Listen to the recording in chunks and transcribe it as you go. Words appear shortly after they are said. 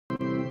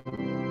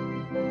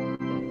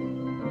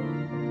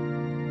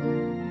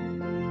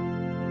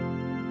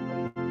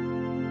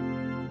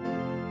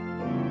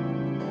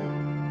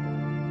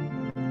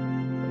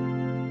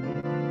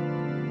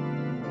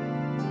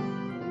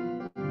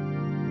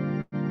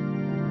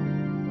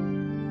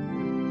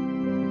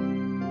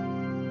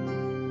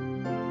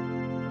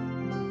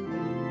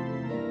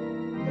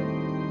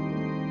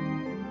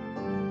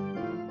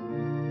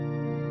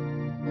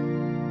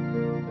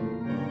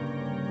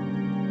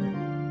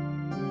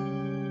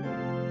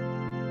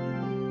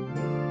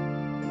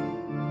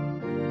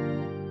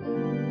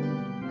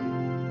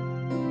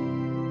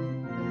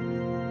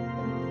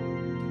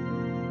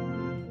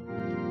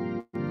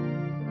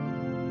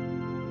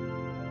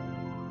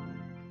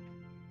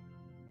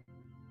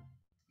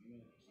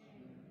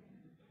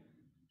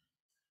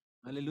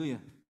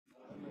Hallelujah.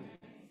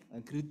 I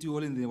greet you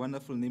all in the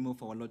wonderful name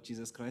of our Lord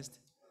Jesus Christ.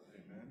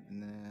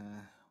 And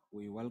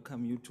we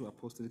welcome you to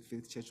Apostolic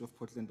Faith Church of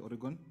Portland,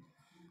 Oregon.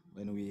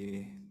 And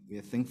we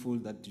are thankful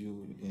that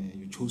you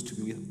chose to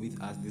be with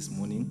us this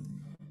morning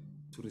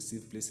to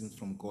receive blessings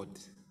from God.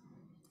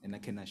 And I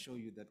can assure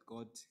you that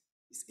God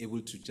is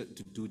able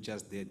to do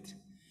just that.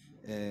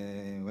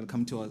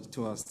 Welcome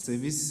to our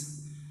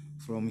service.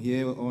 From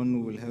here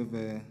on, we will have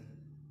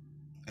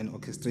an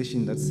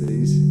orchestration that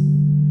says,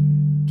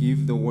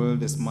 "Give the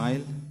world a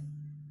smile."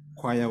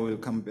 Choir will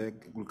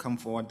come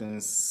forward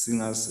and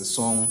sing us a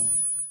song,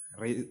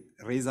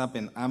 "Raise Up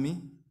an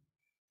Army."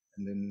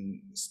 And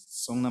then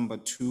song number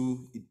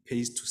 2, "It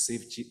Pays to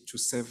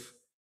Serve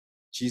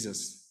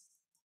Jesus."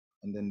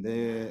 And then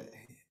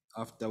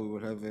after we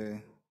will have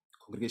a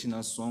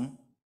congregational song.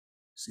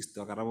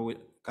 Sister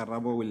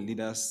Karabo will lead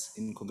us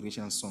in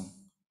congregational song.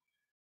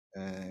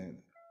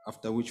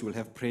 After which we'll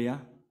have prayer.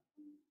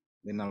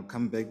 Then I'll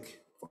come back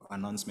for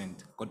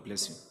announcement. God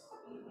bless you.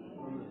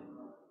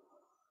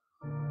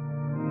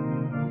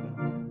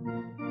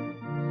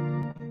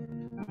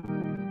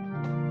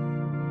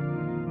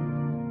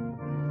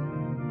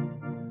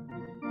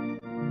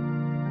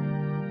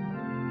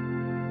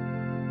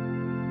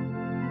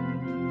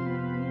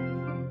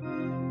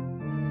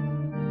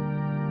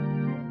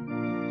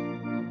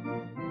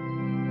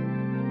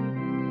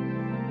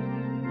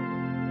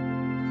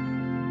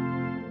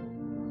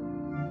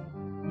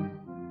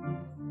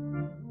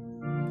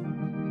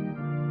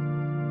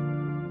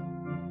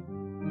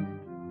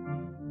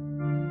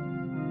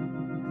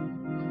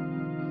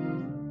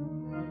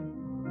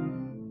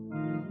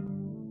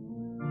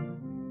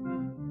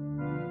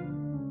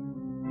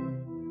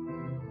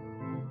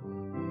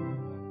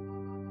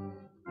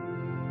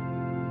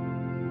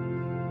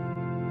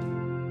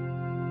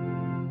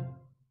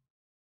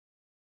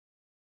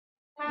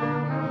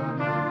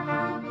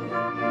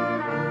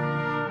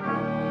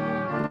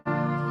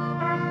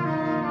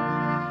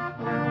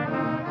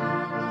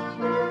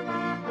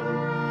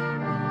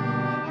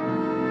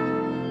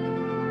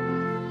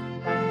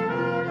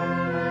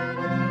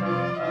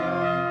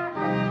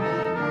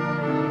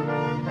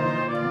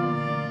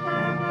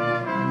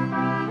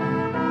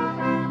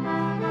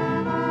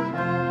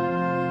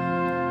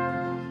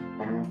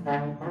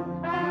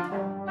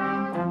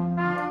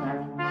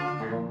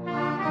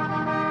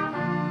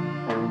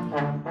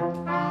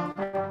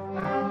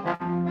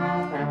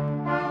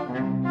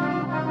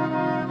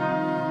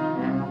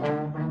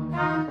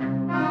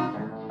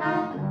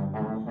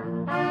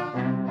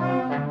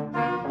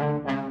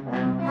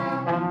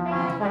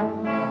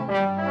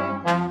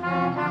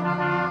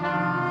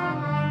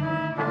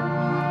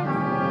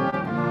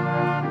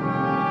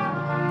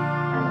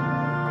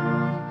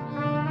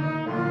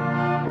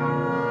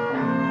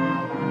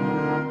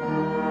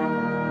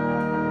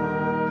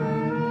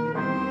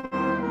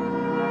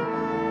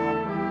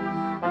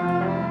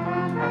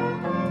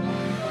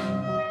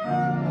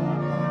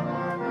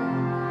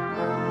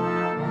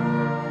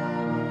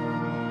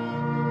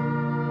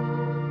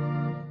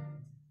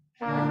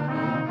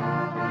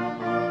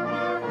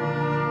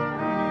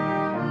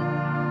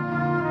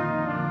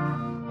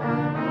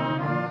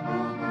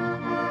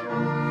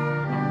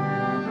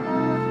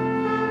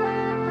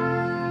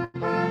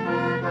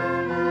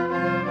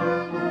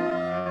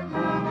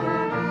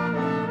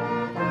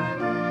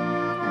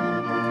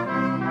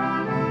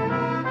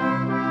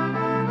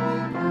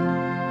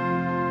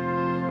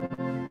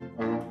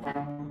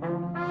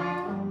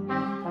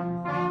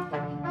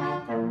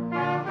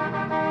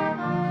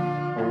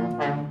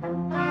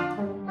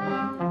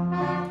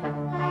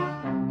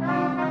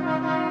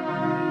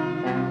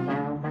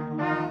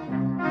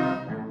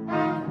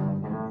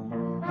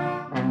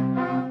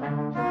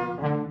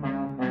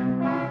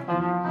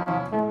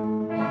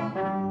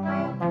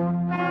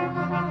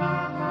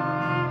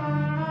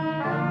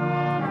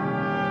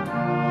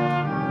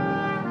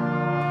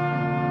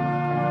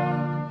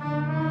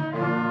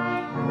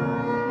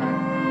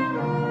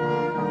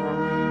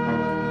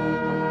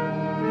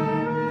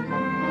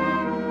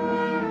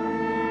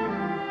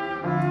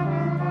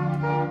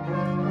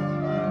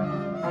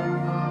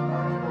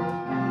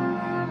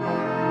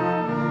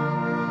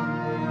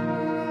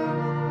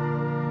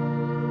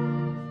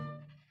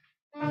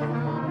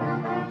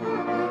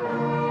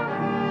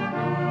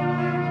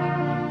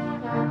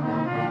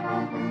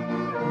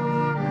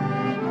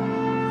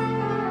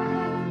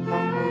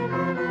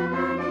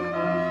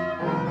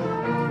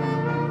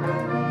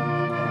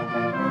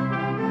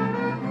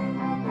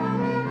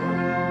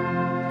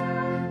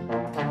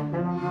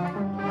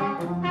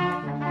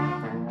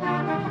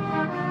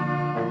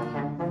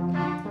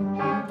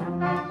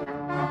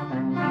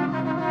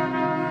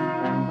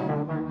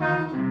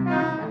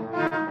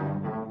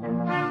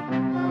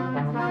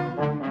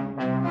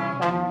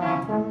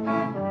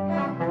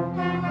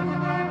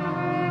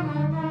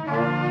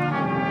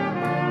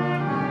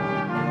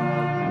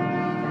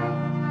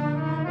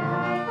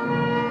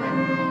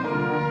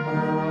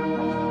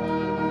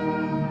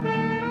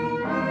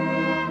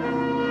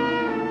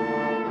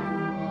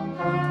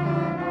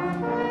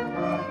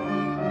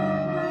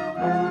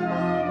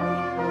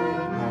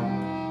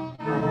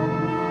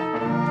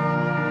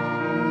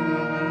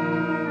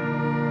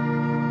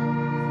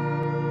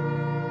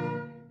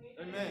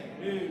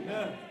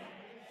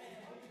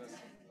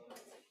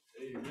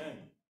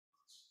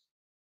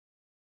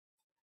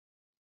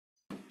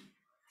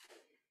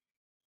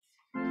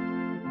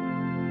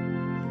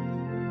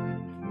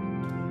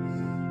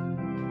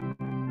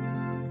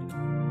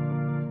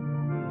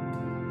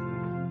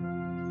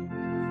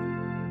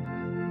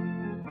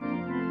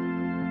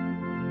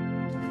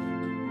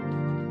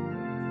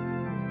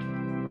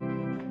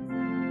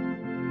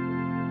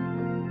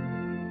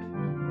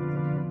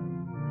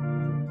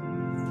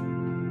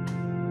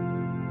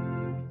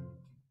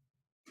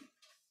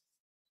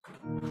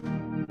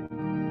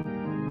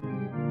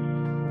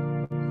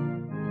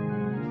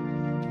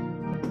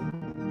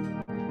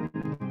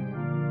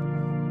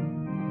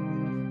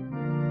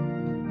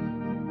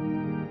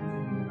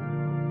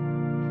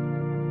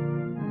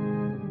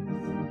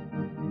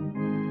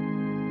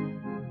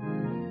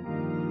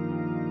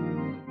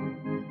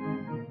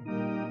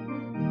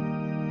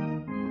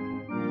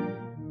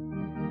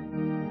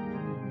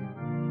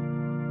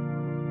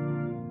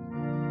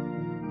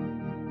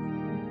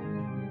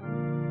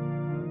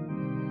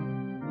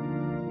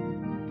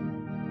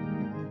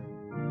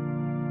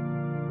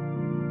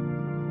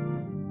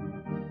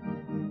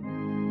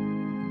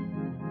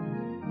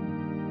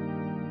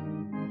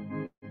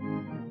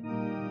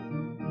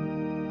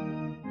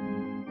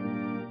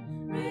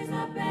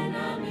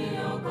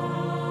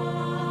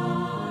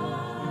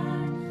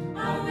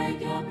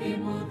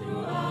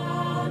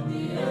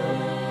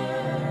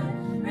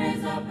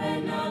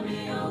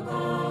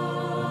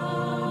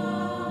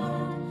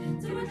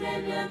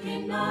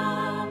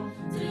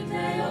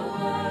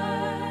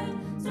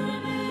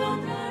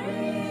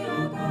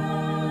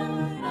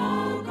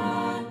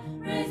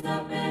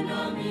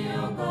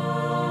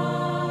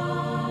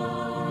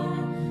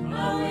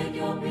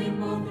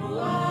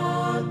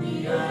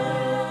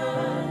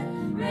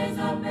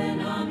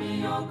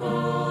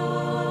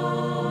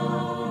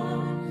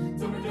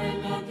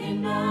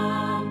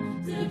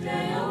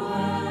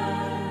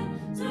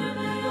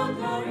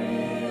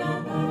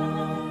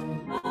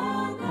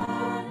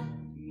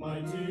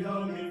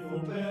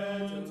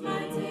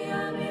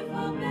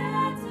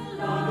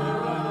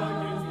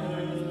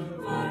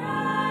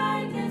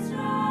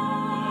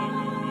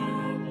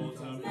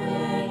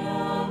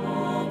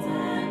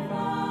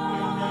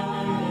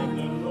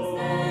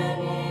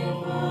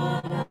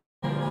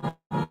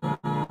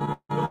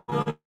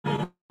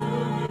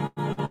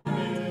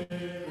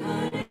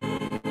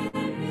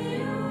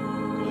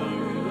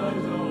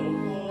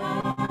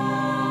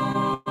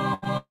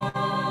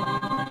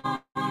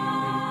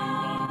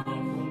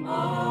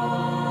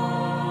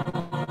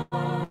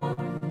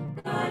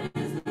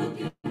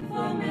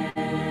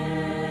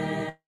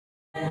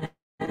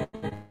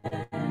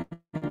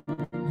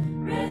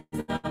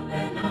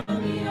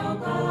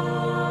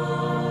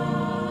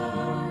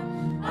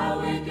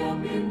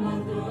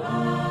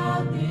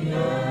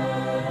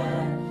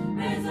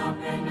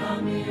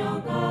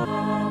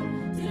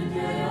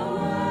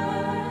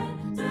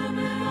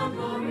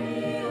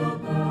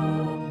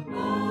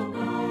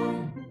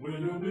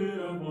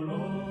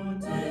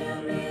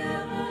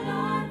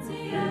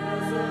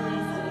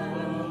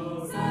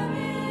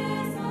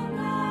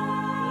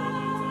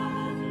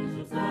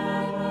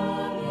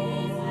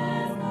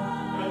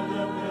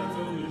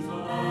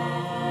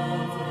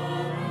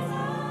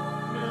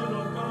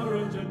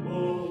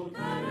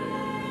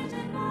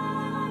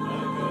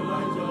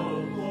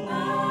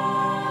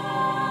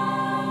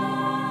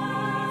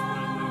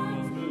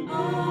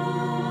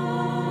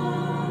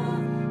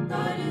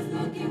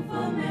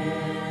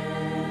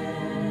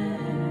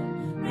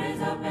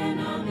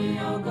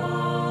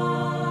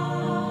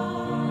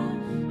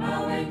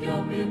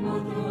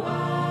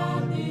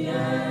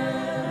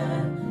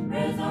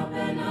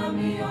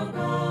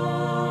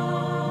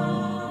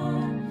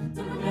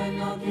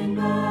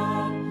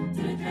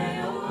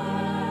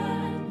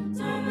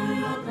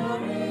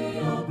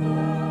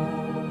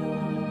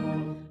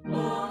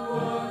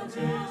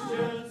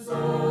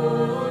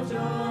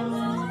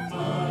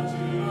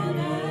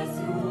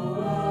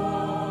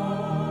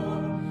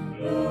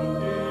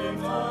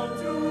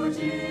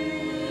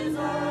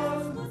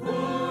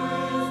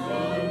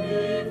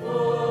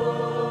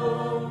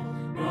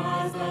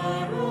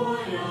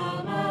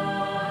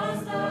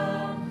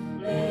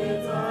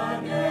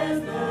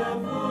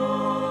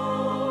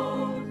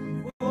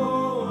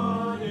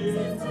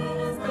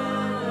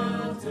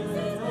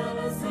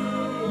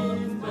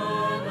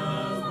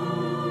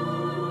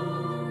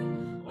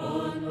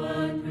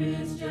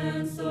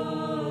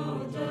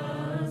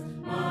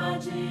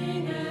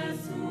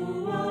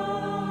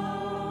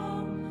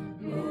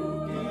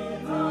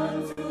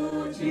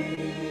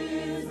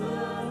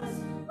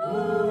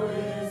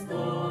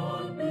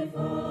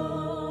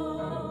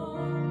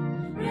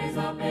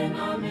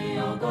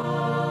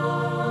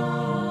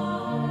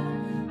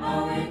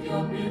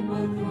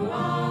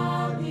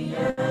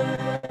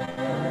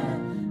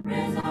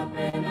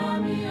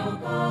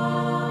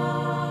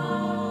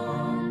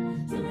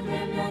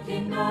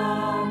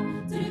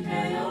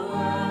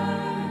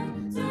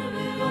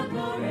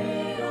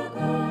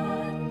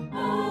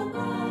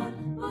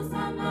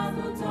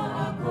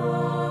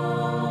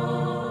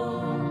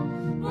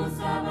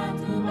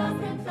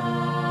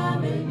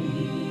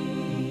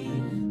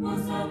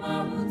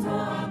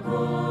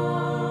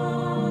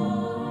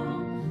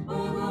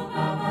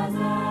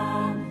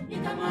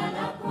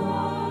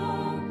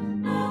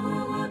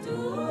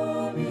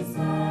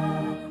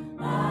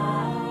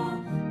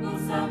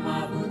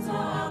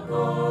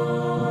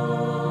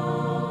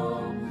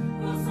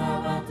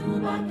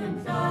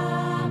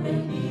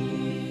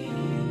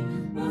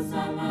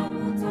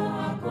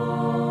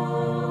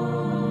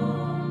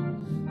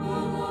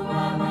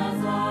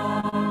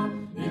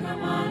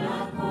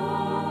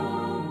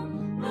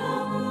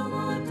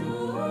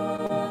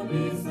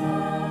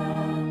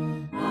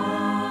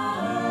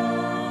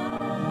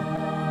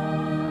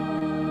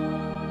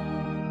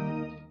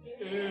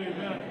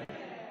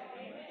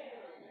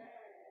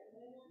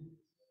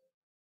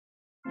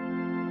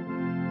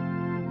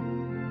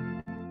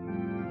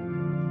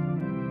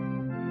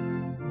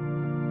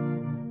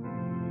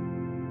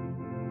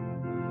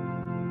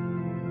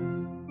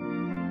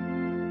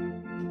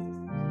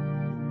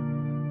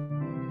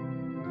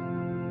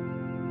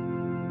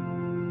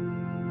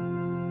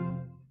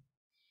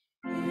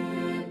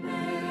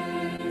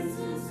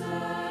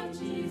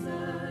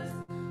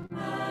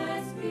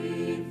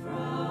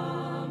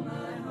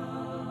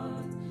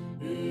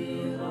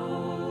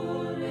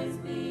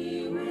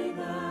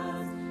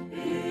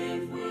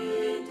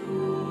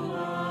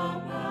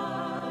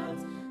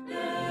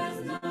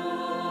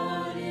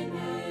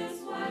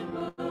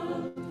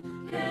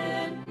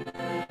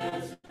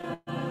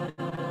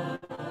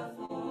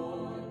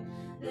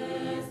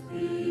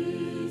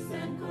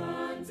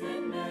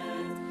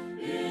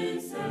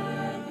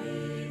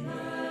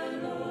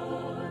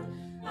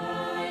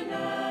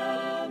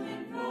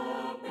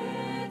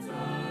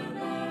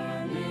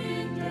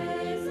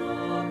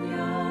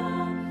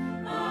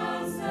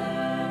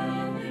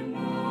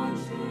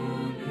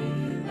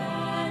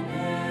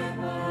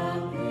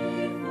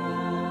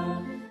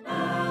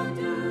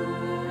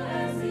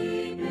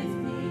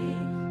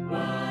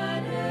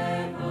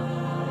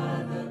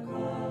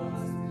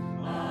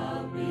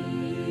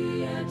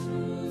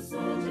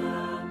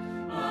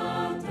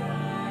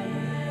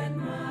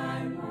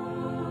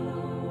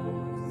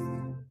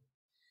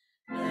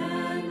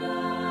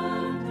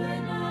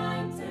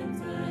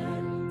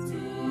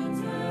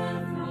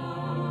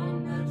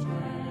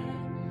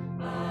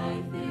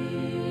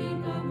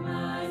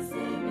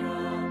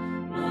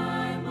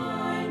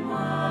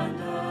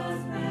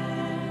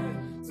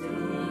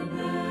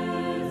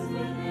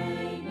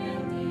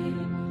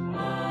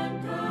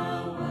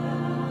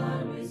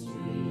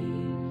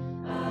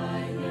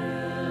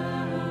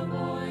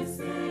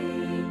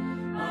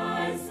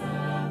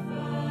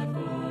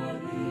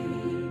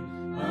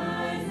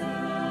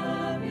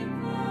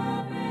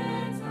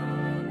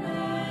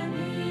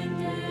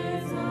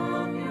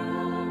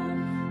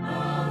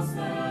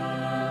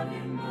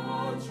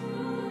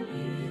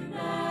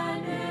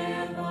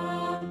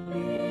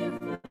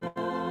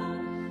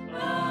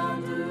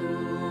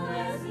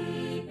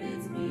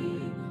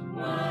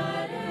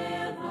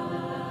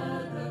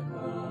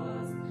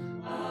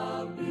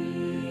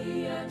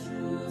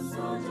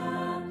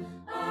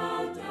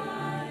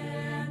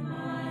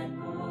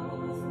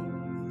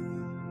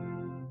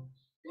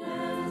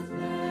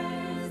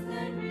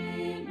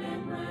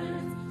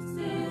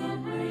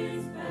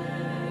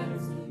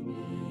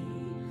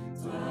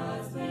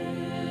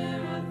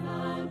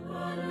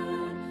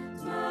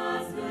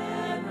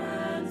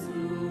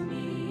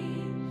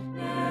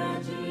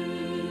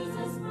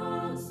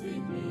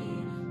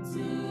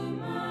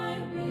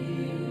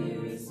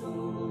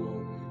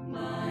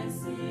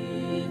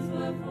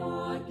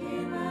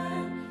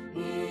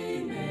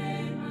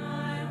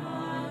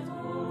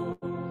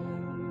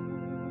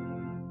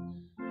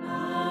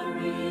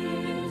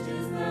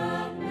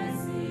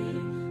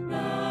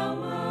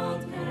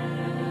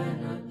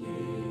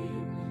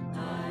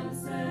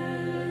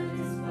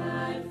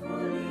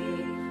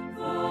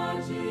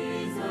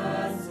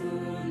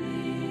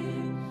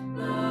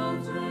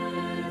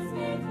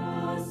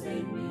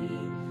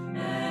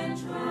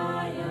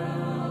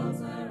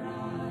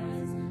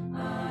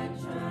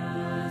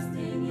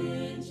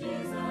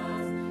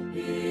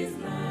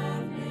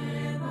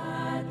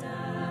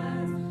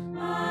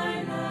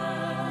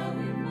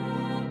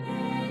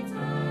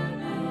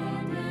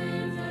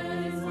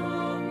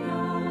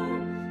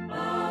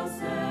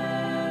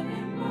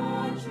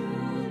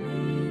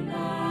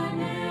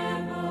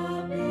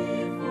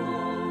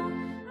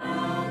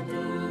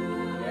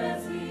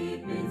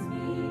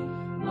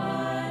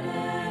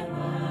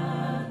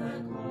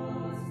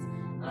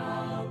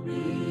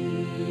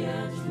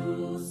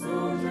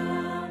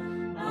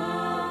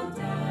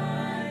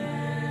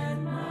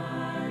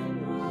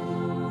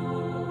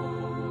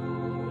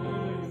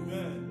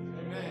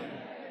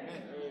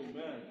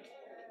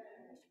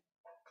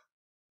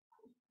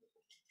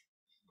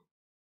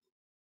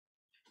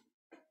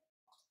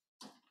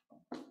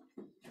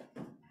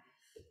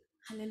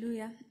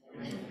 Hallelujah.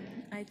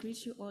 I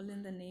greet you all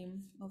in the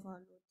name of our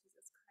Lord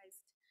Jesus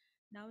Christ.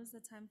 Now is the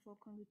time for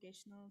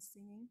congregational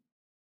singing.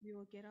 We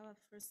will get our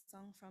first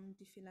song from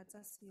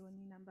Difilata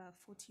Sioni number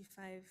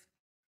 45,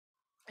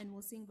 and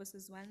we'll sing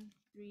verses 1,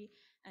 3,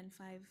 and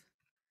 5.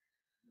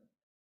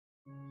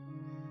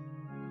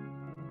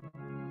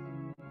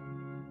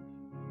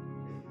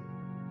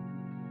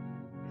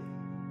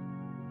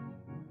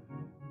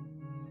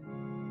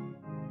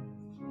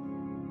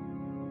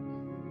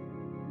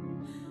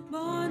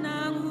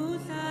 Bonang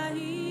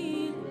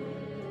hutahi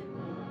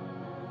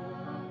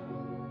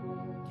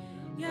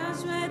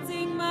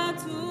Yashweting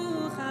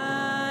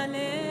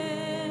matuchale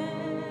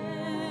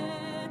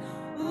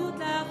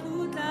Utla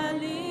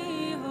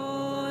li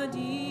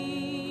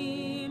hodimong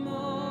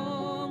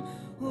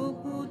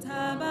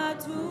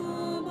Hukutabatu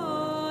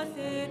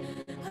bote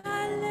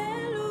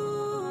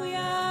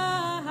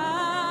Hallelujah,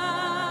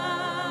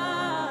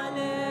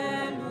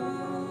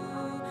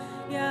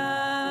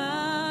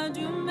 hallelujah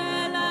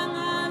Dumelang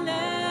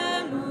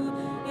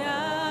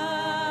hallelujah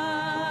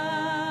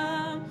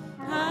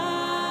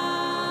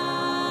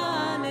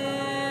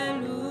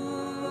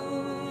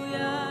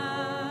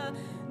Hallelujah,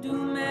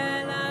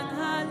 dumelang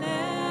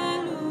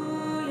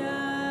hallelujah,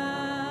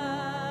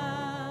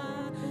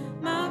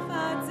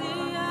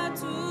 mafatia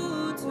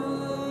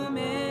tutumela,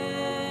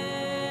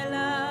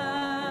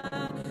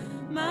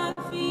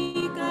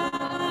 mafika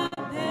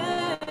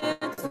lidina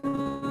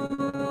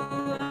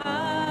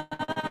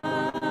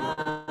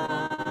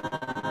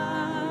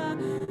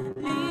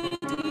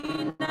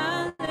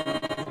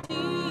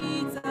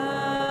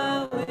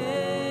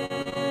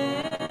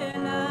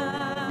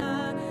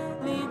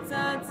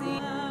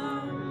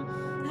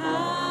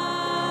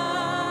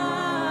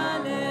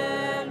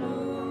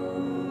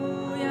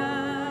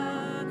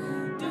Hallelujah,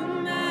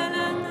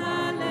 dumelang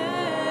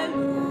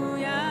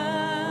hallelujah,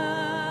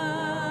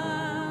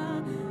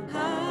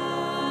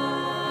 hallelujah,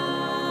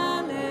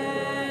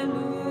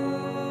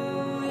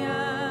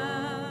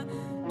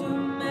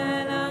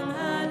 dumelang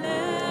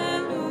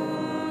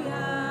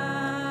hallelujah,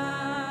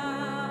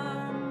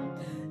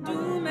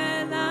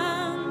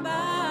 dumelang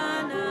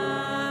bana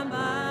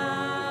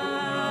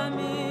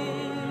mami,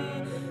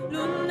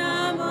 luna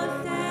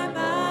mote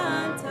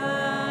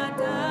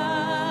bantadan,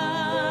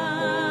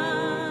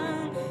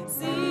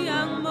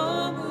 siang mo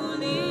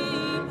muli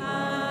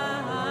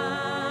pahame,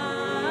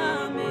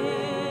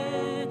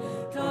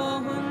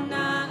 rohon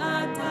na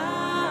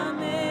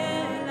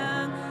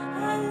atamelang,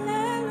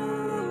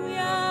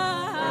 hallelujah,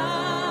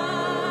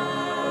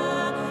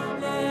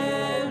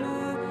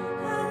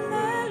 hallelujah,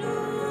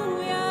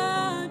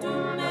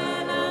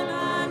 dumelang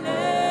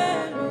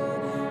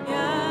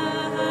hallelujah,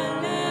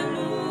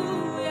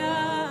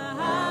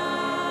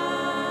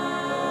 hallelujah,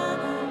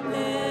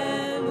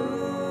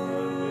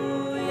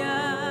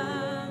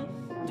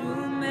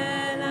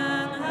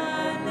 dumelang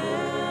hallelujah.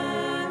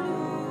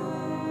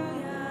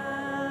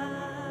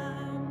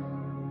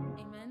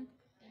 Amen.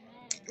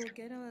 We'll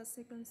get our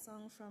second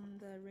song from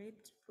the Red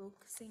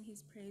Book, Sing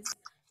His Praise.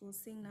 We'll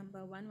sing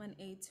number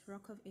 118,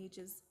 Rock of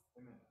Ages.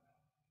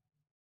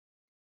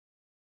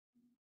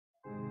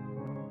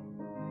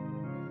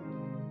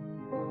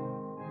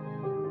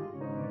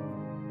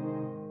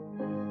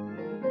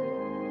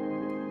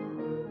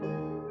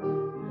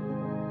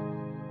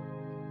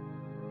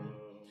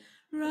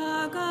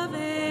 Rock of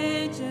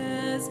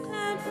Ages,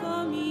 clap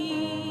for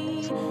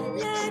me.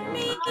 Let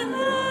me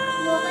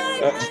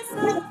hide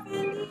myself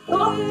in thee.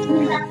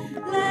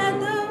 Let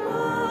the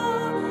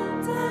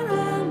water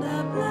and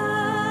the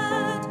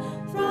blood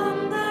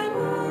from thy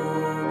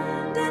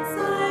wounded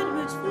side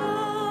which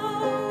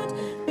flowed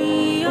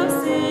be of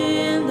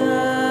sin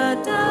the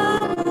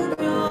double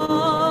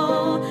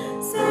cure.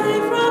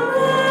 Save from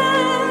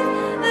death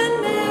and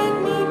make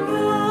me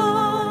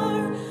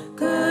pure.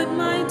 Could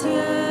my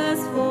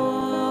tears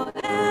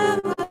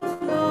forever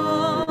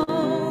flow?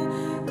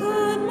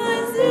 Could my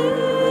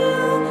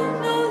zeal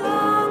no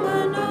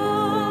longer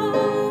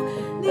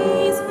know?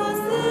 These for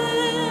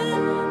sin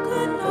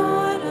could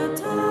not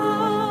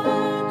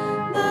atone.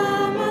 Thou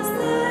must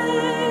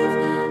save,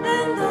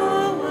 and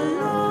thou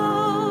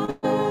alone.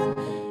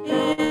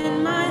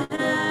 In my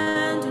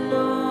hand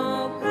no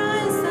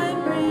price I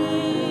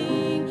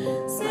bring,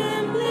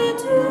 simply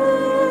to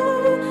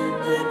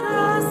the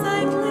cross I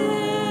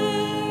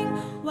cling,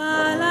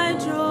 while I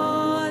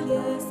draw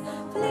this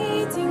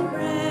fleeting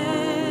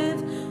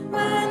breath.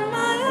 When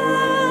my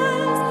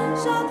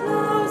eyes shall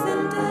close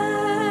in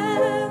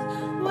death,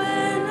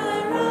 when I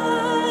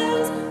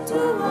rise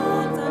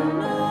towards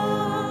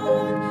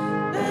unknown,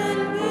 then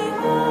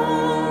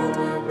behold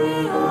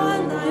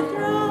beyond thy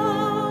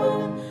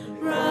throne,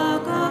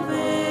 Rock of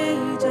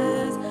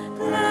Ages,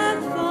 clap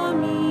for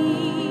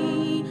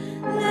me.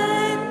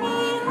 Let me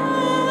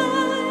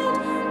hide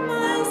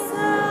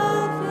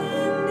myself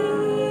in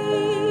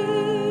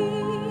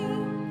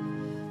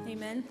thee.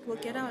 Amen. We'll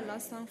get our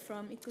last song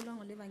from Ikulong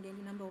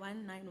Olivangeli number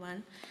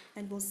 191,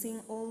 and we'll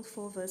sing all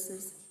 4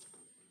 verses.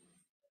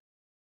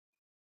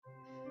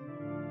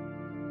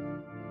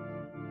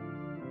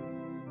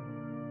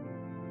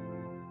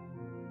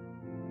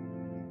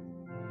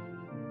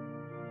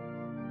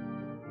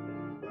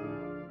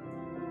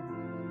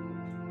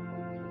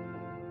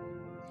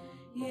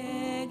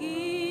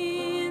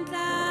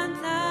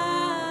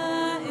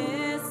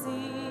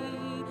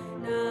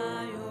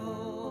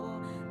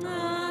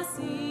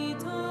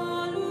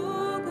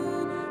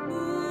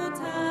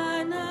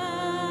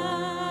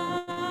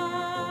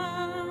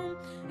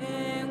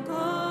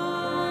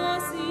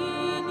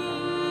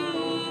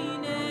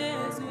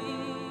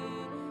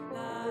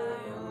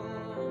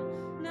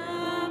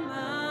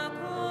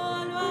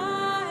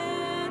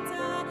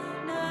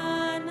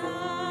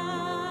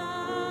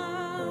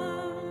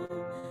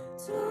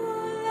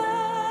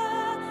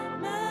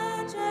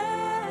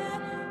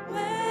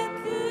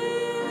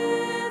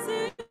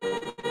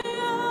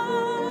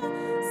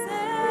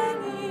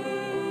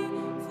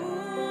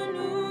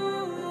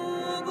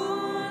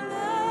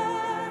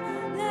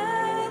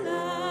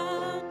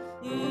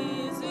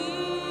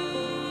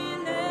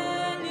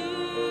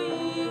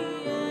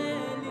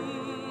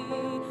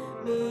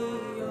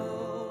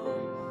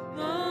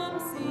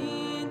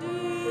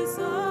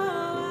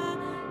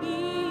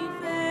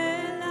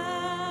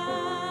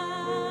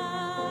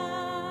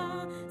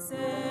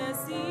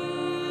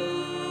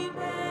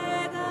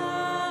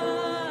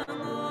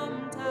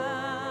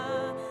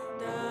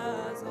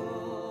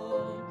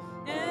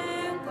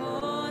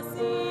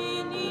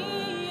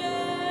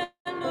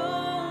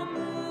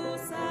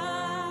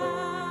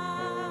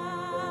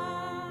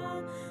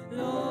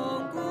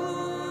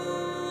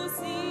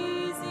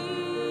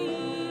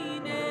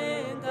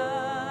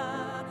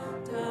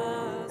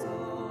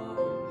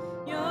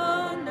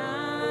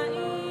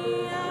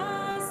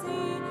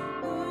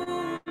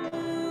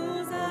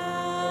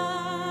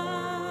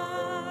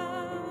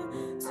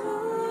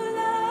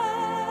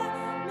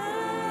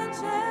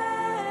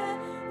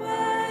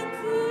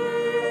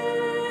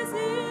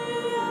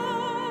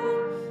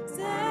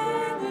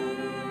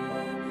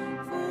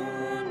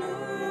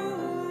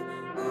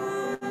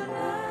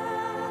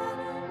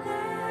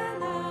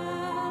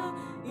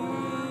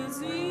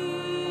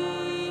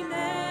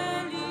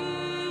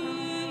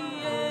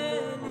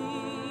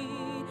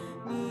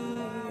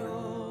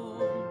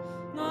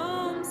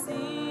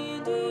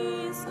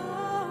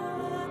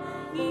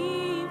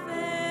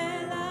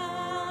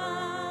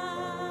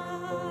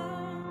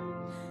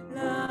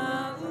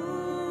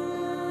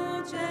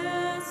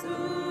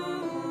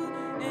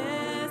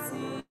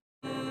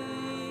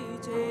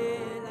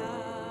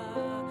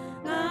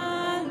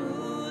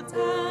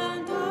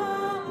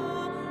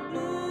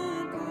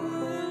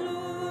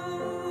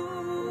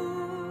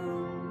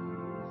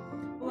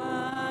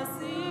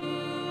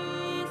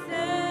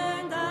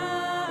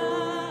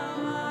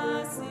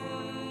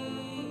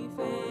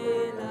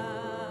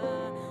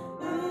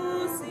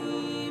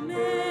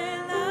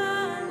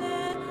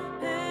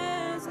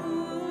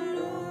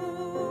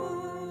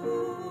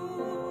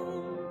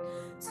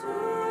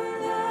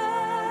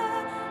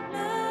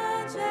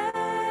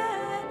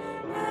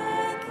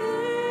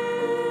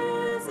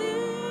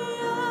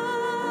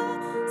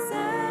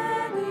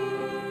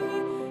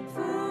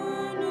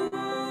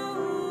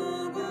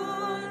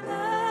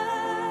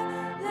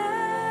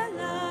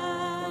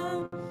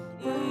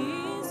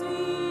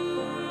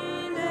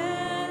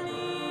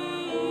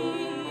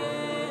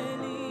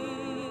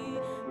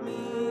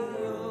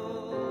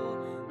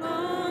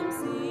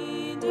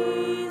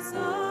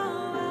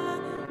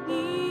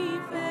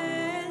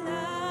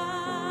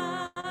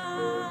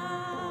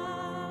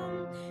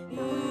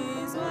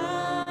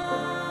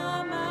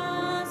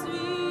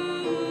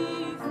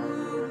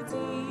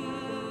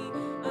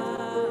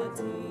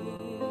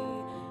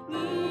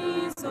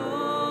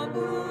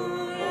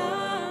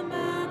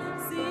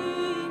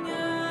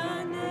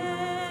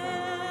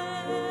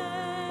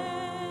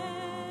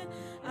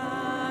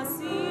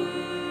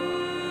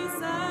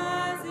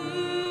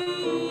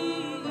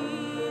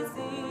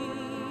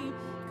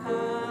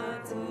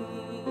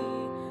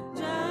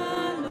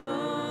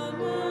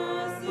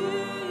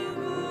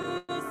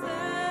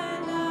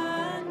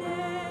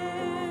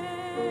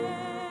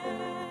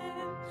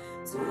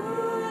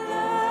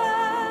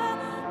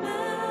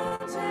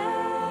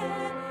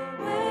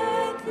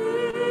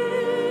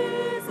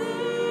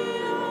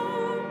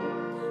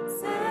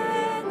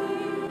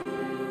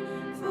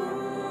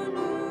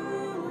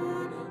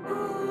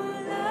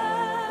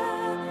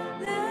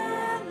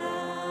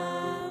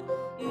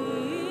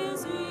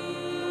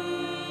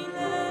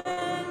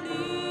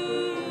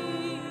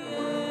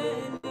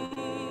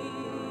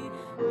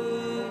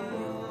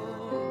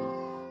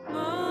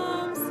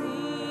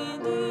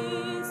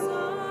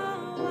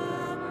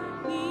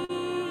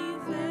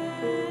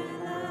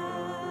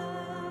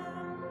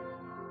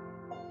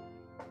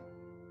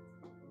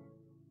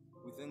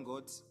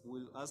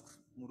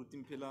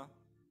 Timphela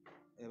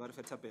ba re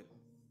fe thapelo.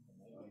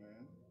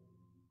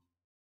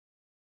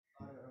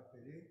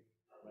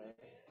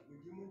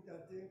 Modimo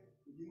ntate,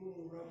 Modimo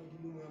morwa,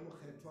 Modimo moya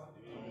mokgethwa.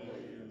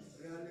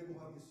 Re a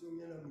leboha mesong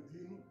ena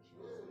Modimo.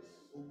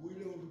 O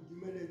buile o re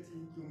dumeletse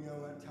ntlong ya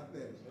wa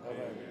thapelo.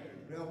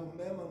 Re a go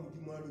mema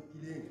Modimo a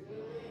lokileng.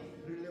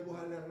 Re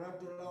leboha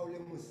lerato la o le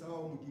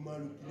mosao Modimo a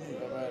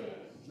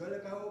lokileng.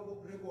 Jwale ka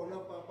re bona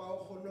papa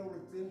o kgone ho re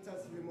tsentsha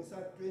selemo sa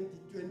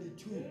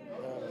 2022.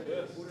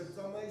 O re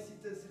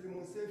tsamaisitse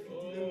selemo se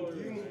fetileng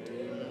Modimo.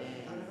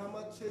 A re ga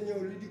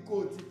matshwenyeho le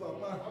dikotsi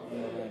papa.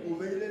 O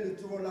beile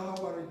letsogo la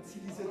hao wa re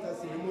tshidisetsa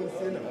selemong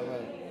sena.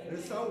 Re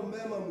sa o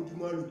mema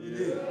Modimo a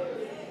lokileng.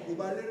 E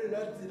ba le rena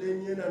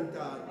tseleng ena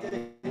ntate.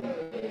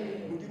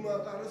 Modimo a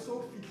ka re so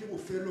fihle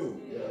bofelong.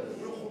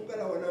 Re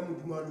kgopela wena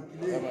Modimo a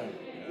lokileng.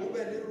 O be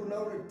le rona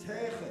o re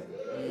thege.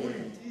 O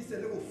re tiise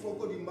le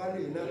bofokodi ba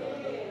rena.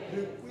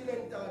 Re kwile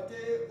ntate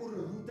o re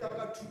ruta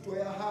ka thuto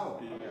ya hao.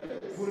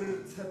 Ho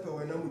re tshepe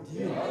wena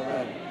Modimo.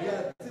 Re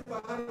a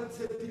tseba ha re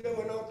tshepile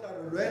wena o tla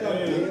re lwela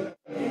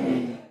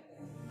teng.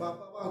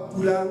 Papa ba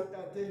kulang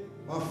ntate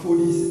ba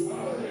fodise.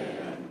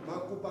 Ba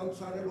kopa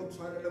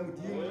ntshwarelo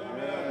Modimo.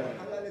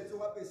 Halaletse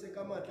wa pese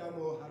ka matla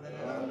mo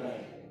halalela.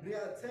 Re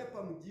a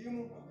tshepa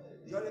Modimo.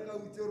 Jwale ka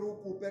utse re o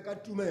kope ka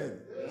tumelo.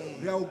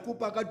 Re a o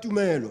kopa ka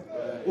tumelo.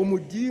 O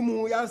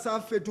Modimo ya sa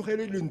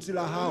fetogele lentswe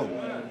la hao.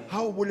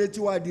 Ha o boletse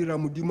wa dira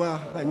Modimo a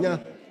ganya.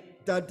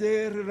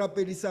 Tate re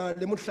rapedisa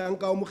le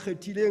mohlanka o mo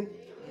kgethileng.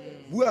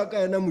 Bua ka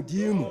yena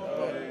Modimo.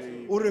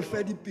 O re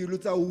fe dipelo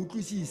tsa o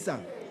utlwisisa.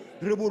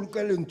 Re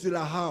boloke lentswe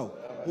la hao.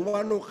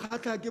 Hobane o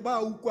kgatla ke ba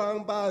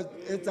utlwang ba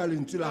etsa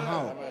lentswe la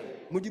hao.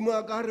 Modimo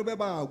a ka re be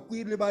ba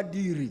kwi le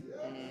badiri.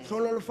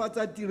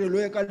 Hlonolofatsa tirelo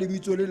e ka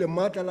lebitso le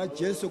matla la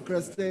Jesu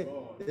Kriste.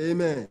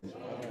 Amen.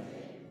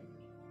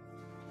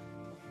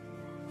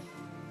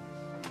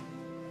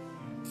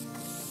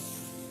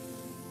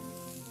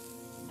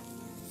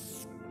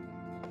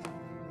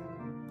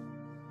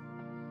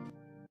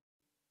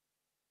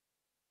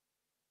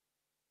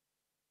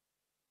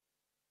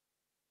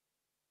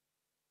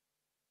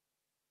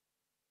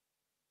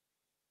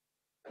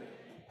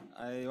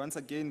 I once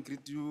again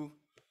greet you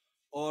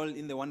all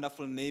in the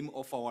wonderful name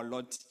of our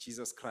Lord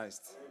Jesus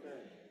Christ.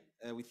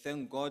 We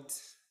thank God,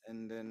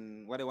 and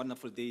then what a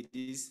wonderful day it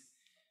is.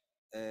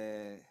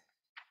 The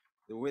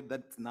word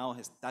that now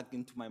has stuck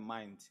into my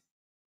mind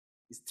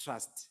is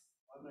trust.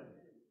 Amen.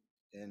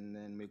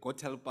 And may God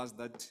help us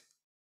that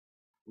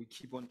we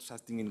keep on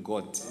trusting in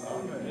God.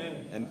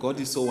 Amen. And God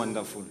is so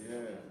wonderful.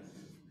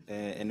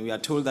 And we are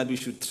told that we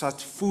should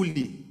trust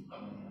fully.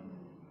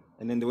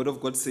 And then the word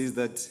of God says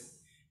that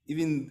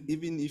even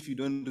if you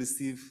don't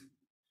receive,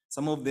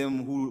 some of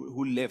them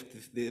who left,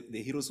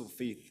 the heroes of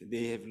faith,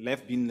 they have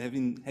left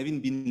having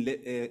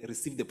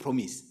received the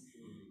promise,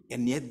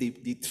 and yet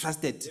they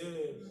trusted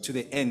to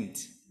the end.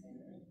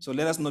 So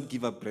let us not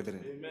give up,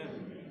 brethren. Amen.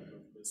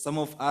 Some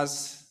of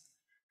us,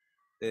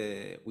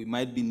 we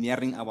might be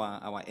nearing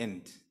our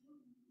end.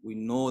 We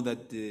know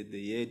that the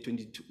year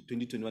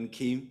 2021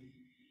 came,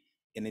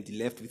 and it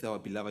left with our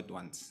beloved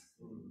ones.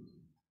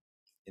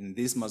 And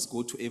this must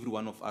go to every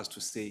one of us to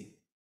say,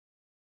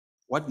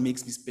 what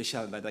makes me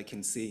special that I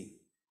can say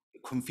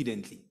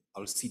confidently,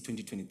 I'll see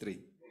 2023?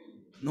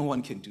 No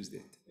one can do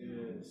that.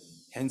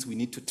 Yes. Hence, we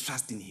need to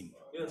trust in Him.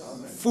 Yes.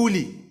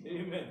 Fully.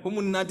 Amen.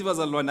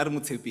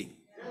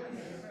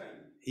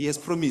 He has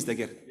promised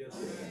again. Yes.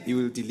 He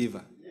will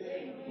deliver.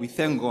 We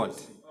thank God.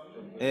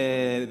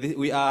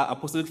 We are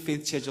Apostolic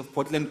Faith Church of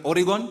Portland,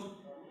 Oregon.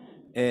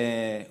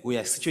 We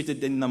are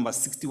situated in number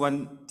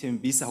 61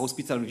 Tembisa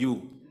Hospital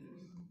View.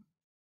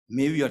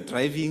 Maybe you are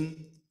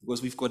driving,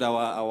 because we've got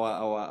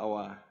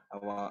our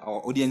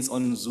audience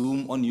on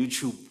Zoom, on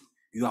YouTube.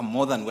 You are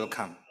more than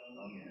welcome.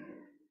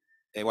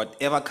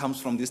 Whatever comes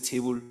from this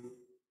table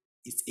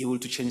is able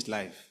to change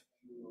life.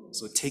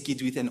 So take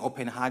it with an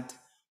open heart.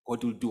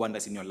 God will do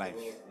wonders in your life.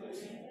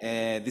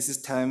 This is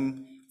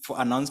time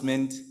for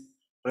announcement.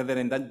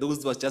 Brethren,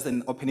 those was just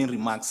an opening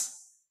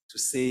remarks to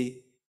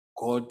say,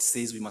 God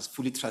says we must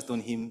fully trust on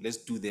Him. Let's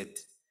do that.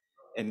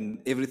 And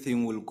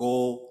everything will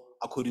go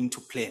according to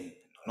plan.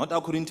 Not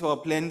according to our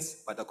plans,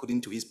 but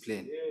according to His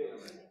plan.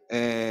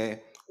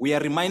 We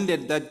are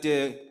reminded that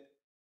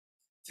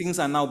things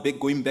are now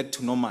going back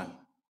to normal.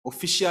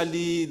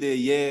 Officially, the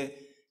year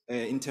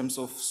in terms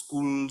of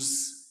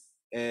schools,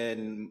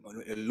 and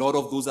a lot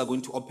of those are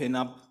going to open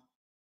up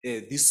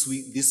this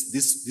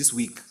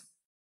week.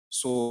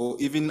 So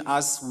even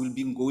us will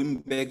be going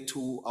back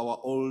to our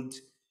old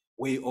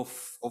way of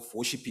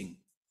worshiping.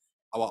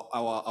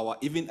 Our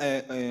even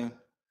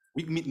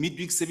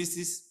midweek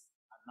services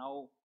are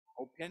now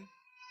open.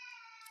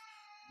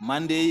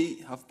 Monday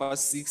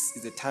 6:30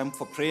 is the time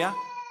for prayer,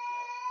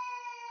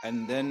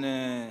 and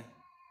then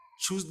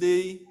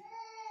Tuesday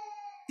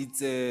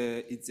it's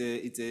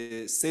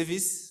a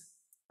service,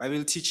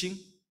 Bible teaching,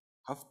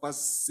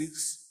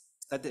 6:30,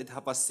 started at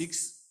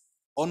 6:30.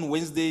 On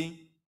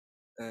Wednesday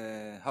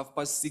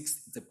 6:30,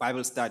 it's a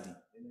Bible study.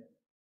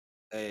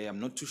 I'm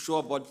not too sure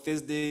about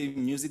Thursday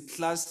music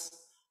class,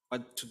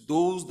 but to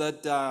those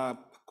that are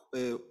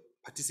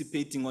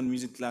participating on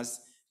music class,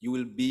 you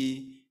will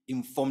be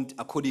informed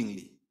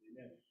accordingly.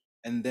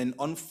 And then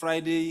on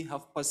Friday,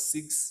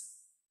 6:30,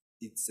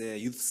 it's a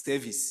youth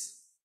service.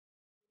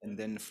 And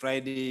then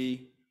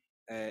Friday,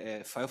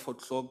 5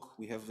 o'clock,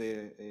 we have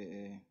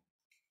a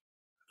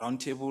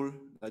roundtable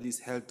that is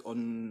held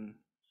on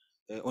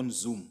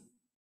Zoom.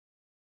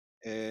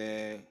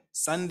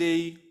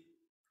 Sunday,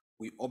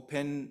 we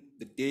open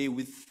the day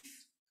with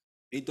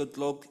 8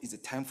 o'clock is a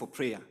time for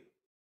prayer.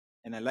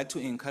 And I'd like to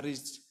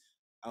encourage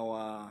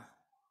our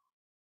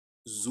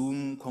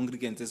Zoom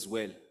congregants as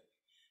well.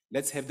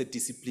 Let's have the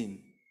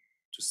discipline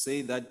to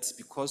say that,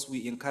 because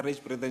we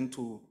encourage brethren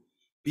to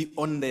be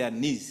on their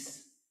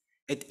knees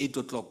at 8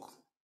 o'clock.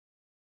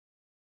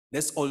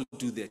 Let's all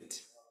do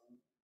that.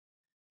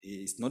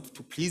 It's not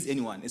to please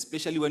anyone,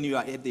 especially when you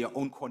are at your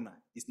own corner.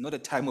 It's not a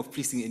time of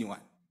pleasing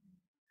anyone.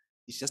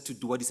 It's just to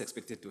do what is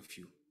expected of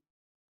you.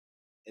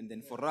 And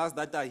then for us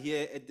that are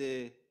here at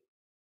the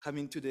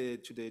coming to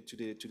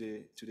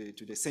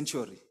the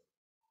sanctuary,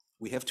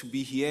 we have to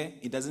be here.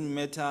 It doesn't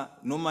matter.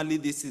 Normally,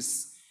 this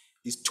is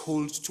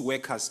told to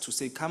workers to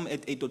say, come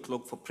at 8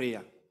 o'clock for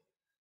prayer.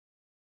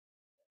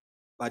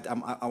 But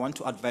I want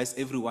to advise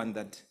everyone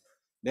that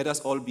let us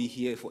all be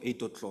here for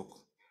 8 o'clock.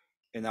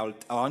 And I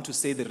want to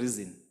say the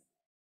reason.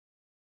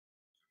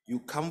 You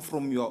come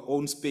from your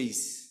own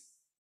space.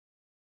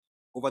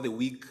 Over the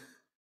week,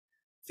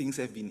 things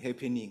have been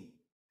happening.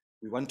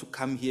 We want to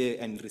come here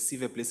and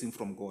receive a blessing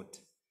from God.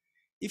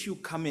 If you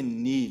come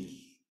and kneel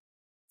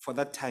for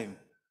that time,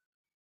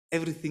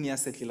 everything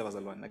is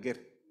settled. Again,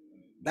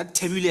 that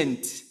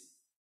turbulent,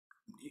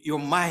 your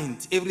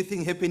mind,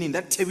 everything happening,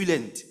 that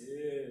turbulent,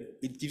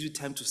 it gives you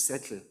time to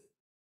settle.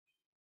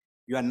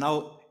 You are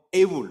now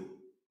able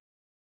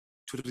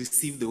to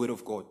receive the word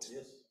of God.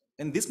 Yes.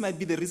 And this might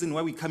be the reason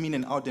why we come in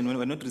and out and when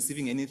we're not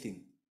receiving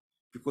anything.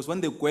 Because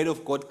when the word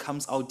of God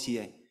comes out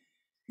here,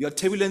 your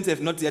turbulence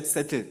have not yet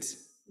settled.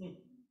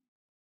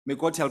 May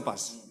God help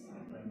us.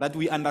 That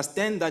we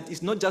understand that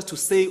it's not just to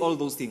say all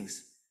those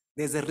things.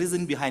 There's a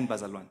reason behind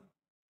Bazalwan.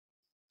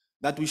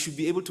 That we should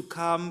be able to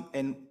come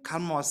and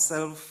calm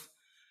ourselves,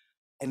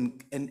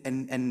 and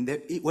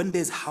when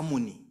there's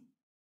harmony,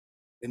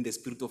 then the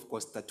Spirit of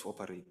God starts to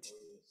operate.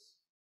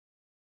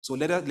 So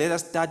let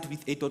us start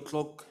with 8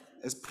 o'clock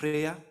as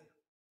prayer,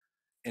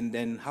 and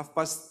then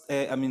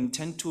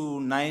 10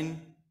 to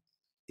 9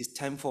 is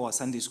time for our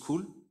Sunday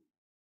school.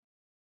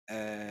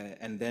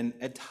 And then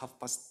at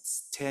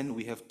 10:30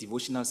 we have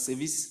devotional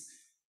service,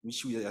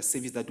 which is a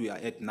service that we are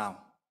at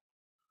now.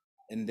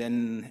 And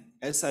then,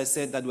 as I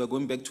said, that we're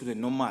going back to the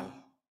normal.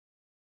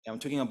 I'm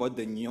talking about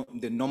the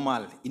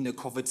normal in the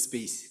COVID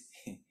space.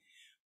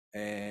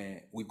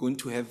 We're going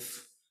to have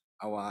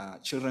our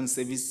children's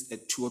service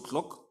at 2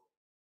 o'clock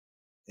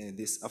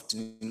this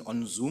afternoon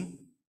on Zoom.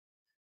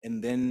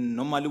 And then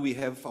normally we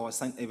have our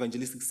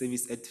evangelistic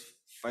service at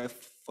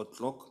 5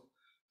 o'clock.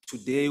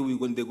 Today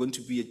they're going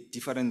to be a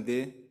different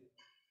day.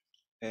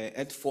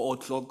 At 4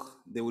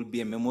 o'clock, there will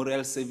be a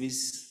memorial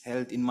service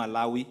held in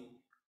Malawi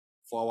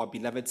for our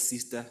beloved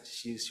sister.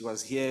 She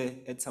was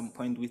here at some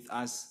point with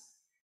us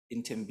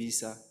in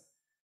Tembisa,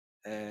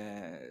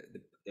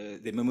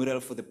 the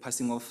memorial for the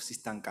passing of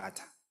Sister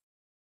Nkata.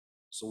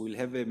 So we'll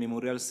have a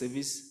memorial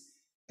service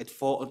at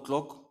 4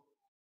 o'clock,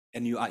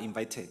 and you are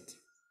invited.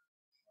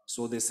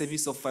 So the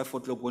service of 5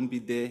 o'clock won't be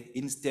there.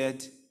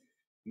 Instead,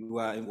 you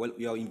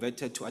are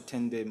invited to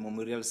attend the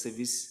memorial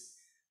service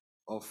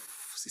of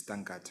Sister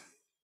Nkata.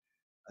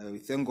 We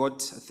thank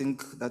God. I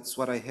think that's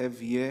what I have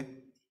here.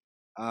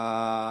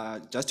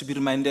 Just to be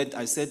reminded,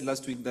 I said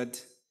last week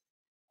that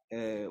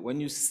when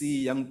you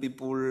see young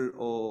people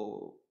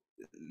or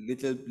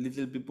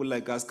little people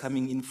like us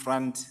coming in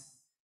front,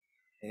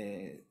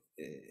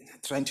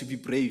 trying to be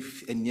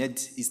brave, and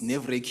yet it's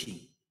nerve-wracking.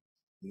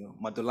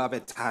 Madola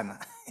Betana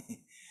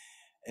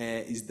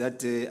is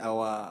that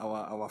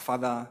our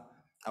father,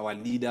 our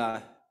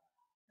leader,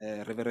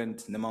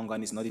 Reverend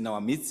Nemangan, is not in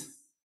our midst.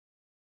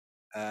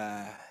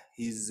 I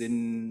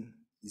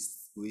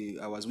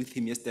was with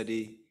him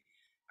yesterday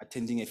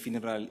attending a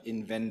funeral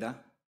in Venda.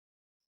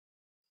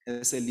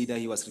 As a leader,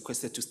 he was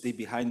requested to stay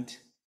behind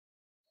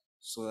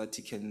so that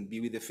he can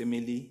be with the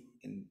family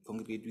and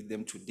congregate with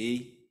them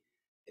today,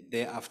 and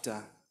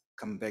thereafter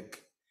come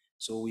back.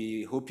 So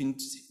we're hoping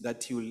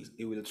that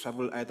he will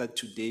travel either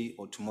today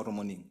or tomorrow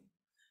morning.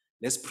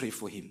 Let's pray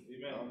for him.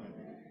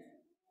 Amen.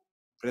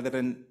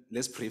 Brethren,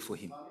 let's pray for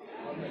him.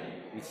 Amen.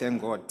 We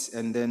thank God.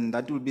 And then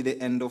that will be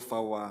the end of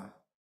our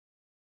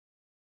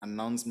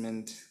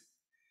announcement.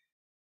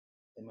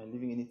 Am I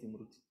leaving anything,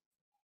 Ruth?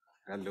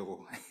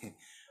 Hello.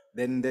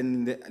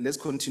 Then let's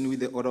continue with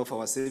the order of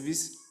our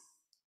service.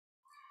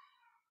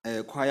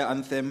 Choir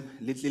anthem,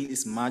 Little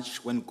is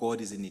much when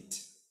God is in it.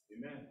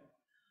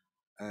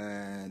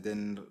 Amen.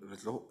 Then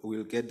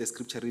we'll get the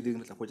scripture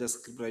reading.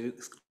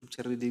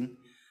 Scripture reading.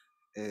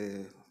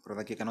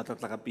 Brother ke kana tla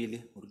ka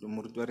pele,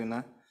 moruti wa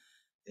rena,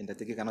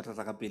 ntate ke kana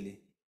tla ka pele.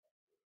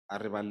 A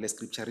re balle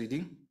scripture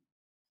reading.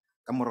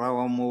 Ka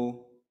morago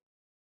mo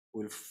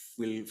there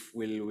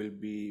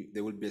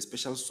will be a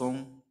special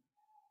song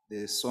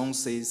The song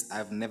says,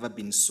 I've never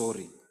been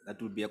sorry. That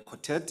will be a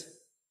quartet,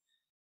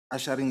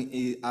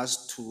 ushering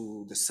us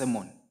to the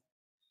sermon.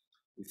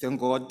 We thank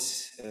God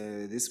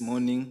this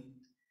morning,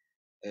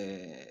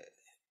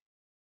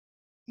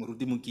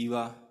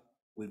 Mgiba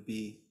will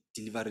be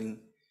delivering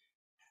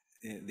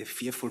the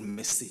fearful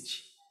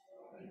message.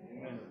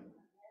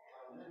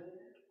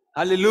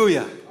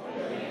 Hallelujah.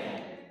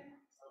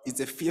 It's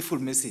a fearful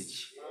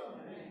message.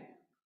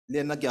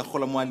 Le nna ke a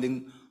kgola mo a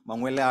leng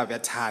mangwele a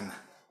bjathana.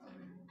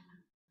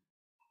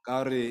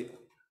 Ka gore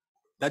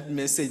that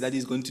message that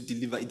he's going to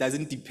deliver, it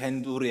doesn't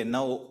depend on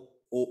now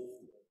o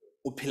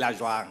phela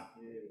jwang.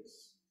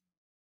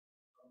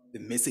 The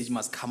message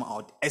must come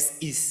out as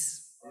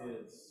is.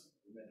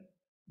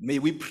 May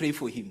we pray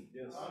for him.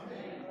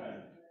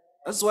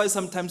 That's why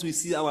sometimes we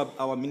see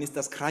our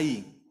ministers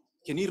crying.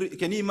 Can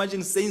you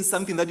imagine saying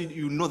something that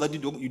you know that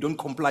you don't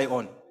comply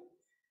on,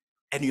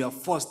 and you are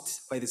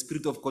forced by the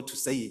Spirit of God to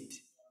say it?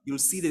 You'll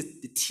see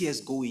the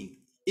tears going.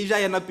 Ija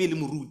yana pele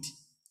moruti.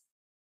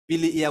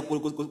 Pele e ya ko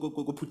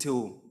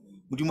phutheong.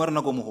 Modimo a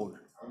rena ko moholo.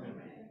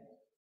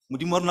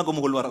 Modimo a rena ko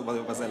moholo wa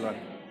basalwana.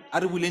 A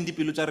re buleng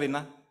dipelo tsa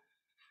rena.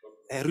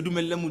 Re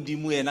dumelle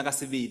Modimo ena ka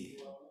sebele.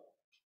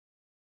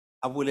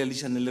 A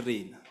bolelishane le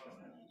rena.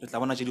 Re tla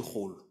bona tse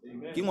digolo.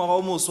 Ke ngwaga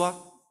o moswa.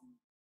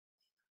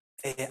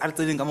 A re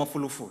tseneng ka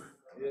mafolofolo.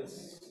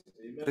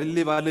 Re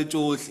lebale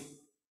tsohle.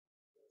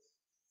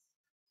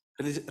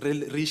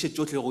 Re ishe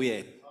tsohle go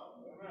yena.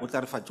 O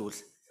tla re fa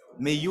tsohle.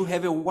 May you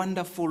have a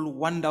wonderful,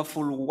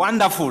 wonderful,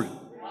 wonderful,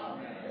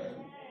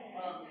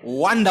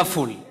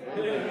 wonderful.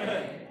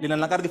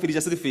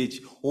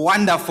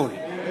 Wonderful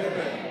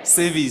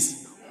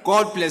service.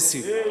 God bless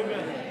you.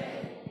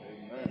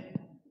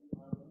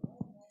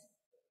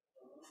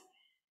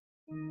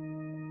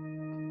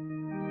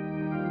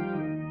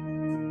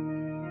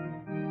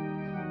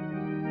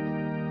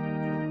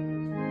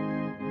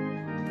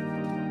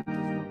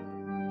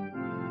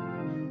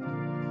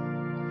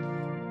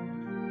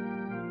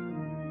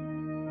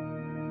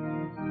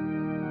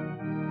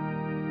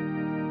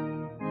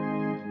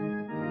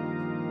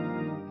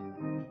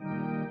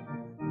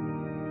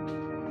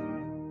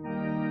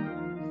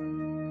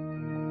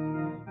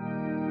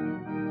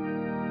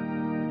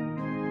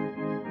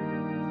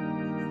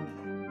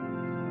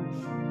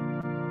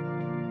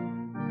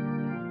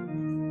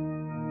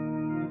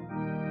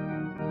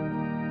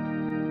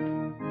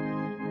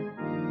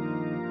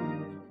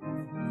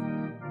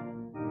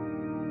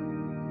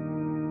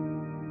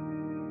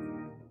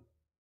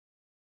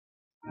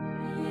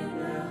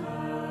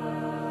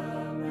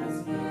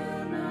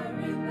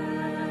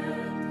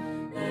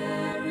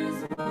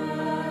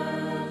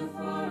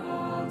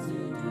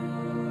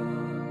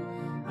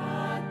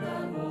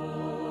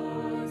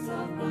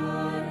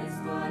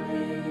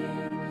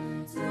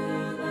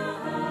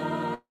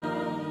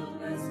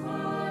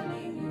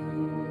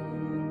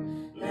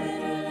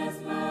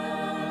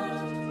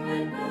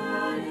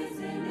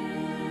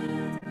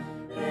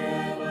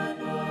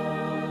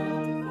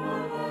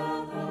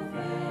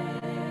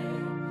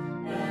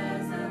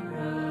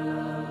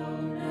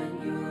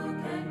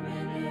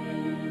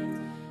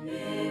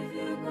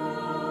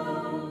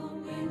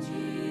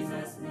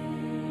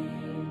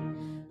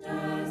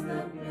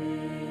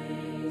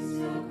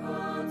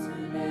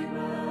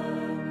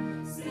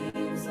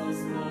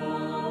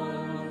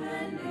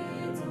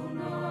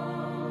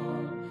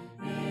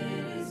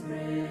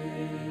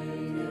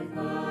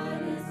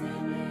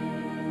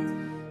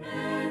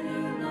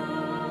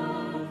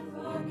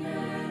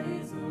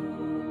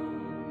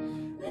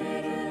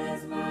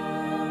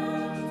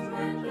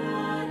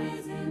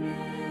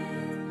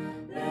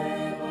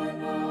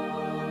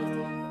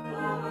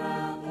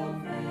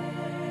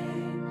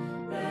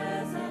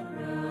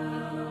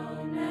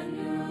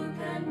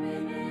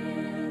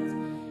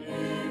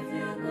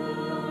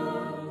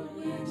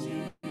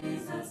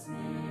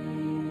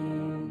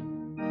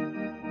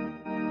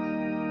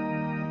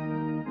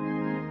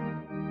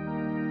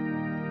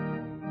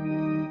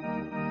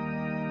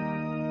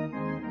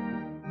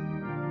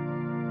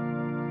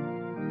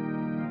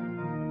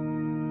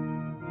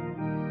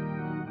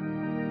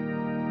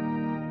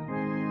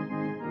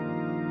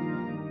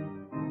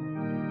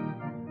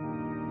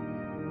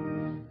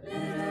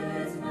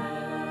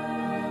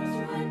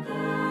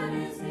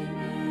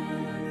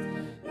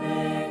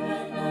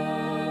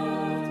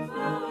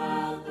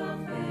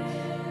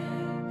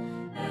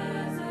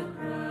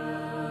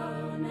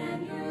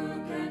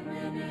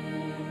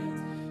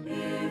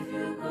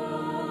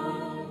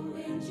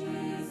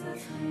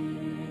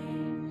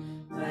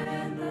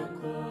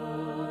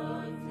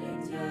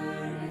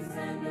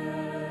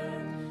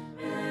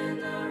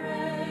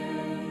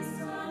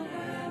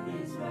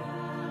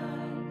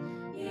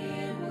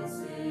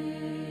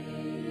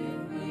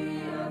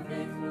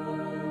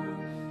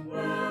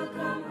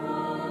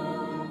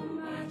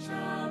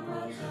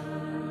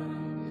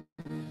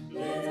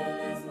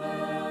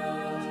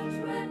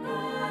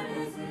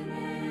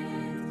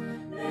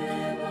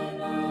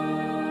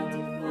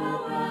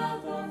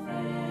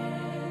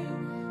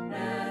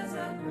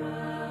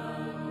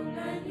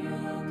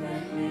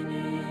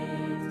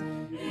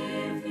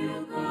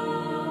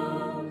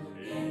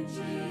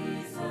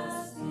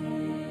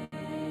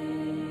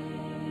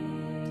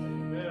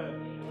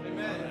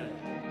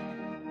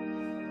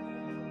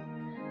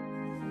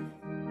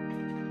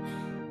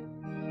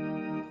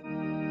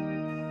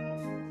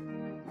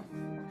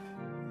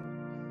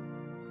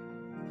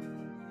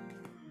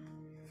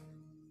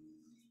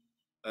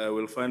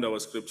 We'll find our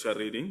scripture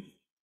reading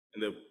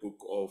in the book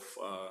of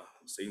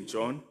St.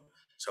 John,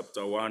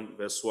 chapter 1,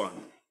 verse 1.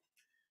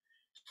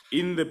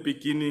 In the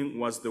beginning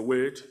was the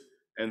Word,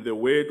 and the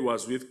Word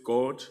was with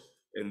God,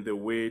 and the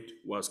Word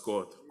was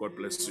God. God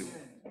bless you.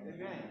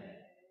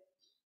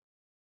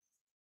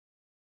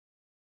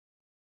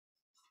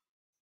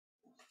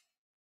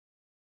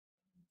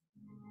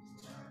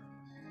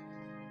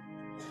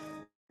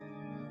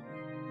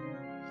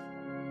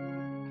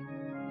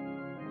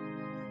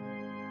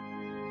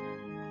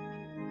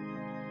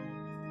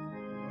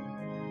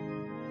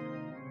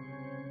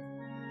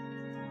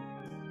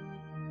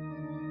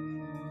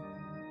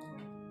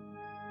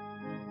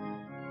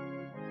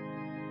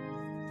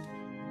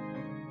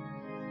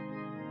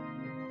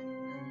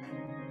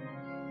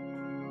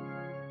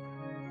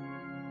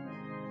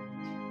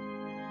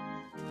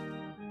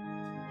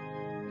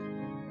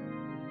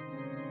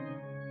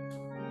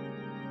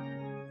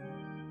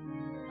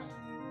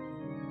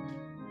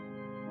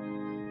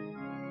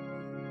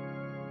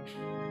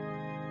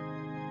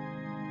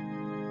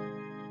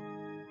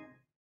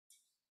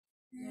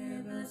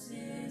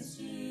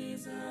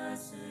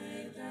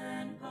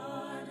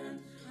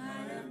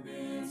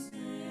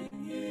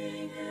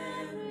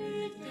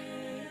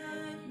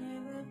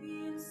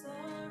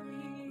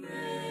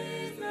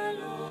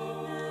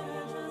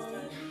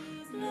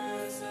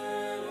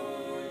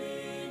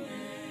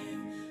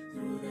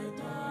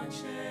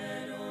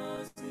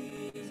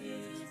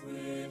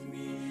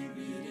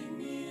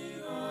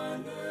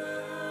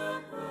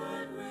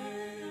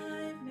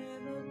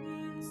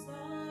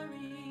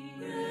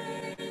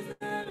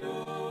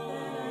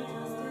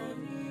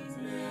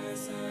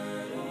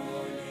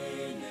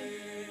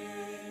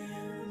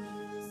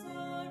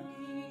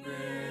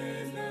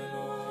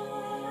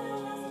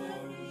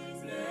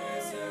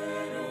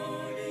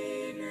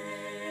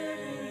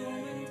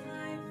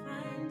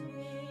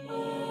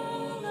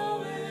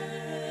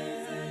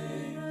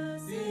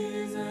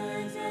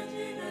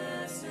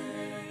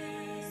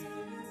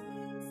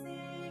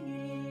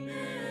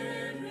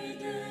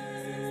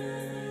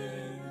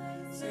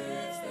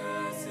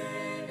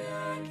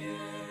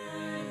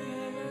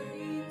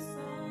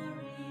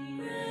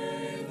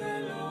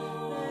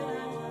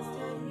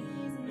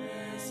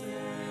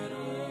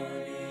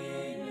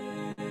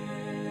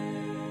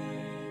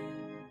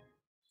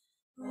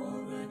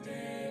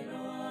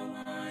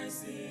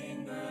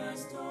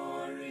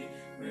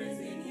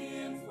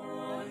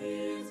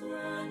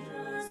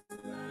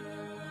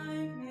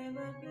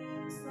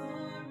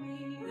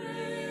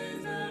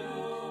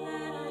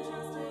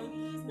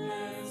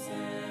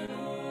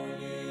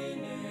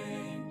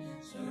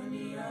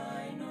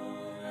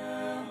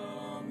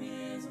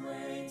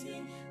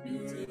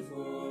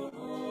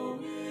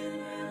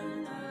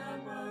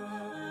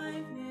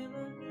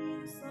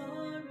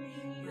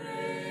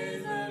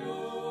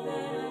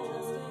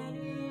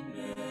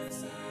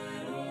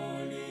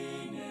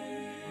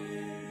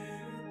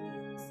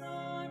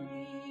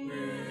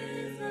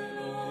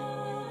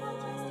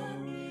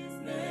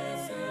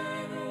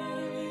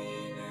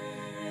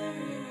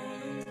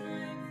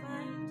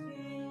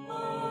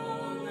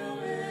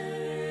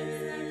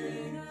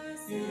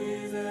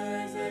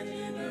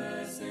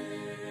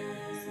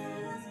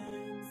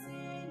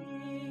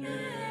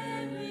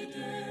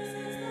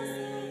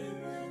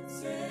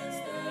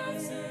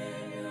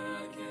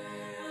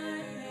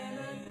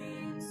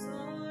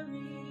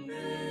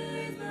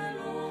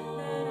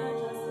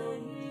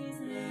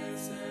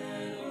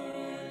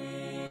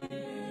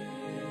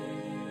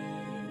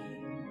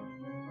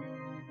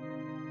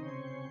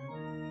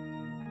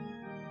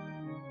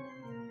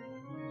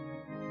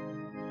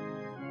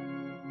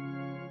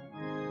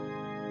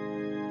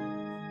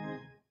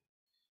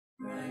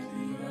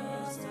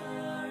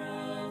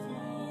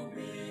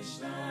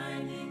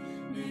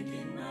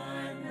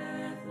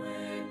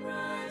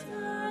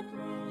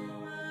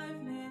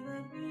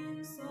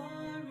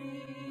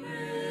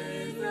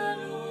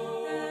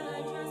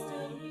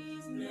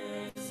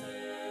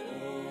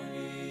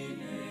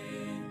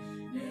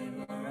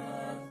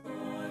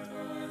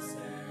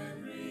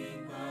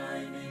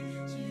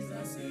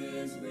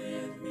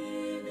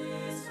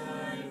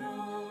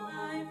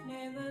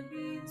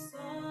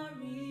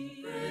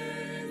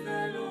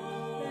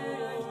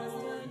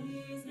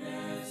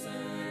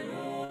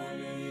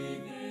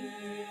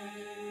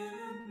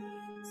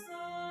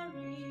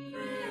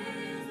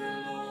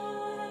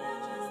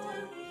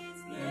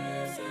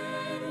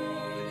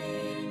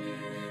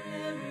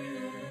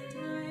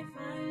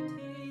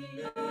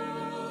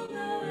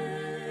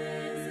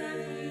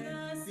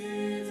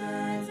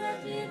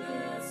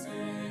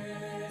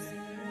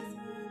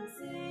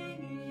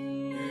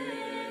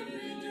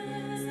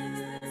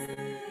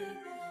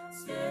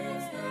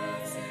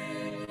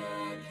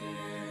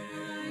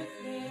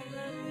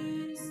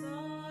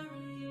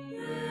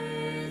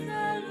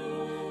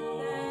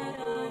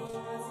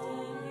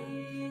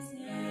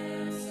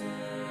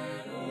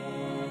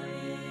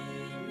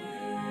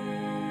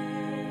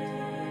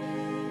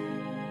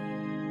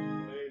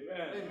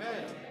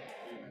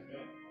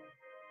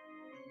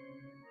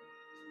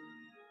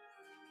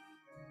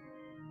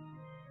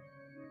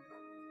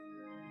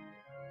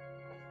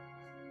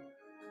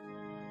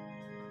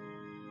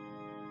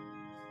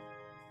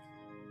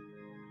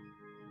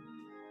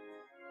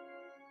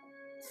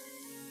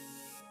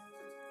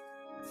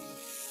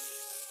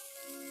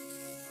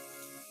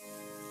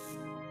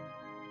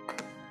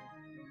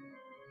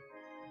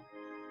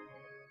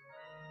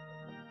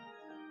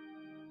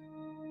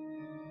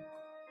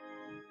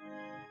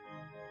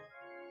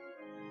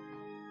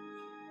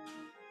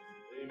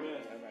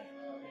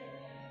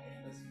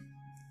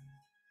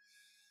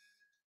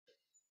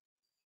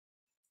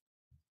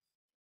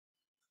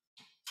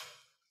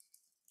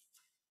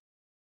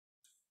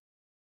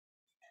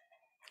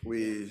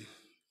 We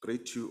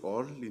greet you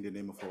all in the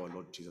name of our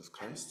Lord Jesus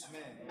Christ.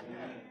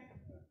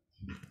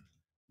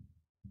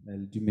 Le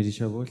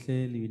dumedisha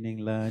bohle leineng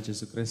la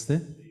Jesu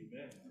Kriste.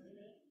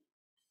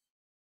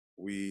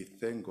 We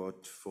thank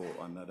God for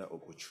another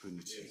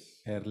opportunity.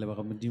 Re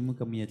leboga Modimo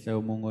ka monyetla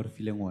o mongwe o re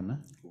fileng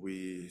ona.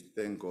 We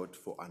thank God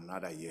for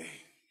another year.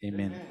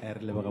 Amen.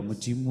 Re leboga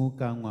Modimo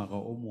ka ngwaga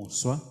o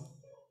moswa.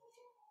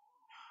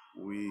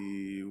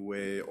 We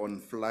were on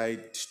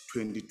flight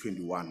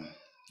 2021.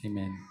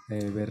 Amen.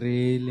 Be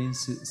re leng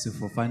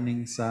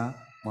sefofaneng sa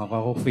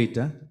ngwaga go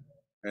feta.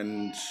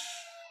 And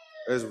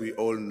as we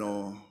all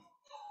know,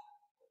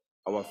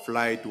 our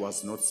flight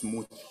was not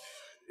smooth.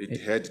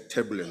 It had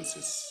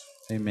turbulences.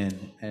 Amen.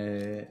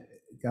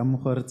 Ka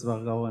mokgwa re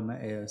tsebang ka ona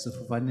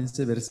sefofaneng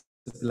se be re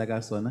sepela ka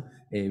sona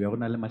be go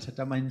na le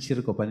mathata a mantši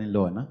re kopaneng le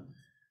ona.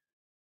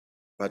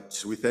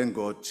 But we thank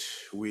God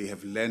we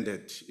have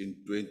landed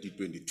in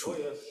 2022.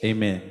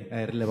 Amen.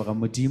 Re leboga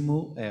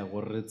Modimo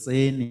gore re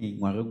tsene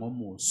ngwageng o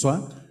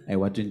moswa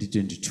wa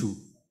 2022.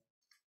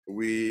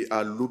 We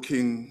are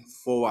looking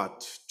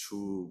forward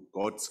to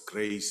God's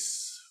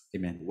grace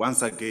Amen.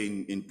 once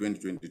again in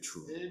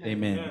 2022.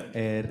 Amen.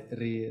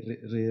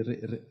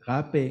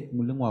 Gape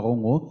mo le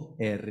ngwageng o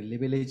re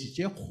lebeletše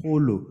tše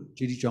kgolo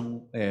tše di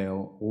tšwang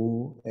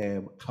go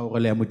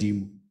kgaogelo ya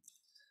Modimo.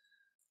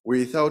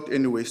 Without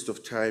any waste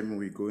of time,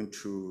 we're going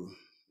to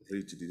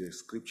read the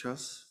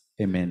scriptures.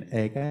 Amen.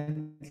 Ka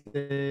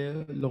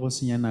ntle le go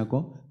senya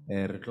nako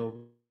re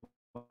tlo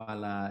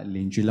bala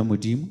lentswe la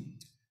Modimo.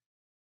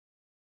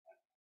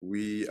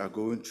 We are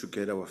going to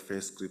get our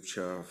first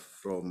scripture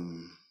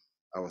from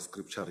our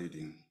scripture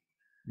reading.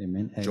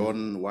 Amen.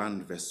 John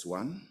 1 verse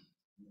 1.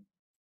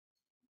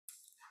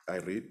 I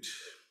read,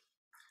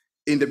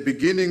 "In the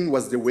beginning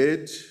was the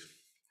Word,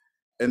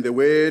 and the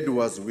Word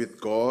was with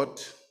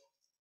God,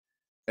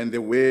 and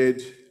the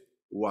Word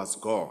was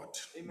God."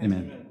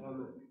 Amen.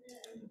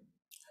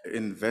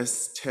 In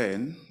verse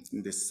 10,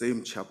 in the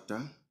same chapter,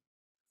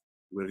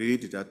 we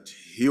read that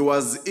He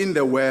was in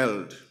the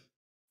world,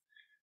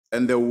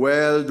 and the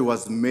world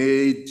was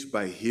made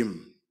by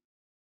Him,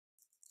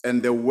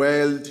 and the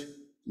world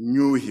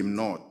knew Him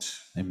not.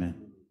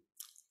 Amen.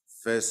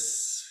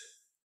 Verse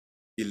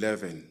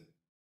 11,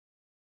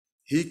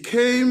 He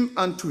came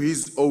unto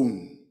His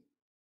own,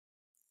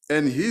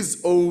 and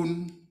His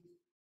own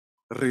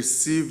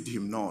received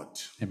Him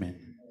not.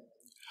 Amen.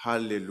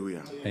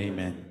 Hallelujah.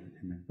 Amen.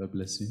 Amen. God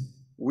bless you.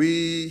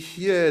 We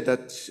hear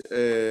that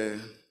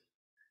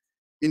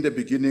in the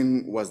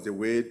beginning was the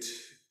Word,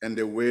 and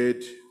the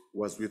Word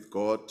was with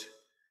God,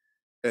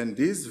 and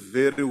this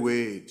very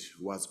Word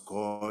was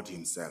God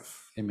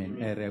Himself. Amen.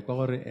 Re kwa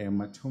gore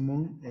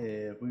mathomong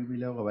go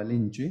bile go ba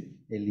lentswe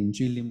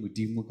lentswe le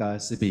Modimo ka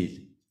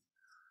sebele.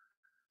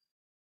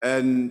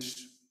 And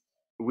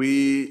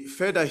we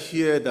further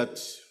hear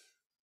that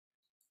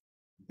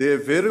the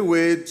very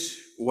Word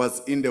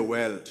was in the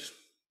world,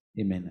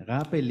 Amen.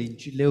 Gape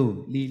lentswe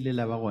leo le ile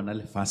la ba gona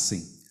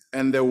lefatsheng.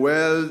 and the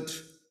world,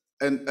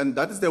 and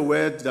that is the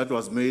Word that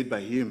was made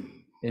by Him.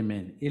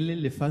 Amen. Ile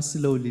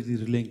lefatshe leo le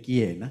dirilweng ke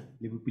yena,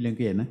 le bopilweng ke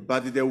yena.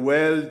 But the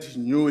world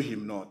knew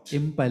Him not.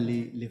 Empa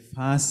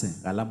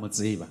lefatshe ga la mo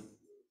tseba.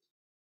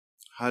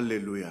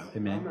 Hallelujah.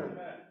 Amen.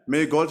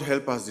 May God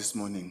help us this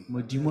morning.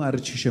 Modimo a re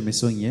thuše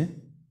mesong ye.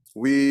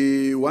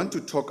 We want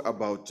to talk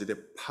about the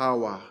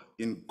power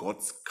in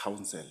God's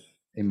counsel.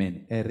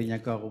 Amen. Re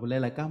nyaka go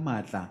bolela ka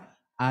maatla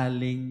a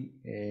leng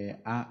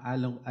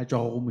a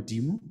tšwago go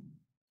Modimo.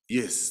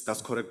 Yes,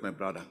 that's correct, my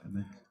brother.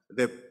 Amen.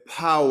 The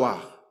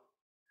power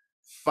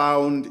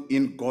found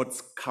in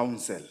God's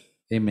counsel.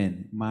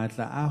 Amen.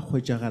 Maatla a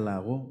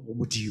hwetšagalago go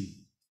Modimo.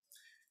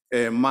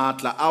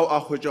 Maatla ao a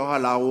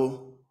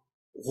hwetšagalago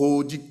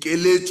go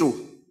dikeletšo,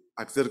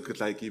 a ke se re ke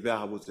tla ke beya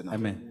gabotse na.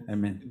 Amen.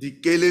 Amen.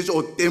 Dikeletšo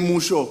o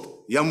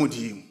temošo ya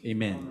Modimo.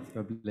 Amen.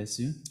 God bless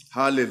you.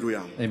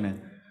 Hallelujah. Amen.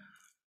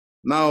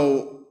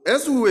 Now,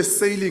 as we were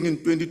sailing in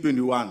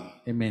 2021,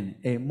 Amen.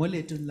 Mo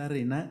leetong la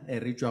rena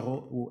re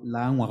tšwago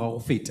la ngwaga go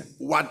feta.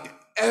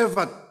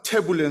 whatever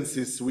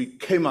turbulences we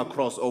came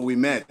across or we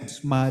met,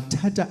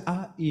 Mathata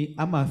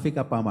a mafe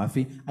kapa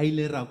mafe a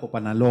ile ra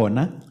kopana le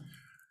ona.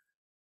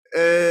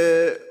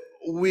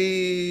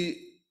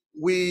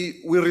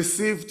 we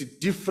received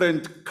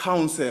different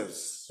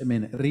counsels.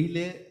 Amen. Re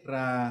ile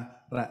ra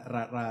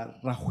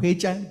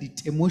hwetša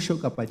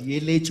ditemošo kapa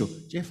dieletšo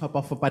tše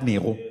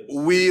fapafapanego.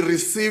 We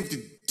received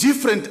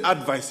different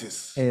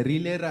advices. Re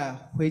ile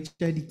ra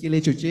hwetša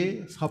dikeletšo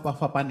tše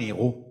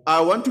fapafapanego.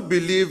 I want to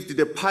believe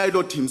the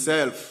pilot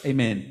himself,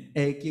 Amen.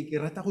 Ke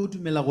rata go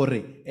dumela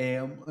gore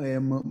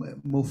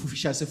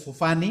mofofiša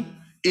sefofane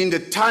in the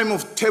time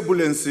of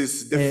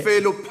turbulences, the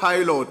fellow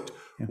pilot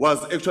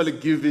was actually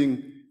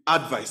giving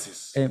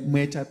advices.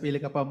 moetapele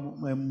kapa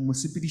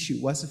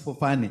mosepediši wa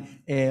sefofane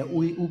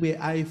o be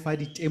a e fa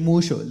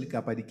ditemošo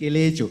kapa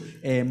dikeletšo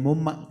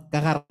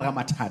ka gare ga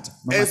mathata.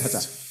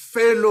 As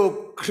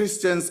fellow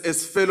Christians,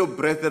 as fellow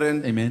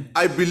brethren, Amen.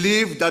 I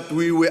believe that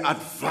we were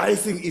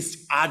advising each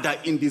other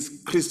in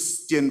this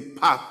Christian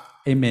path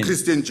Amen.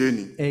 Christian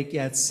journey. Ke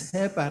a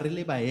tshepa re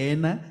le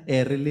baena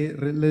re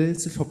le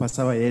sehlopha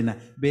sa baena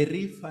be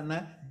re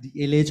fana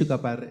dieletso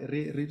kapa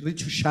re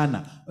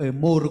thushana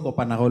mo re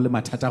kopanago le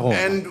mathata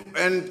gona.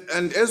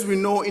 And as we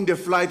know, in the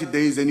flight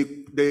there is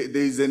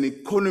an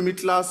economy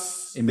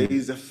class, Amen. there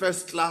is a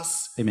first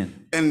class,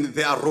 Amen. and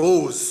there are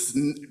rows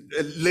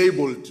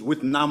labeled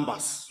with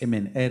numbers.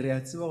 Amen. Re a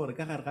tseba gore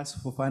ka gare ga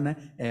sefofane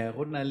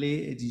go na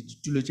le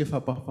ditulo tše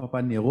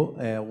fapafapanego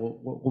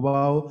go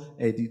bao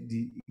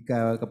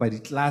kapa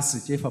ditlase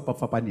tše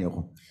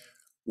fapafapanego,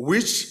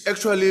 Which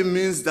actually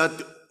means that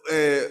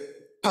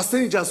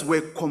passengers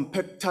were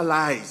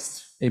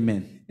compactalized.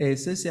 Amen.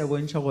 Se se a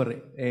bontšha gore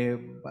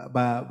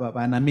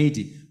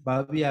banamedi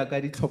ba bea ka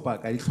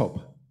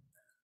ditlhopha.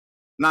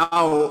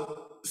 Now,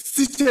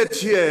 seated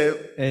here,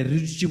 Re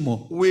dutše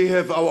mo. we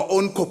have our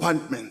own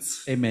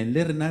compartments. Amen.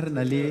 Le rena re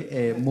na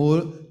le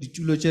mo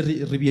ditulo tše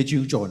re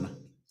beetšego tšona.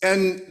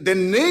 And the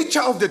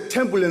nature of the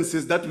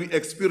turbulences that we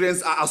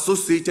experience are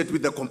associated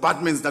with the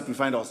compartments that we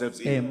find ourselves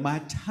in.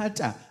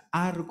 Mathata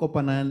a re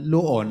kopanang le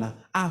ona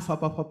a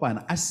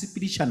fapafapana a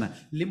sepedišana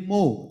le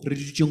mo re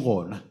dutšeng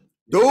gona.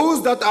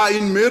 Those that are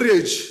in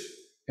marriage,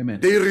 Amen.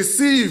 they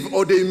receive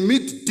or they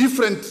meet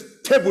different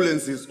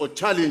turbulences or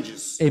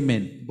challenges.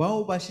 Amen.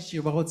 Bao ba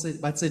šetše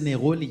ba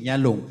tsenego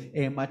lenyalong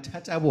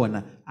mathata a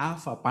bona a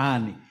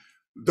fapane.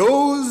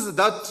 Those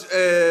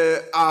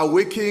that are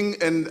working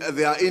and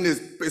they are in a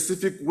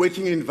specific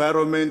working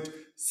environment,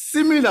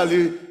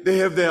 similarly, they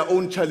have their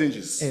own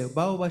challenges.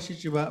 Bao ba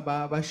šetše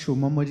ba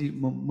šoma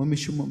mo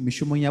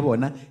mešomong ya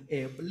bona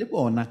le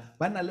bona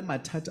ba na le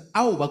mathata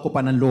ao ba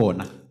kopanang le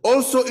ona.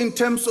 Also, in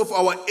terms of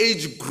our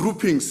age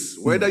groupings,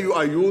 whether you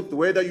are youth,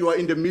 whether you are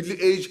in the middle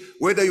age,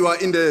 whether you are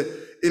in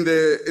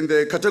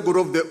the category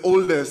of the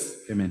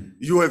oldest, Amen.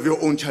 you have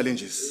your own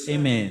challenges.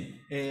 Amen.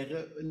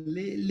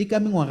 Le ka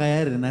mengwaga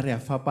ya rena re a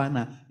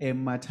fapana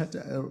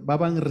mathata ba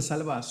bang re sa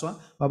le baswa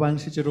ba bang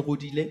šetše re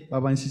godile ba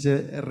bang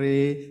šetše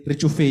re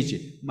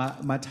tšofetše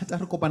mathata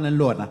re kopanang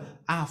le ona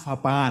a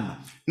fapana.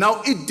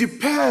 Now, it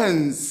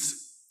depends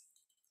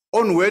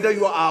on whether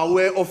you are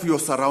aware of your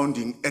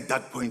surrounding at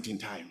that point in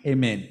time.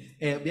 Amen.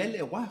 Bjale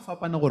go a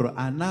fapana gore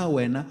a na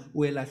wena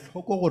o ela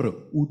tlhoko gore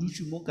o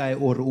dutse mo kae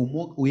ore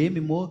o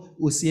eme mo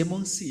o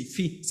seemong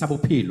sefe sa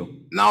bophelo.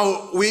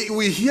 Now,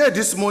 we hear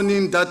this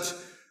morning that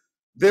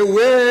the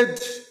word,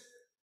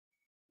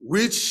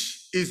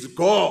 which is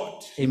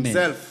God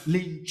himself,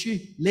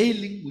 Lentše le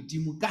leng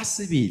modimo ka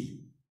sebele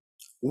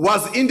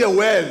was in the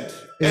world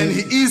and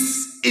he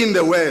is in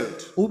the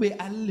world. o be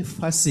a le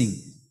lefaseng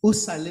o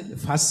sa le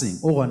lefaseng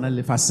o gona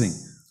lefaseng,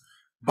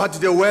 But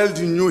the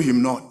world knew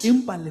him not.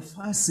 empa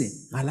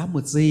lefase ga la mo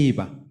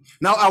tseba.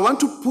 Now, I want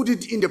to put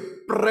it in the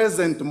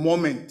present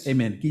moment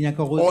Amen. Ke nyaka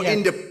go or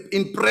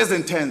in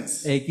present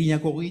tense. ke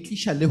nyaka go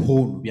itliša le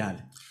hono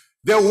bjale.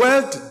 The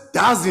world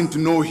doesn't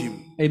know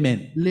him.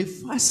 Amen.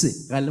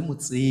 Lefase ga le mo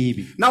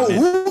tsebe. Now,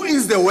 who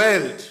is the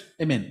world?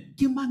 Amen.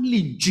 Ke mang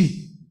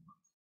lentše?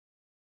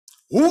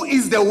 Who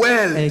is the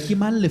world? Ke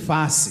mang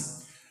lefase?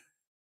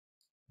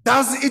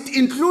 Does it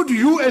include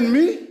you and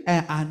me?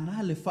 A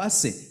na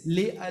lefase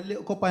le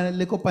kopanela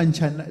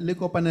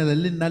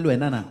le nna le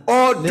wena na?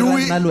 Or Le do ra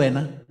we- nna le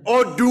wena?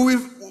 Or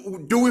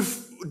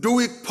do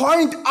we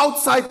point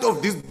outside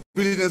of this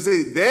building and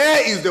say,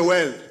 there is the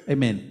world?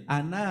 Amen.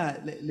 A na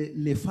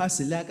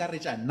lefase le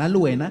akaretša nna le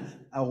wena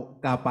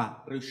kapa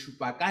re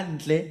šupa ka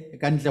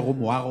ntle go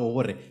moago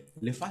gore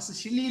lefase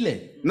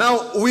šilile.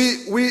 Now,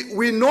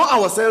 we know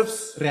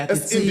ourselves Re a te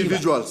as tseba-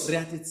 individuals. re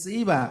a te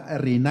tseba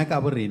rena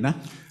ka bo rena.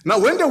 Now,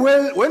 when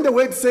the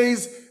word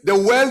says the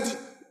world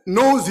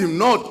knows him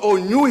not or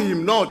knew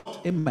him not,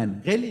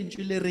 Amen. Ge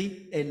lentše le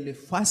re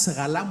lefase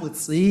ga la mo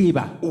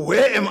tseba,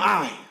 where am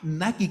I?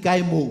 nna ke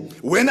kae moo?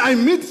 When I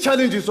meet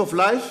challenges of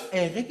life,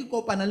 Ge ke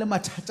kopana le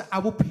mathata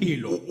a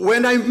bophelo,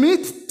 when I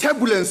meet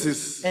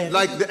turbulences,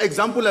 like the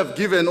example I've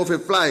given of a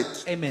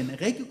flight, amen,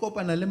 ge ke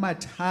kopana le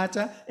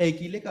mathata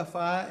ke ile ka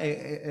fa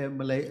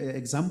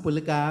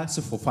example ka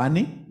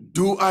sefofane.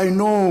 do I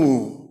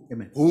know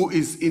Amen. who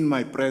is in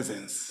my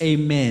presence?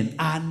 Amen.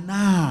 A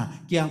na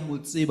ke a mo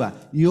tseba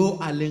yo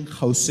a leng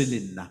kgauswi le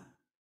nna.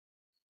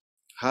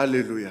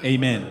 Hallelujah.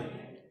 Amen.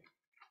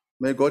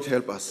 May God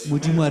help us.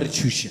 Modimo a re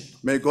thuše.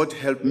 May God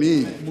help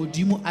me.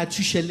 Modimo a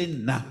thuše le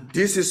nna.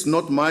 This is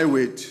not my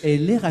word.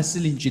 Le ga se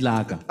lentše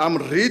la ka. I'm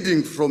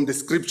reading from the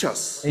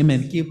scriptures.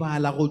 Amen. Ke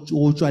bala go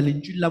tšwa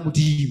lentšu la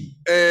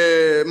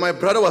Modimo. My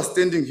brother was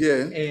standing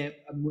here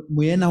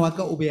Moyena wa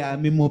ka o be a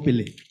ame mo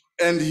pele.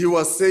 and he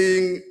was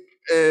saying,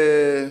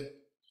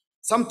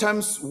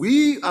 sometimes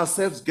we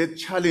ourselves get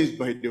challenged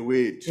by the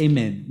word.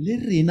 Amen. Le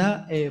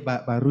rena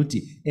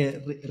baruti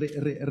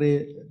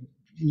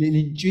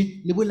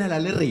lentše le bolela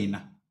le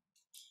rena.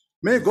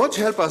 May God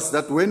help us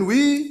that when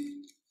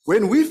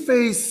we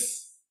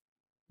face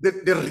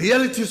the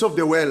realities of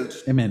the world,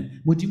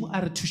 Amen. Modimo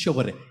a re thuše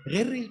gore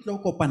ge re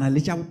tlo kopana le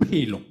tša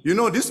bophelo. you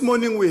know, this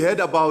morning we heard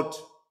about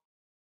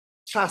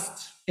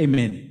trust.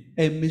 Amen.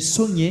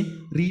 Mesong ye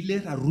re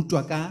ile ra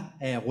rutwa ka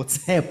go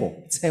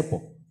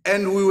tshepo.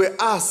 And we were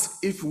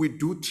asked if we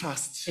do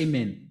trust.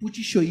 Amen.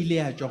 Putisho ile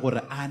ya tswa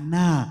gore a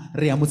na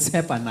re a mo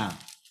tshepa na.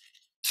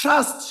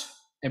 Trust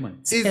Amen.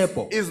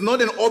 Tshepo. is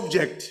not an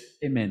object.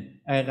 Amen.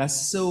 Ga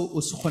seo o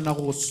se kgona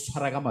go se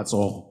tshwara ka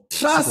matsogo.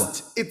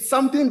 Trust, it's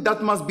something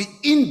that must be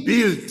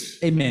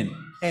inbuilt. Amen.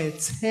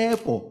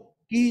 Tshepo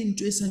ke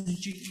ntwe e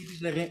santse e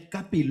direge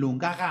ka pelong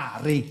ka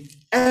gare.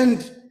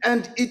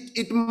 And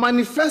it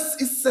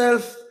manifests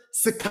itself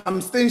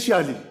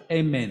circumstantially.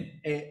 Amen.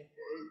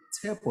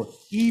 Tshepo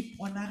e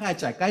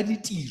iponagatša ka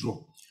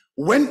ditiro.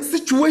 When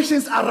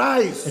situations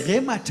arise, Ge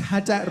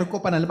mathata re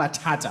kopana le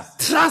mathata.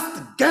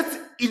 trust gets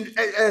in.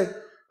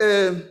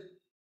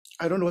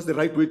 I don't know what's the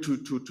right way to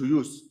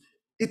use.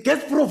 It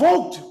gets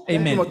provoked.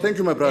 Amen. Thank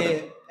you, my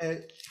brother.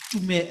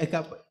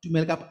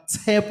 Tumelo ka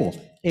tshepo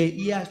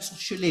e a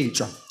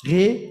tsošeletšwa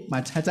ge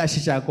mathata a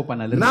šetše a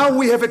kopana le rena. Now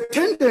we have a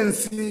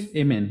tendency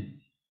Amen.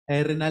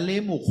 Re na le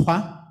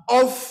mokgwa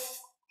of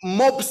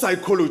mob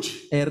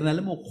psychology. re na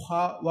le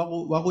mokgwa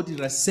wa go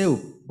dira seo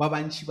ba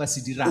bantši ba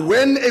se dirang.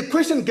 When a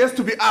question gets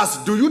to be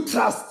asked, do you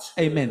trust?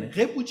 Amen.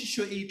 Ge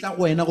potšišo e tla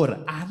go wena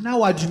gore a na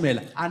wa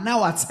dumela, a na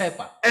wa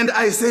tshepa. And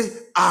I say,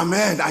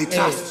 Amen, I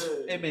trust.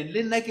 Amen.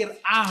 Le nna ke re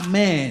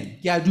amen,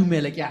 ke a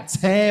dumela, ke a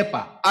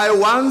tshepa. I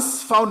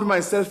once found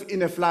myself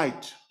in a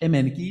flight.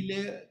 Amen. Ke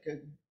ile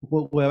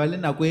go ba le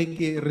nako e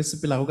ke re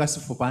sepelago ka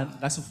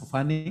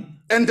sefofane.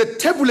 And the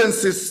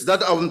turbulences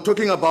that I'm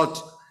talking about,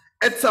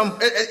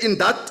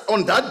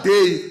 on that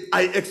day,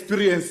 I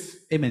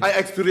experienced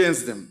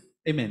them.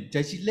 Amen.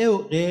 Tšatši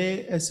leo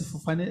ge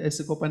sefofane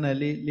se kopana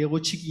le go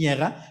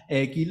tšhikinyega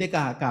ke ile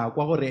ka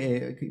kwa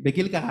gore be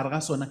ke le ka gare ga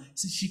sona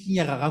se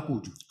tšhikinyega ga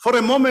kudu. For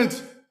a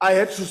moment, I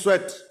had to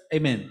sweat.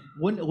 Amen.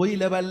 Go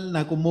ile ba le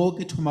nako mo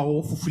ke thoma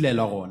go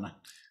fufulelwa gona.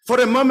 For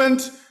a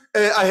moment,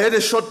 I had a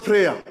short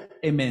prayer.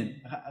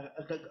 Amen.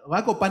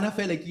 Ga kopana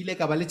fela ke ile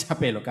ka ba le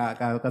thapelo ka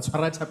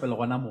tshwara thapelo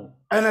gona mo.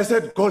 And I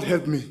said, God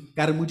help me.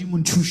 Ka re Modimo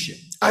nthuše.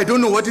 I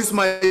don't know what is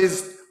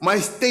my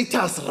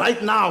status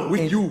right now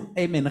with you.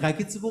 Amen. Ga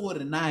ke tsebe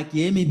gore na ke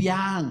eme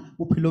bjang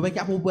bophelo ba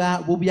ke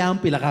bo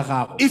bjang pele ga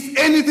gago. If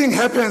anything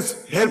happens,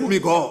 help me,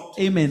 God.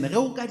 Amen. Ge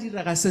o ka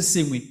diraga se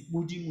sengwe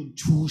Modimo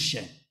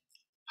nthuše.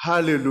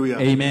 Hallelujah.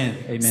 Amen.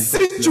 Amen.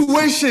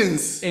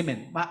 Situations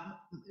Amen.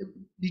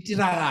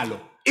 Ditiragalo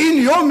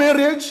in your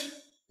marriage,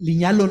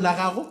 lenyalo la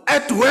gago,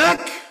 at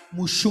work,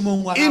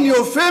 mošomong wa in gago,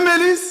 your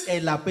families,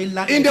 lapeng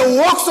la in the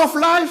walks of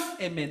life,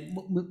 Amen.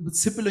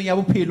 Tshepelong ya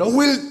bophelo.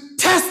 will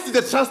test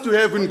the trust you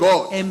have in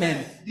God.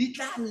 Amen. Di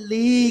tla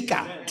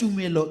leka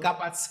tumelo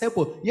kapa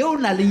tshepo ye o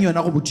na leng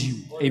yona go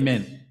Modimo.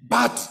 Amen.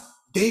 But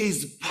there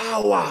is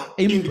power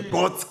in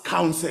God's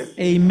counsel.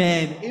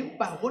 Amen.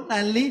 Empa go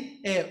na le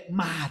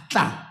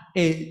maatla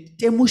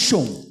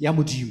temošong ya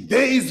Modimo.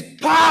 There is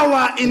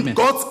power in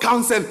God's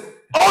counsel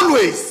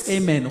always.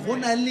 Amen. Go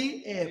na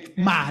le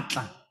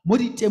maatla mo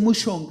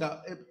ditemošong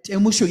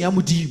ya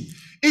Modimo.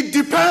 It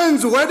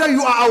depends whether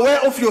you are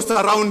aware of your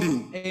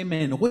surrounding.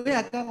 Amen. Go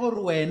ya ka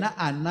gore wena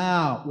a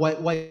na wa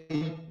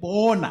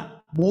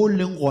ipona mo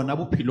leng gona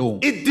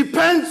bophelong. It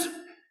depends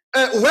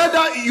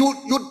whether you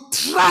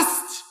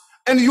trust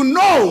and you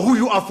know who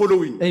you are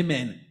following.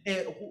 Amen.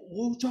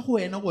 Go tswa go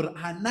wena gore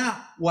a na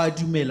wa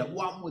dumela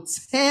wa mo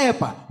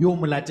tshepa yo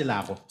mo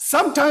latelago.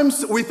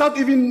 Sometimes without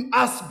even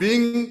us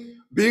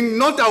being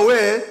not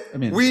aware,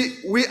 Amen.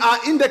 we are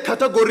in the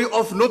category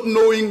of not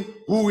knowing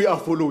who we are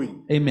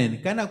following.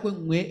 Amen. Ka nako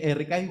nngwe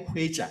re ka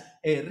ikhwetša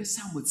re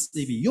sa mo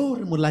tsebe yo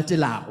re mo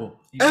latelago.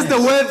 As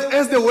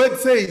the word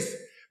says,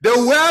 the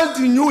world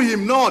knew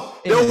him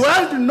not. The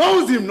world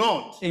knows him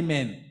not.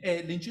 Amen.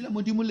 Lentswe la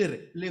Modimo le re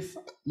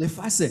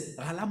lefase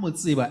ga la mo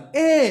tseba.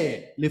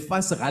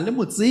 Lefase ga le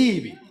mo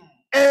tsebe.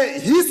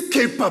 His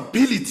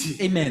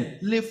capability, Amen.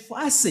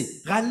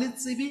 Lefase ga le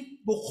tsebe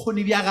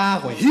bokgoni bja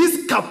gagwe.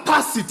 his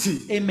capacity,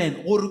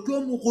 Amen. Gore ke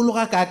yo mogolo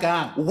ga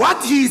kakang.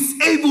 what he is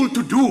able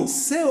to do.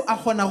 Seo a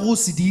kgona go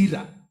se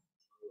dira.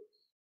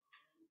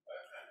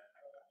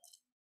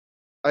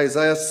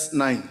 Isaiah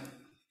 9,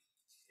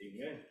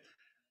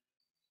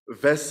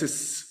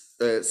 verses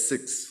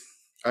 6.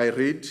 I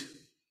read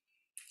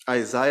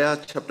Isaiah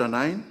chapter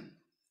 9,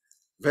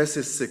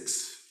 verses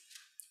 6.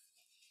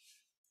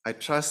 I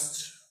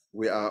trust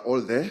we are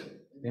all there.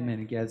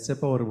 Amen. Ke a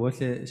tshepa gore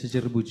bohle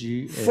šetše re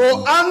butše.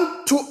 For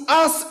unto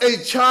us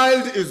a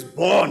child is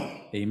born,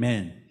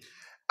 Amen.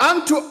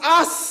 unto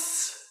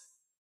us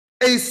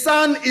a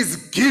son is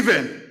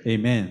given,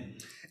 Amen.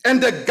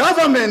 and the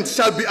government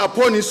shall be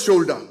upon his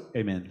shoulder,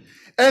 Amen.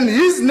 and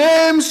his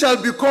name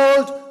shall be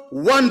called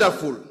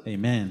Wonderful,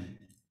 Amen.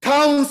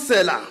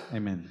 Counselor,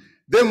 Amen.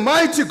 the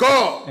Mighty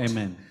God,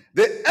 Amen.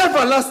 the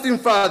Everlasting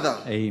Father,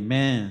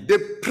 Amen.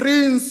 the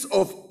Prince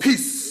of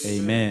Peace.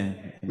 Amen.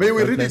 May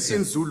we God read bless it in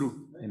you. Zulu.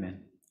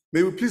 Amen.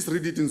 May we please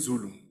read it in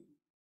Zulu.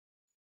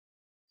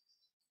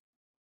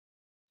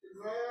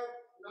 Isaiah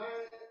 9,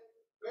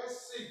 verse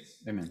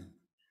 6. Amen.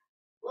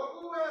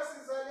 Ngokuba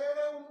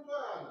sizalele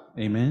umntwana,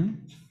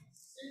 Amen.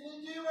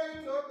 sinyikiwe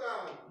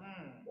indodana.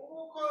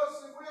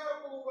 Ubukhosi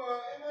buyakuba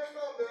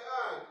emahlombe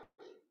akhe.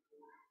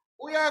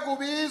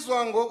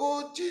 uyakubizwa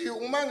ngokuthi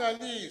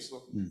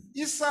umangaliso,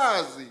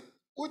 isazi,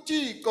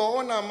 uThixo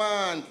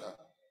onamandla,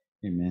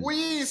 Amen.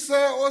 uyise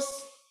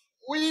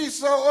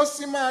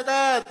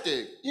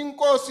osimakade,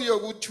 inkosi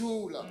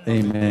yokuthula.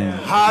 Amen.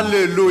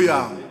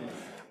 Hallelujah.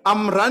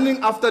 I'm running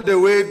after the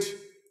word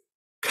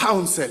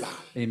counselor.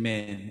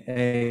 Amen.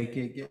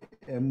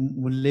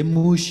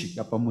 Molemoshi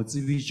kapa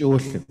motsebi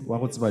tsohle wa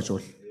go tseba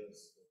tsohle.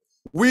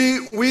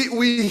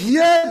 We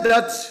hear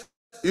that,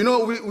 you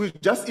know, we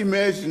just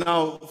emerged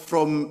now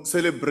from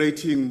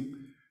celebrating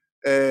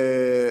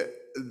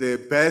the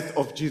birth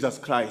of Jesus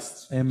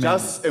Christ. Amen.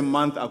 Just a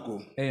month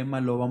ago.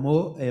 Maloba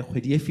mo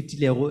kgwedi e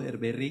fetilego re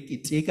be re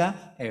keteka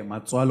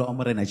matswalo a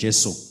morena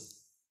Jesu.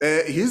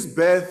 His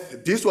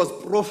birth, this was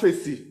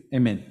prophecy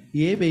Amen.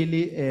 Ye be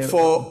le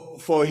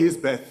for his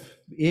birth.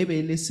 ye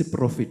be le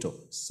seprofeto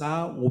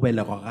sa go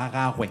belegwa ga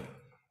gagwe.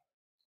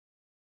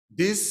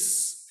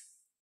 This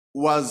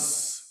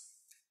was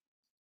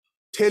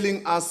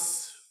telling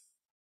us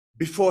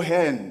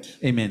beforehand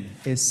Amen.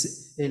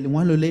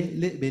 Lengwalo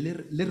le be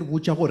le re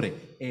botša gore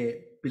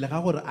pele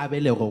ga gore a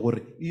belegwe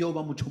gore yo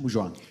ba motho mo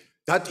jwang.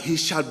 that he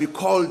shall be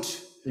called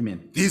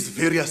Amen. these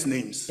various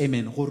names.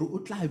 Amen. Gore o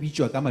tla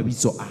bitswa ka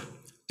mabitso a.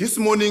 This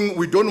morning,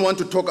 we don't want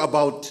to talk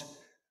about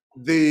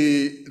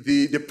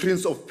the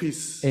Prince of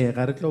Peace,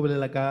 Ga re tlo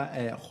bolela ka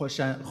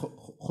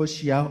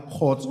kgoši ya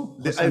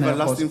kgotso, the kgosana ya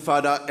everlasting kgotso.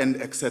 Father, and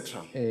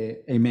etc.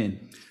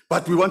 Amen.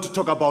 But we want to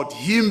talk about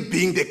him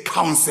being the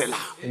counselor.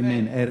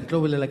 Amen. Re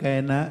tlo bolela ka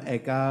ena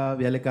ka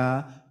bjale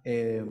ka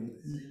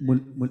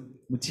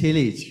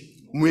motheeletši,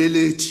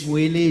 Moeletši.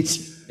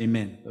 moeletši.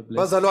 Amen. God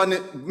bless. Bazalwane,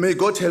 may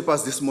God help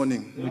us this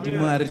morning.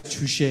 Modimo a re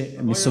thuše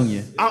mesong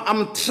ye.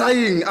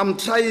 I'm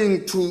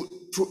trying to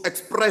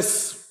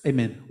express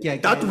Amen.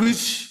 that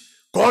which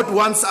God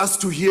wants us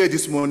to hear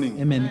this morning.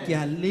 Amen. Ke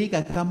a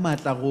leka ka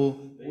matla go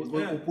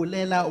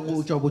bolela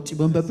go tšwa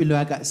botebong ba pelo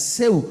ya ka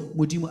seo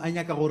modimo a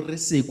nyaka gore re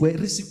sekwe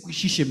re se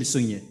kwešiše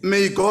mesong ye.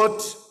 May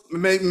God,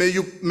 may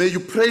you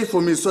pray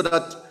for me so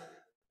that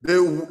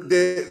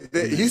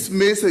his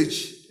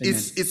message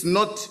is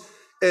not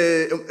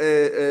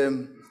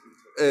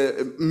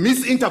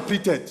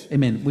misinterpreted.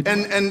 Amen.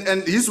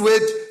 And his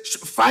word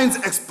finds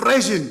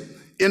expression,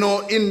 you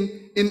know,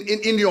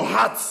 in your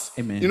hearts,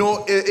 Amen. you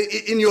know,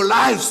 in your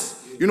lives,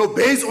 you know,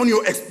 based on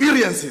your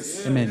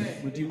experiences. Amen.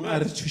 Modimo a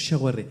re thuše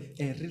gore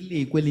re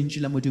lekwe lentši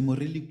la modimo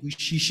re le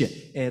kwešiše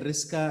re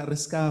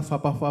ska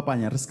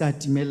fapafapanya re ska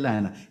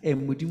timelana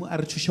modimo a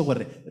re thuše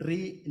gore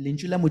re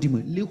lentši la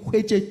modimo le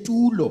hwetše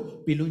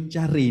tulo pelong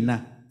tša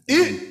rena.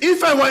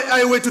 If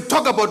I were to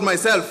talk about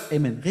myself,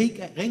 Amen. Ge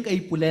nka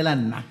ipolela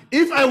nna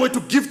if I were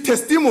to give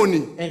testimony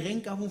ge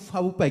nka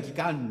bofa bopaki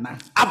ka nna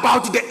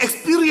about the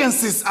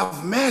experiences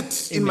I've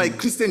met in my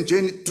Christian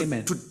journey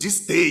Amen. to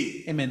this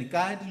day, Amen.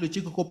 Ka dilo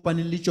tše ke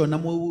kopaneng le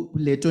tšona mo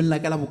leetong la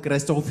ka la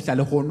bokreste go fihla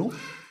le gono.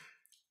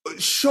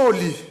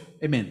 surely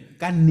Amen.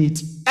 Ka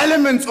nnete.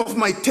 elements of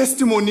my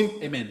testimony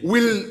Amen.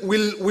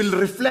 will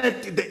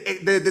reflect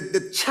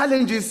the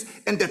challenges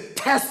and the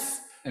tests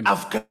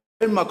I've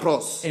come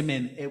across.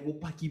 Amen.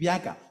 Bopaki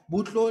bjaka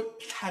bo tlo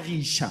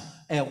tlhagiša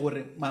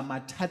gore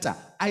mathata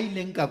a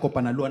ileng ka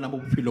kopana le ona mo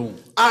bophelong.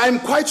 I'm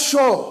quite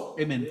sure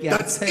Amen. Ke a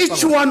that tshepa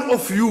each gore- one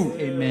of you,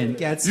 Amen.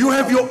 Ke a you tshepa-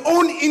 have your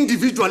own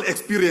individual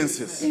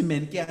experiences.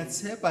 Amen. Ke a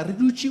tshepa re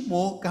dutše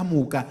mo ka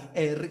moka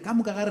ka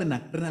moka ga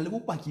rena re na le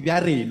bopaki bja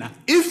rena.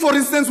 If, for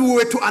instance, we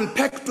were to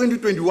unpack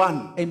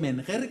 2021,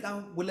 Amen. Ge re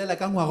ka bolela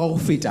ka ngwaga go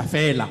feta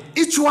fela.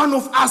 each one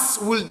of us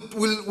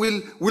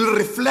will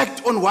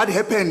reflect on what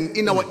happened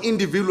in our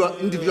individual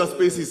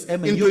spaces in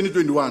Amen.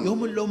 2021. Yo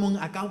mongwe le mongwe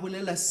a ka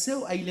bolela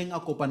seo a ileng a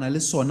kopana le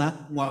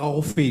sona ngwaga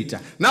go feta.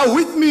 Now,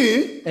 with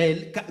me,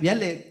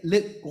 Bjale le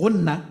go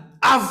nna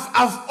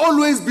I've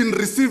always been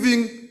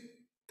receiving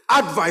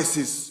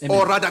advices,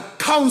 or rather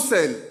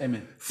counsel,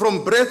 Amen.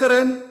 from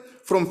brethren,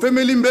 from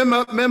family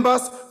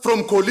members,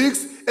 from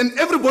colleagues, and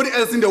everybody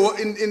else in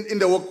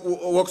the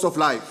works of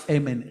life.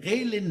 Amen.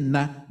 Ge le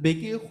nna be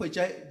ke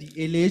hwetša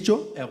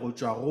dieletšo go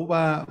tšwa go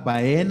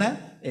baena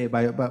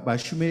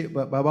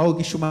bao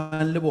ke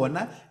šomang le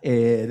bona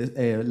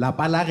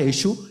lapa la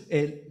gešo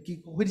ke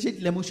hweditše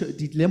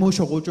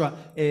dilemošo go tšwa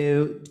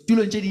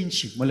tulong tše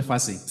dintšhi mo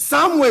lefaseng.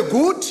 Some were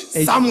good,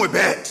 some were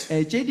bad.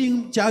 Tše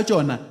ding tša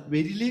tšona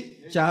be di le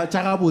tša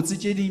gabotse,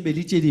 tše ding be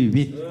di tše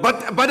dibe.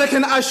 But I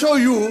can assure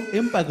you,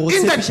 Empa ke go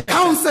in the tshepiša-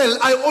 counsel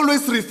I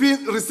always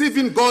receive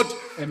in God,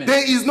 Amen.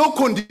 there is no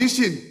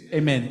condition.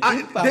 Amen.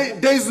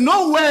 There is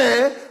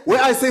nowhere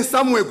where I say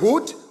some were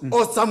good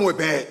or some were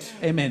bad.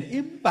 Amen.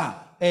 Empa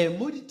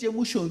mo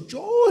ditemošong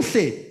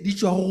tšohle di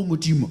tšwa go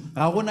modimo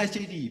ga gona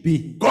tše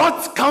dibe.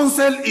 God's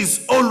counsel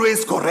is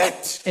always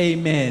correct.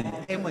 Amen.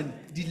 Amen.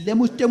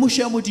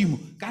 Temošo ya modimo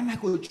ka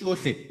nako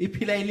tšohle e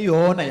phela e le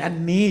yona ya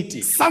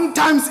nnete.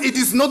 Sometimes it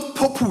is not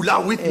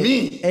popular with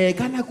me.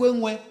 Ka nako e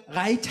nngwe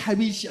ga e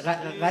thabiše,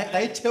 ga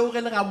e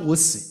theogele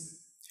gabotse.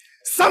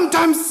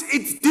 Sometimes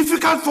it's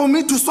difficult for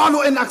me to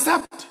swallow and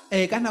accept,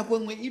 ka nako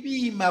nngwe e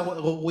boima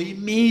go e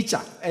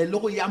metša le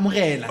go e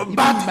amogela e but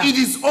boima. it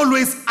is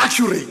always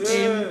accurate.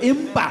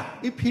 Empa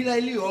e phela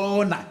e le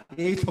yona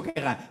e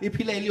tlhokegang, e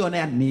phela e le yona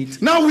ya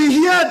nnete. Now we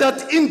hear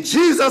that in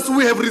Jesus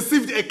we have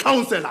received a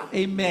counselor.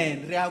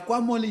 Amen. Re a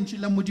kwa mo lentswe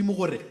la Modimo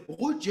gore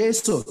go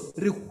Jesu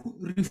re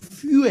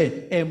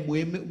fiwe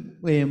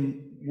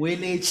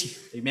moeletši.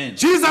 Amen.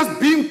 Jesus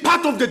being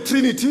part of the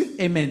Trinity,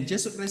 Amen.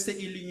 Jesu Kriste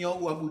e leng yo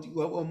wa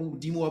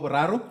Modimo wa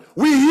boraro.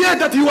 we hear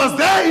that he was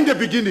there in the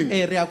beginning.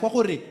 Re a kwa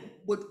gore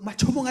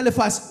mathomong a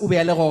lefase o be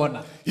a le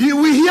gona.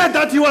 We hear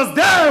that he was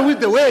there with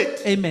the word.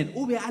 Amen.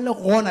 O be a le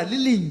gona le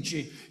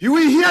lentswe.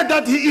 We hear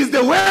that he is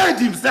the word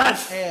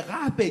himself.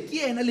 Gape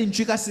ke ena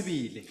lentswe ka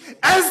sebele.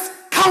 As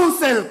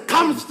counsel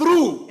comes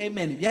through,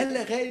 Amen.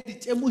 Bjale ge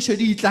ditemošo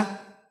di tla.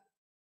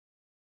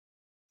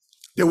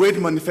 the word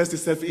manifests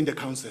itself in the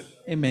counsel.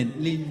 Amen.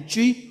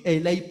 Lentswe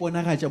la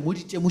iponagatša mo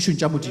ditemošong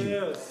tša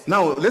Modimo.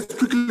 Now let's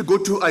quickly go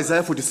to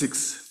Isaiah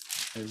 46.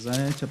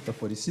 Isaiah chapter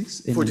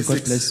 46. Amen. 46.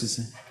 God bless you,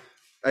 sir.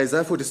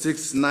 Isaiah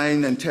 46,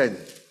 9 and 10.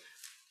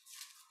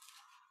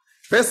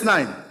 Verse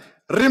 9.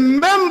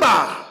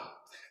 Remember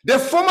the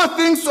former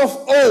things of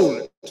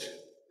old,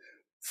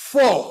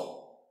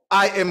 for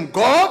I am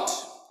God,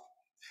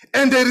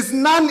 and there is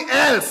none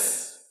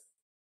else.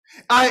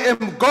 I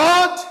am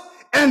God,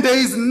 and there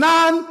is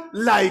none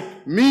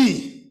like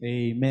me.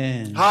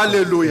 Amen.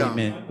 Hallelujah.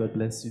 Amen. God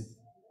bless you.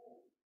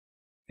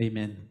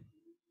 Amen.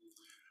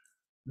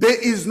 There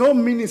is no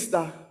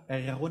minister,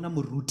 Ga gona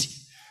moruti.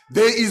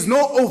 there is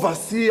no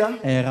overseer,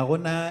 Ga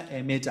gona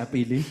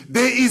moetapele.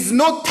 there is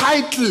no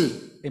title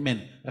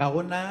Amen. Ga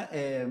gona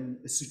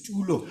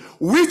setulo.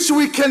 which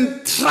we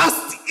can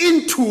trust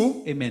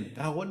into Amen.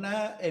 Ga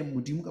gona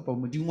modimo kapa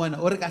modingwana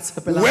o re ka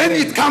tshepela when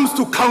it comes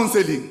to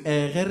counseling.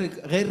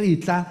 ge re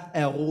tla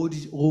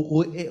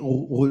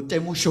go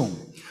temošong.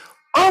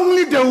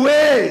 Only the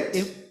word,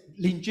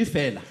 Lentswe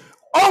fela.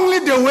 only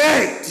the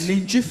word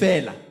Lentswe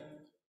fela.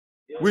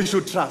 we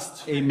should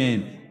trust.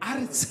 Amen. A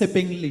re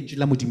tshepeng lentswe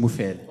la Modimo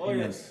fela.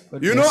 Amen.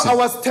 God You know, bless I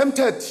was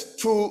tempted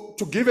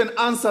to give an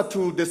answer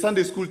to the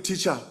Sunday school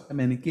teacher.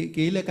 Amen. Ke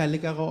ile ka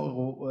leka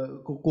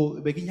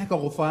be ke nyaka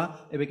go fa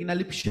be ke na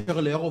le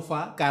phišegelo ya go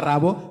fa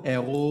karabo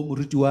go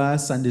moruti wa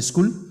Sunday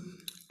school.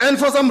 And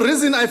for some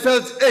reason, I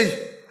felt,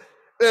 hey,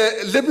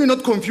 let me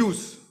not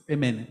confuse.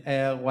 Amen.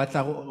 Wa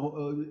tla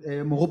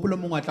mogopolo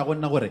mongwe a tla go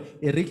nna gore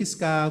e re ke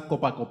ska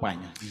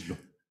kopa-kopanya dilo.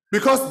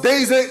 Because there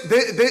is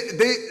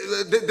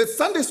the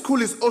Sunday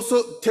school is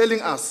also telling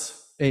us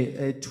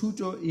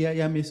Thuto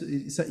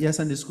ya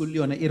Sunday school le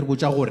yona e re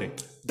botša gore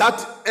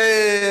that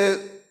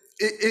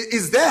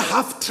is there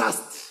half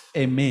trust?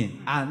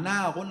 amen. A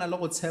na go na le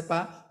go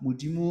tshepa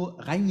Modimo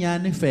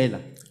gannyane fela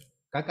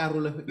ka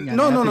karolo nyane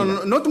No, ya no, no, pele?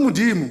 no, not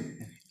Mudimu.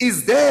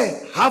 Is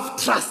there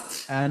half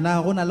trust? A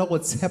na go na le go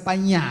tshepa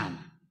nyana.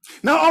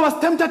 Now I was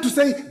tempted to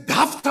say the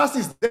half trust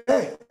is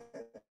there.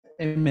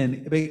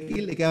 Amen. Be ke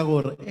ile ka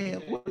gore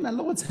go na le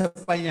go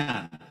tshepa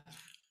nyana.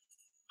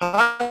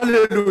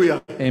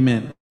 Hallelujah.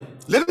 Amen.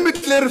 Let me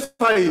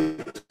clarify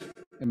it.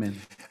 Amen.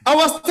 I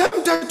was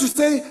tempted to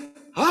say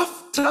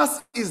half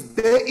trust is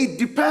there. It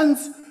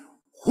depends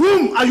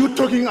whom are you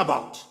talking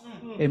about.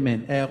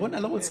 Amen. Go na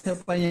le go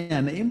tshepa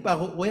nyana empa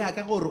go ya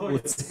ka gore o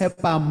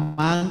tshepa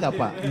mang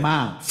kapa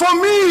mang. For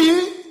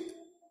me,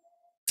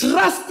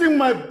 trusting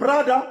my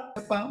brother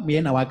Tshepa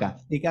moena wa ka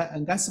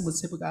nka se mo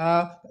tshepe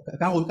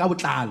ka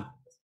botlalo.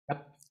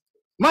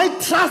 my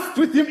trust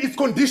with him is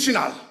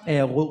conditional.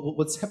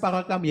 Go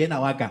tshepa ka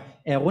moena wa ka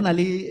go na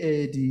le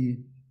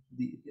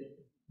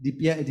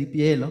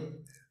dipeelo.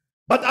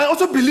 But I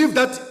also believe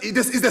that it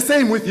is the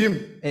same with him.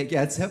 Ke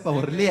a tshepa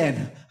gore le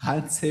ena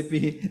ga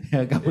ntshepe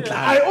ka I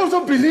botlalo.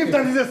 also believe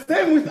that it's the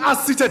same with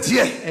us seated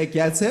here. Ke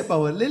a tshepa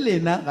gore le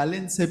lena ga le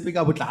ntshepe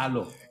ka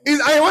botlalo.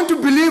 I want to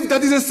believe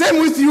that it's the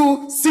same with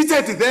you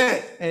seated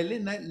there. Le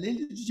nna le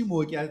dutse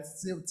mo ke a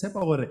tshepa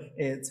gore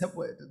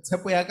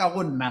tshepo ya ka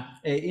go nna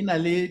e na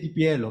le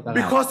dipeelo ka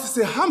gare. Because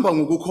sihamba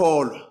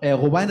ngokukholwa.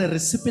 Gobane re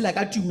sepela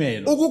ka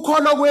tumelo.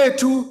 Ukukholwa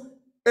kwethu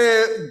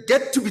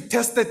get to be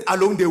tested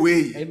along the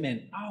way.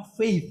 Amen. Our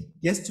faith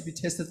gets to be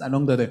tested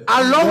along the way.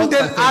 Along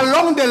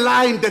the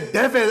line, the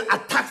devil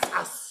attacks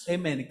us.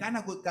 Amen.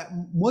 Kana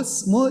mo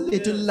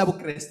letong la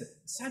bokreste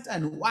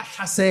Satan wa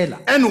hlasela.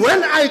 And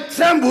when I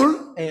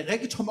tremble, Ge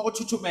ke thoma go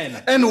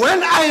thuthumela. and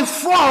when I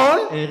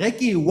fall, Ge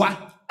ke wa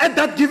at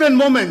that given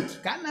moment,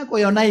 ka nako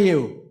yona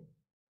eo.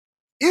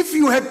 if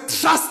you had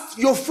trust,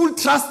 your full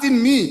trust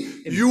in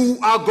me, you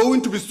are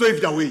going to be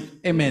swept away.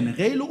 Amen.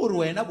 Ge ile gore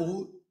wena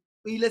bo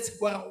ile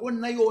tshepa go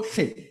nna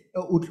yohle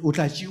o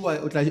tla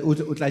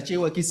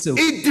tšewa ke seo.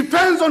 It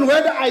depends on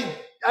whether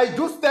I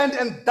do stand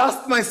and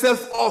dust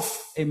myself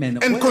off Amen.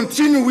 and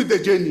continue with the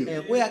journey.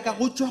 Go ya ka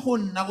go tswa go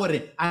nna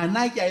gore a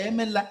na ke a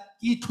emela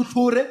ke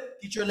ithuthure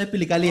ke tswele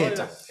pele ka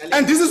leeta.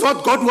 And this is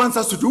what God wants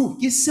us to do.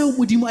 Ke seo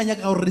Modimo a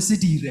nyaka gore re se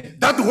dire.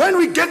 That when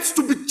we get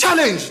to be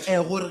challenged,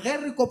 Gore ge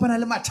re kopana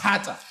le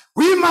mathata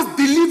We must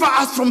deliver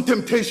us from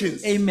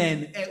temptations.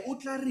 Amen. O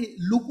tla re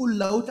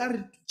lokolla, o tla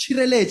re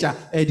tshireletsa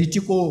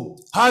ditekong.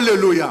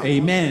 Hallelujah.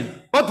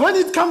 Amen. But when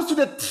it comes to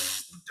the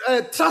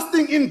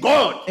trusting in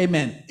God,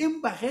 Amen.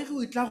 Empa ge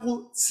go tla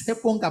go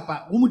tshepong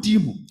kapa go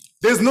modimo,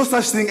 there's no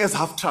such thing as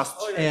half trust.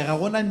 ga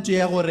gona ntwe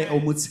ya gore o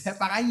mo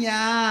tshepa ga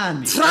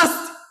nyane.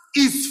 Trust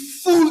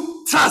is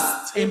full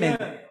trust. Amen.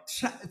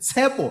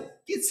 Tshepo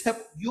ke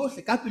tshepo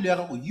yohle ka pelo ya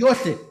gago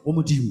yohle go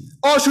modimo.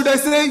 Or should I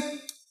say,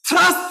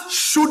 trust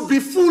should be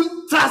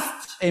full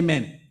trust.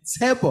 Amen.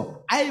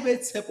 Tshepo a ebe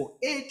tshepo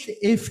e tle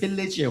e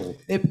felletšego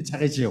e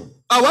phethagetšego.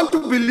 I want to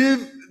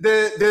believe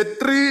the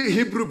three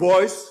Hebrew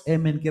boys,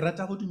 Amen. Ke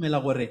rata go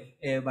dumela gore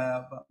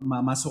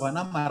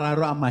masogana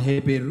mararo a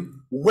maheberu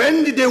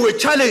when they were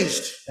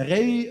challenged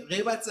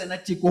ge ba tsena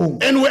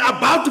tekong. and were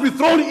about to be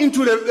thrown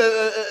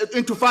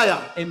into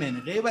fire,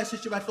 Amen. Ge ba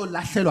šetše ba tlo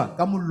lahlelwa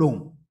ka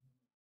mollong.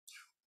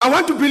 I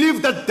want to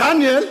believe that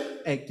Daniel,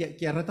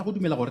 Ke rata go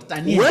dumela gore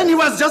Daniel when he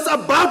was just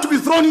about to be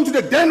thrown into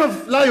the den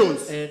of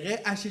lions, ge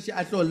a šetše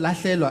a tlo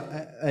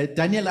lahlelwa,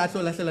 Daniel a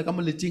tlo lahlelwa ka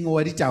moleting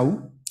wa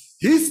ditau,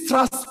 his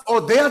trust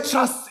or their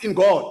trust in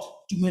God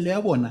tumelo ya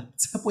bona,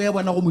 tshepo ya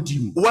bona go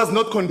modimo was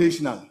not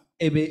conditional.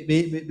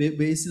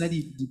 be sena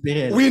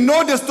dipegelo. We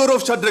know the story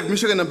of Shadrach,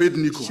 Meshach, and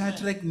Abednego.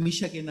 Shadrach,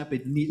 Meshach, and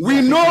Abednego.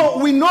 We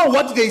know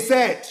what they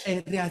said.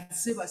 Re a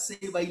tseba se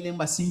ba ileng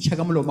ba sentšha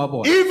ka molomo wa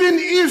bona. Even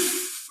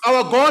if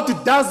our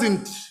God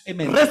doesn't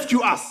Amen.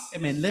 rescue us,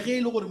 Amen. Le ge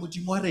e le gore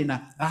modimo wa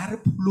rena ga re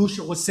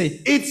phološe go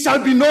se, it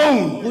shall be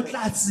known. go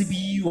tla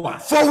tsebiwa.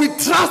 For we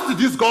trust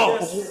this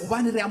God.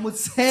 Gobane re a mo For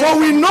tshepa,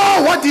 we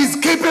know what he is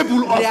capable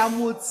re of. a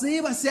mo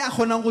tseba se a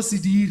kgonang go se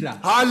dira.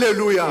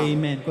 Hallelujah.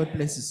 Amen. God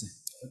bless you, sir.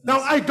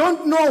 Now, I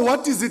don't know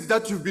what is it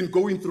that you've been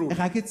going through.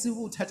 Ga ke tsebe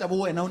bothata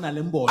bo wena o na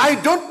leng bona. I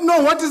don't know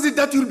what is it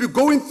that you'll be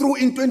going through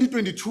in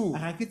 2022.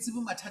 Ga ke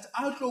tsebe mathata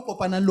a o tlo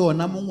kopanang le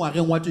ona mo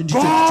ngwageng wa God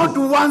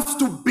 2022. wants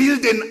to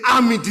build an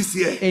army this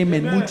year.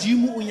 Amen.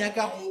 Modimo o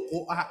nyaka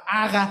go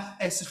aga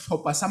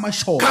sehlopha sa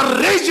mašole.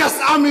 Courageous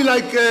army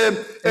like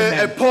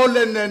Amen. Paul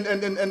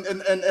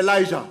and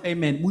Elijah.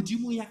 Amen.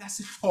 Modimo o nyaka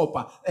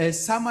sehlopha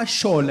sa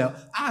mašole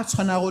a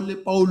tshwanago le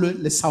Paulo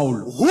le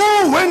Saulo.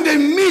 Who, when they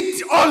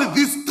meet all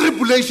these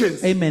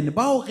tribulations, Amen.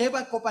 Bao ge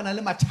ba kopana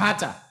le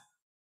mathata.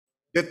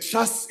 the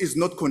trust is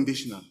not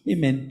conditional.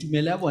 Amen.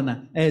 Tumelo ya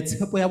bona,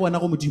 tshepo ya bona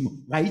go modimo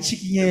ga e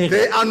tshikinyege.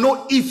 There are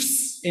no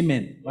ifs.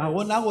 Amen. Ga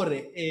gona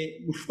gore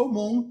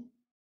mohlomong.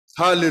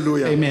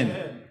 Hallelujah.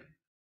 Amen.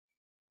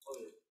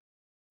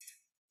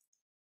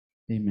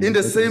 Amen. In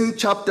the same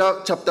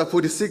chapter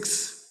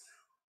 46,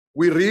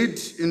 we read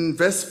in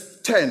verse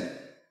 10,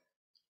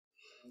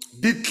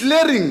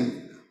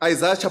 declaring,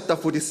 Isaiah chapter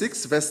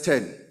 46, verse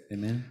 10,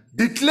 Amen.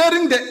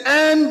 declaring the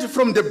end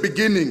from the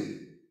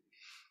beginning,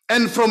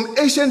 and from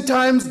ancient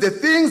times the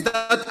things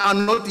that are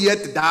not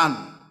yet done,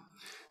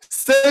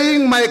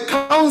 saying, my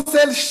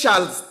counsel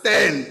shall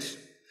stand,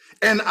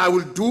 and I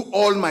will do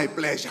all my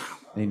pleasure.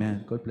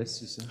 Amen. God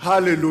bless you, sir.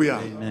 Hallelujah.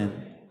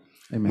 Amen.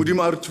 Amen.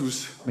 Modimo a re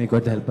thuse. May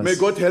God help us. May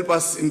God help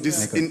us in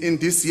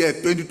this year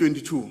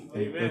 2022.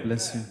 God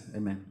bless you.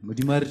 Amen.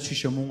 Modimo a re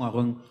thushe mo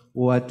ngwageng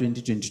wa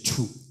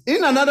 2022.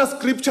 In another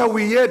scripture,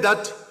 we hear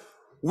that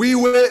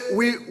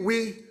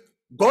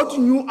God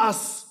knew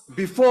us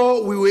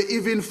before we were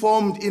even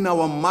formed in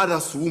our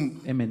mother's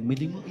womb. Amen.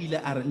 Modimo ile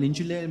a re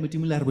lentswe le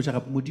Modimo le a re botsa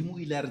gape, Modimo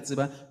ile a re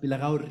tseba pele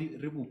ga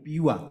re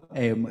bopiwa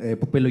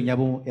popelong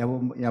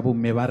ya bo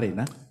mme ba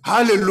rena.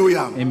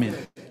 Hallelujah. Amen.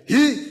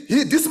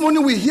 He this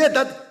morning we hear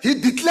that he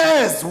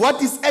declares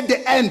what is at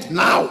the end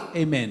now.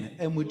 Amen.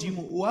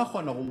 Modimo o a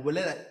kgona go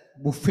bolela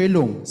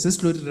bofelong se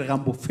se tlo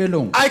diregang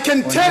bofelong. I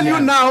can tell you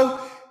now,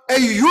 a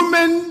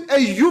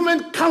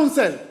human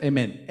counsel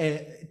Amen.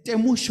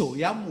 Temošo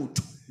ya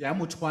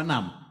motho wa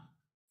nama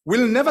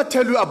will never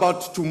tell you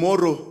about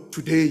tomorrow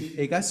today.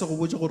 e ka se go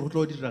botse gore go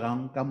tlo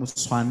diregang ka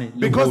moswane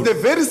le Because the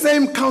very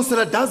same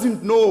counselor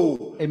doesn't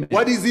know Amen.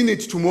 what is in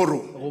it tomorrow.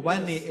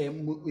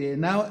 gobane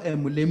na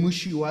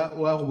molemoši wa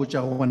go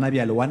botsa go gona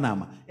bjale wa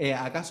nama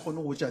a ka se kgone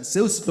go botsa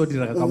seo se tlo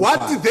direga ka What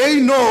moswane. they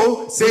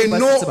know,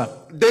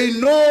 Seo they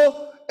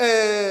know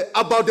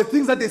about the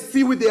things that they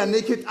see with their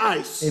naked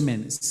eyes.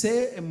 Amen.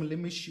 Se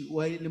molemoši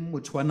wa le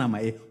motho wa nama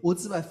o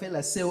tseba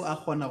fela seo a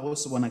kgona go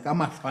se bona ka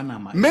matlho a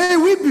nama. May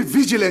we be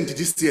vigilant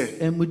this year.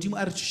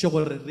 Modimo a re thuše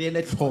gore re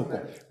ele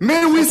tlhoko.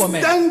 May we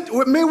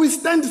Hlokomela.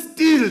 stand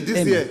still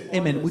this year.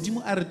 Amen.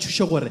 Modimo a re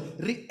thuše gore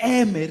re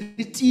eme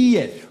re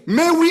tie.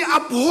 May we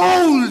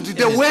uphold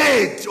the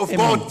word of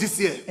God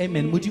this year.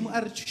 Amen. Modimo a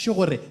re thuše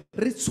gore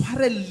re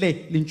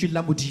tshwarelle lentswe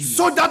la Modimo.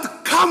 So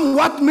that come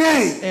what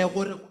may,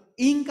 Gore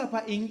eng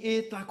kapa eng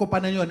e tla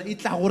kopana le yona e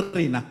tla go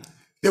rena.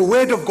 the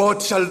word of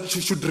God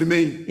should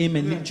remain.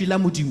 Amen. Lentswe la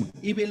Modimo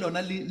e be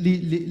lona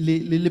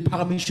le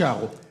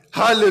phagamišago.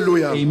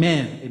 Hallelujah.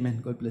 Amen.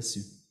 Amen. God bless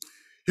you.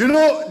 You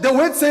know, the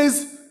word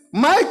says,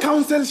 my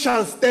counsel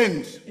shall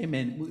stand,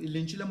 Amen.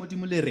 Lentswe la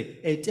Modimo le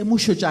re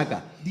temošo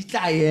tšaka di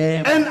tla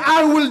ema. and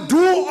I will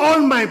do all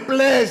my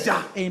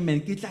pleasure.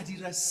 Amen. Ke tla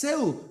dira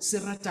seo se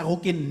ratago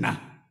ke nna.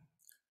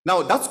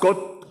 Now, that's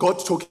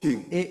God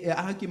talking.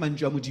 A ke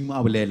mantšu a Modimo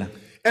a bolela.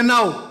 And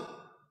now,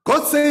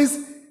 God says,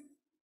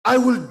 I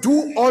will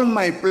do all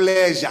my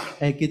pleasure.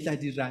 ke tla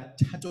dira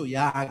thato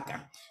ya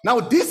ka. Now,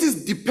 this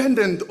is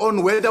dependent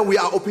on whether we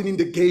are opening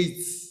the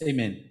gates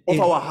Amen. of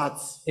our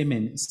hearts.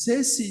 Amen. Se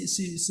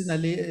na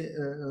le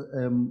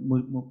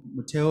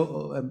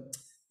motheo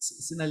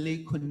se na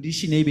le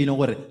condition e be leng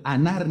gore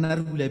ana re na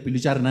re bula pelo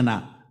tša rena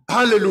na.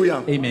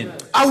 Hallelujah. Amen.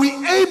 Are we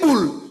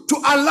able to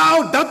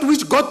allow that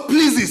which God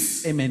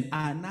pleases? Amen.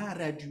 Ana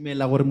re a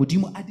dumela gore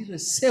modimo a dire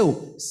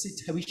seo se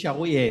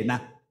thabišago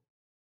yena.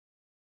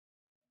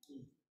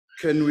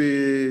 Can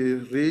we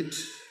read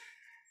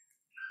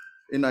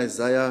in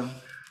Isaiah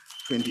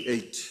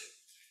 28?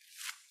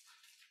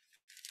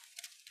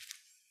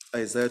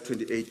 Isaiah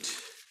 28,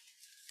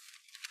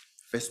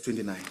 verse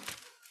 29.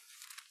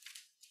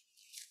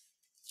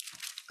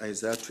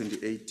 Isaiah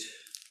 28.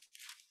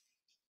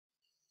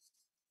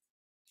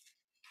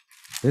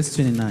 Verse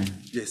 29.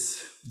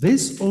 Yes.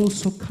 This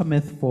also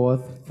cometh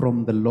forth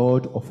from the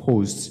Lord of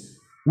hosts,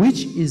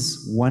 which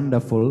is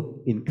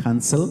wonderful in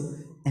counsel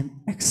and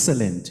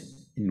excellent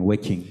in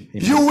working.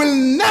 Amen. You will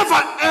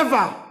never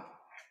ever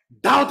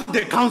doubt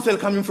the counsel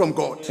coming from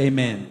God.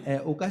 Amen.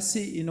 O ka se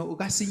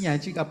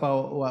nyatše kapa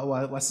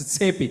wa se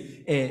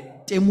tshepe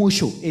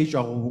temošo e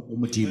tšwa go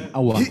modimo.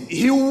 Aowa.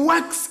 He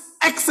works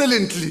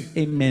excellently.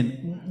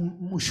 Amen.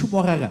 Mošomo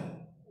wa gagwe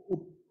o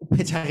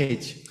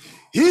phethagetše.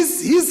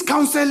 His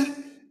counsel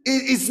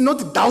is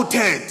not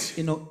doubted.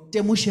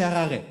 Temošo ya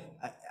gagwe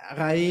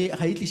ga e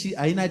tliše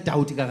a ena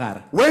doubt ka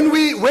gare. When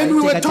we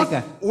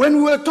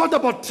were taught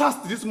about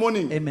trust this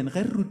morning, Amen. Ge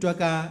re rutwa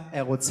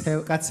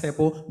ka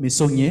tshepo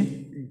mesong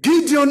ye,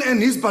 Gideon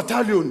and his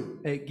battalion,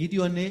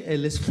 Gideon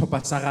le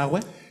sehlopha sa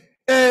gagwe,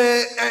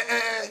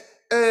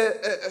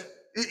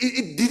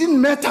 it didn't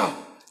matter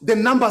the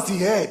numbers he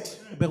had.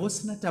 be go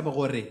sena taba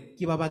gore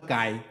ke ba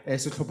bakae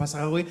sehlopha sa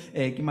gagwe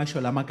ke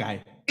mašole a makae.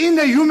 In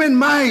the human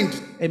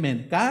mind,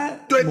 Amen. Ka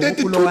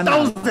mogopolo wa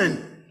nama, 32,000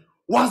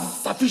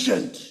 was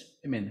sufficient.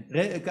 amen.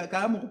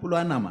 Ka mogopolo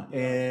wa nama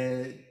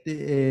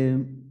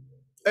 32,000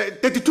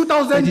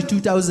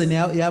 32,000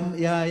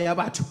 ya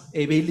batho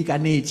e be e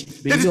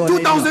lekanetše. Be e le yona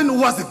 32,000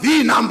 was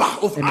the number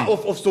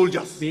of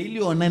soldiers. be e le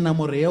yona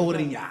namore ya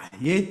gore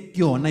ye ke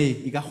yona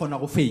e ka kgona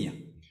go fenya.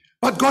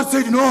 But God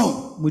said,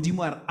 no,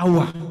 Modimo a re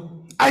aowa.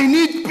 I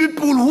need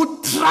people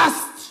who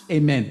trust.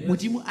 Amen.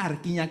 Modimo a re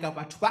ke nyaka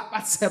batho ba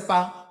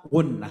tshepa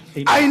go nna.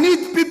 Amen. I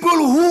need people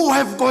who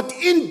have got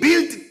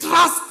inbuilt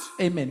trust.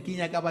 Amen. Ke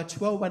nyaka batho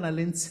bao ba na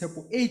leng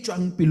tshepo e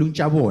tswang pelong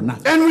tša bona.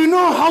 And we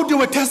know how they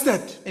were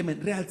tested.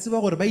 Amen. Re a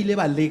tseba gore ba ile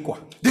ba lekwa.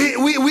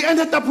 We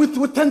ended up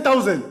with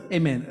 10,000.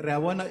 Amen. Re a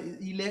bona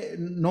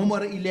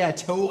nomoro ile ya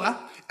theoga.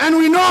 And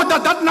we know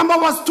that number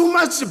was too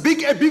much, a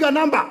bigger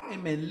number.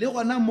 Amen. Le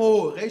gona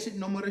mo ge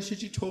nomoro e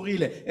šetše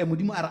theogile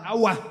modimo a re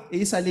aowa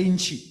e sa le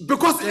ntši.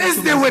 Because as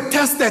they were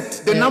tested,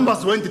 the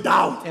numbers went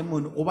down.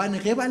 Amen. Gobane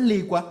ge ba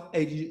lekwa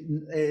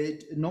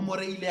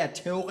nomoro ile ya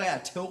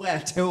theoga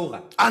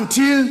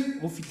Until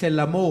go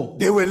fitlhelela mo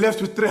they were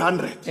left with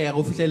 300.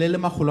 go fitlhelele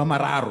magolo a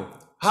mararo.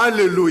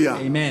 Hallelujah.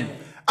 Amen.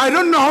 I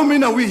don't know how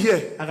many are we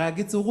here. A ga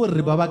ke tse gore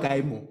re ba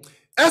bakae mo.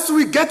 As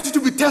we get to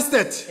be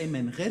tested,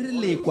 Amen. Ge re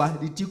lekwa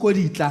ditiko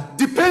di tla.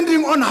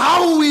 depending on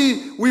how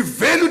we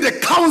value the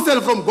counsel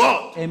from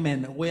God,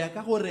 Amen. Go ya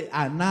ka gore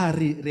a na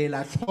re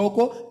la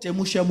tlhoko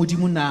temošo ya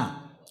modimo na.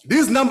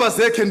 these numbers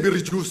here can be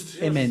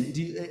reduced. Amen.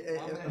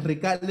 Re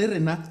ka le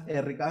rena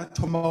re ka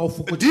thoma go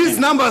These fokotšega.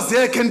 numbers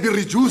here can be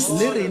reduced.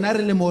 Le rena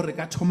re le mo re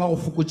ka thoma go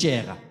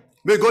fokotšega.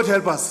 May God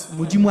help us.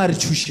 Modimo a re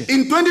thuše.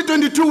 In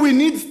 2022, we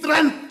need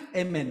strength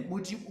Amen.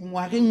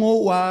 Ngwageng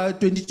o wa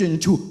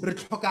 2022 re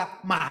tlhoka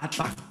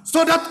maatla.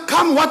 so that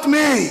come what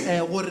may,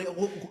 Gore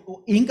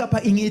eng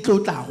kapa eng e tlo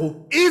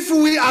tlago. if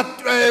we are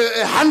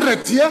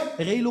 100 here,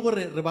 Ge ile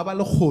gore re ba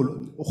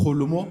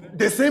legolo mo.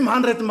 the same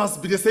 100 must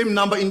be the same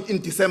number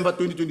in December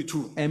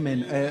 2022.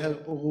 Amen.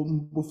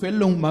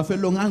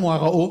 Mafelong a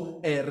ngwaga o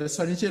re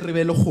swanetše re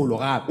be legolo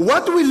gape.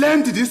 What we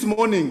learned this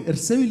morning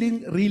Se re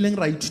ileng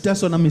ra ithuta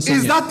sona mesong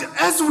is e. that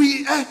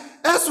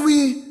as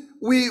we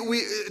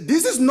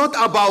this is not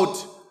about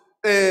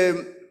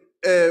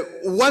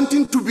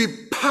wanting to be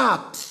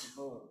part.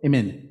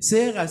 Amen.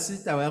 Se ga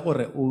se taba ya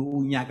gore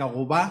o nyaka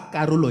go ba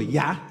karolo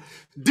ya.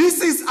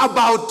 This is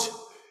about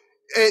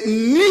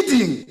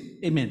needing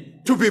Amen.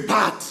 to be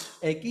part.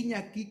 Ke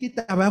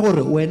taba ya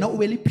gore wena o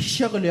be le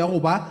phišegelo ya go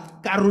ba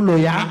karolo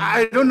ya.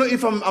 I don't know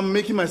if I'm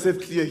making myself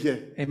clear here.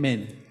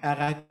 Amen. A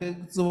ga ke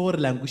tsebe gore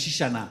la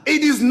nkwešišana.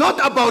 It is not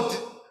about,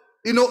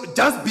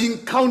 just being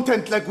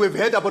counted like we've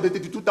heard about the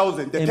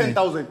 32,000, the Amen.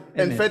 10,000,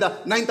 and Amen. further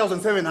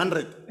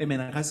 9,700.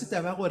 Amen. Ga se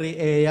taba ya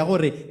gore ya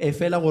gore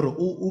fela gore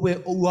o be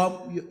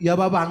ya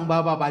ba bang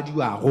ba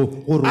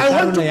badiwago gore I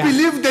want to karolo ya.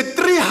 believe the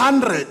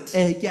 300,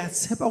 Ke a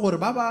tshepa gore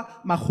ba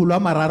magolo a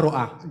mararo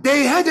a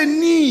they had a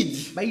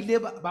need ba ile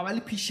ba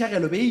le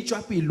phišegelo be e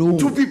tswa pelong.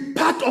 to be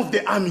part of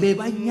the army. Be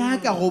ba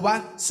nyaka go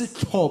ba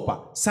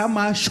setlhopha sa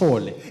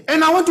mašole.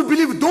 And I want to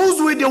believe those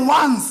were the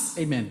ones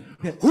Amen.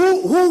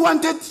 who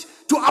wanted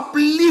to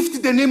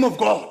uplift the name of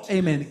God.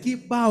 Amen. Ke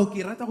bao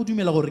ke rata go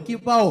dumela gore ke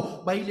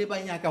bao ba ile ba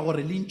nyaka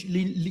gore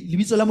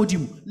lebitso la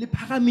Modimo le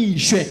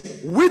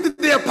phagamishwe. With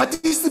their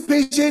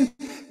participation,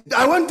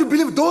 I want to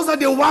believe those are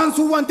the ones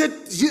who wanted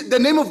the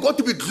name of God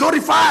to be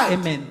glorified.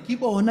 Amen. Ke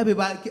bona be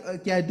ba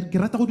ke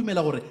rata go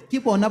dumela gore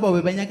ke bona ba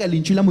be ba nyaka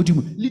lentswe la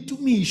Modimo le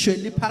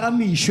tumishwe le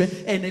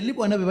phagamishwe ene le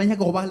bona be ba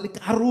nyaka go ba le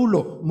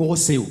karolo mo go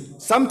seo.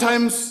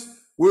 Sometimes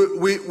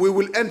we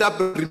will end up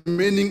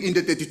remaining in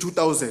the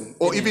 32,000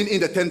 or even in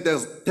the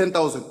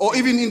 10,000 or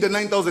even in the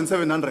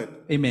 9,700.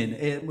 Amen.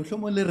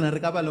 Mohlomong le rena re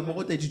ka ba le mo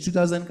go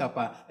 32,000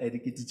 kapa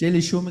dikete tse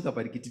 10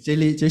 kapa dikete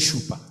tse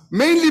 7.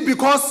 Mainly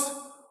because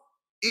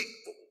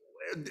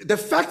the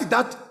fact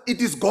that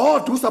it is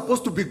God who's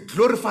supposed to be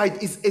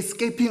glorified is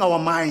escaping our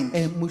mind.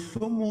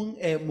 Mohlomong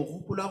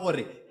mogopolo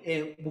gore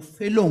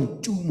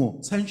bofelong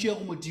tumo tshwantse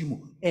go Modimo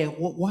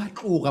wa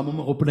tloga mo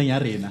mogopolong ya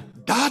rena.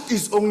 That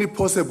is only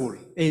possible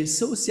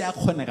Seo se a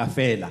kgonega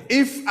fela.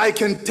 if I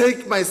can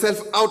take myself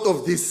out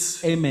of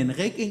this Amen.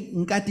 Ge ke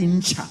nka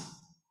tintšha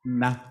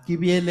nna ke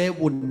beele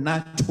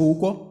bonna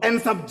thoko and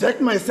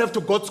subject myself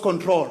to God's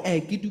control.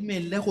 ke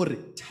dumelele gore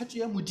thatso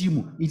ya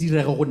Modimo e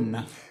direge go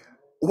nna.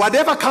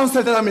 Whatever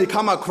counsel that I may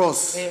come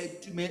across,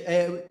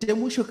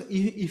 Temošo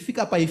efe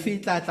kapa efe e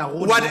tla tla go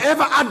nna.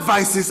 whatever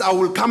advices I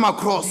will come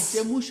across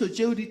Temošo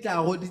tšeo di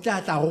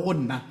tla tla go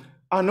nna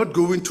are not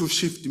going to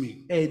shift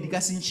me. di ka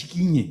se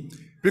ntšhikinye.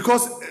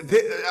 Because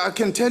I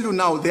can tell you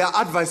now, there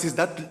are advices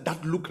that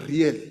look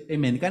real.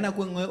 Amen. Ka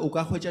nako nngwe o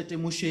ka hwetša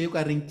temošo e o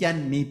ka reng ke ya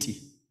nnete.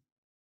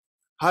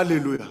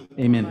 Hallelujah.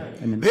 Amen.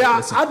 Amen. There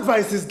are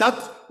advices that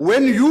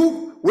when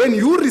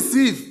you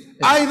receive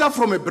either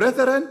from a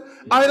brethren,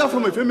 either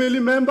from a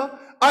family member,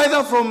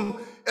 either from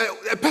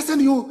a person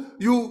you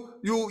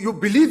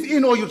believe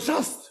in or you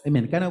trust,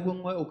 Amen. Ka nako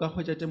nngwe o ka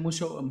hwetša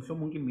temošo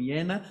mohlomong ke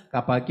moyena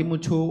kapa ke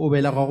motho o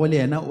belegwago le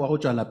yena wa go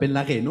tšwa lapeng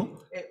la geno.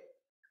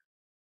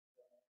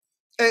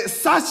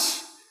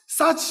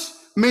 such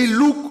may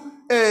look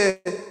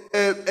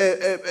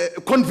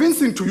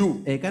convincing to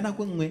you. Ka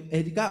nako nngwe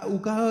o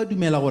ka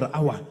dumela gore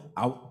awa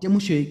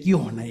temošo e ke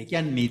yona e ke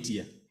ya nnete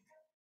ya.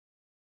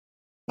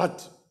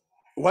 But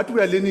what we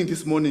are learning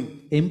this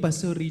morning, Empa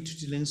seo re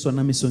ithutileng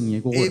sona mesong ye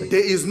ke gore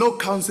there is no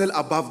counsel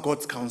above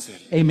God's counsel.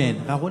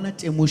 amen ga gona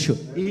temošo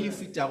e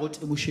fetago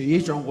temošo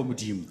e tswang go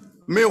Modimo.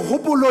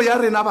 Megopolo ya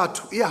rena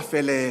batho e a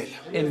felela.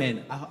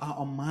 Amen.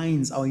 Our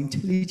minds, our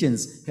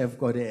intelligence have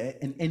got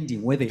an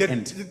ending where they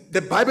end.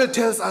 The Bible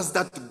tells us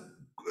that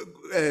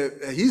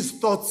his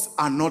thoughts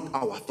are not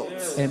our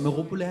thoughts.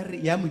 Megopolo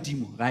ya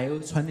Modimo ga e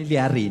tshwane le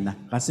ya rena,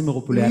 ga se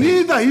megopolo ya rena.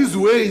 Neither his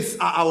ways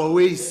are our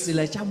ways.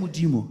 Tsela tša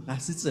Modimo ga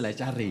se tsela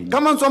tša rena. Ka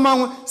mantswe a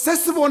mangwe se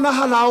se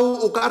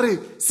bonagalago o ka re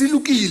se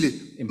lokile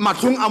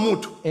matlhong a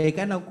motho.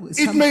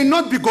 It may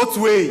not be God's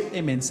way.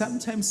 Amen.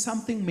 Sometimes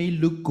something may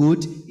look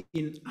good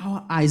in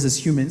our eyes as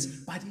humans,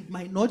 but it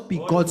might not be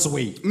God's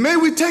way. May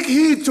we take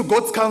heed to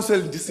God's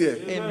counsel this year.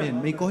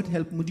 Amen. May God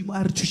help Modimo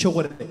a re thuše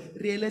gore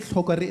re ele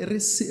tlhoko re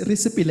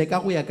sepele ka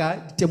go ya ka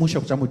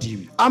ditemošo tša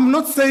Modimo. I'm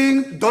not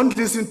saying don't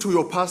listen to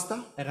your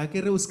pastor. Ga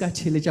ke re o ska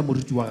theeletša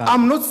moruti wa gago.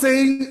 I'm not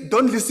saying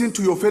don't listen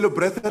to your fellow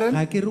brethren.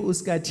 Ga ke re o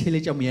ska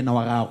theeletša moyena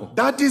wa gago.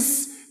 That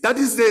is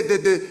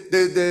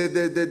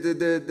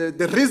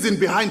the reason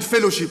behind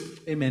fellowship.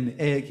 Amen.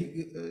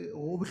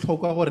 Go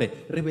bohlokwa gore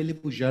re be le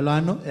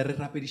bojalano re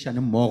rapedišane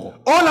mmogo.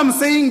 All I'm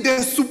saying,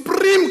 the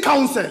supreme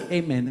counsel.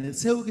 Amen.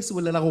 Seo ke se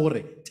bolela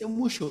gore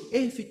temošo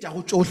e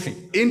fetago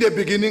tšohle. In the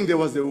beginning there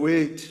was the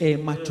word.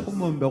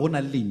 Mathomong be go na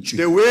le lentswe.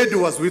 The word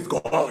was with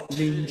God.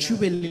 Lentswe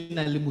be le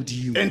na le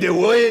Modimo. And the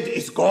word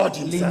is God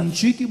himself.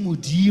 Lentswe ke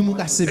Modimo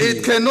ka sebele.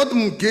 It cannot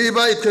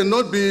Mgiba, it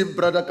cannot be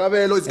Brother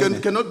Kabelo,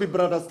 it cannot be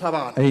Brother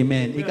Stabana.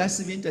 Amen. E ka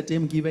se be ntate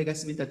Mgiba, e ka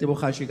se be ntate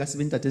Bogasho, e ka se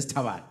be ntate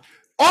Stabana.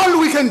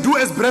 All we can do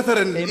as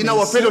brethren in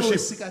our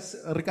fellowship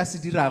re ka se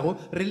dirago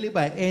re le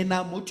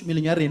baena mo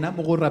tumelong ya rena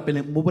mo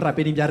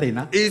borapeding bja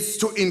rena is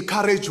to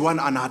encourage one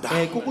another.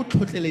 ke go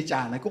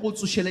tlhotleletšana ke go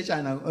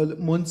tsošeletšana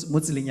mo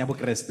tseleng ya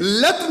bokreste.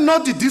 Let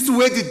not this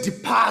word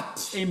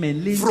depart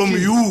Amen. from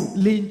you.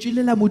 Lentswe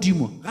le la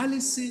Modimo ga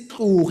le se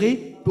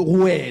tloge go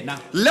wena.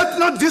 Let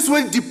not this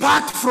word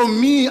depart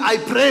from me, I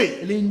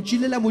pray.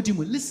 Lentswe le la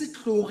Modimo le se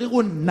tloge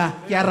go nna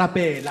ke a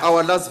rapela.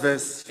 Our last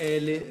verse,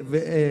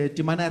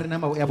 temana ya rena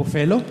ya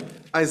bofelo.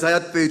 Isaiah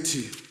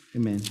 30.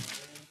 Amen.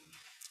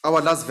 Our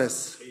last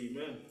verse.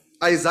 Amen.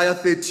 Isaiah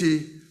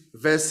 30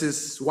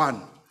 verses 1.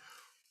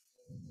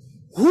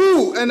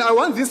 Who, and I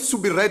want this to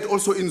be read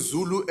also in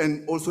Zulu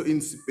and also in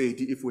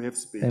Sepedi if we have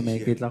Sepedi Amen.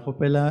 here. Ke tla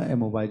gopela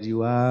mobadi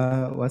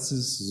wa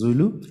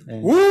Zulu.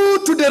 Woe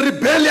to the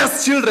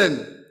rebellious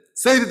children,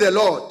 said the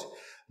Lord,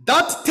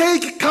 that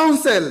take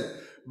counsel,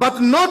 but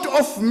not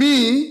of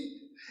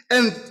me,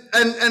 and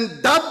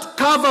that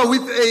cover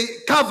with a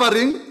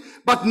covering,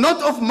 but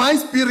not of my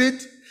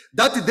spirit,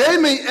 that they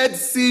may add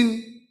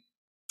sin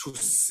to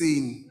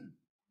sin.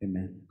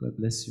 Amen. God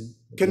bless you.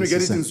 God Can we bless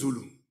get you, it in sir.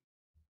 Zulu?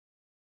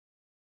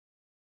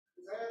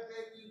 Isaiah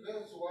 30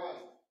 verse 1.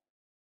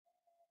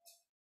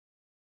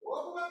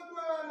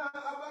 Okubantwana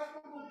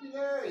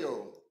abahlukulukileyo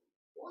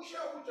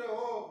usho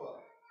uJehova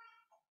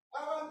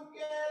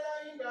bukela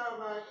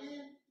indaba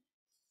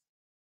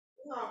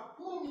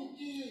ungaphumi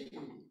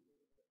kini.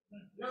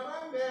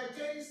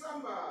 Nabambethe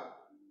isambatho.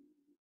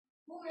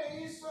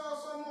 Kube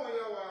isoso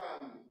moya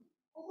wami.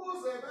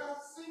 Ukuze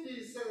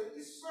basindise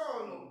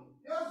isono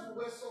phezu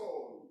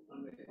kwesono.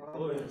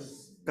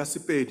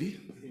 Kasipedi,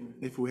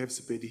 if we have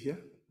Sipedi here.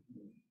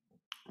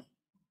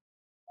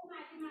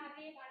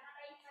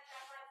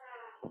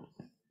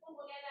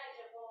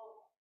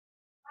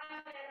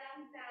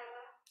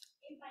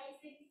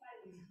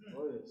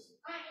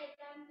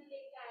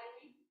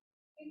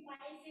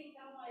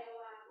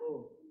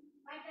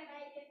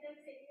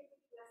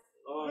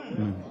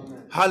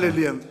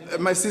 Hallelujah.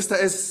 My sister,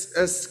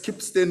 as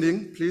keep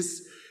standing,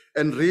 please,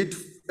 and read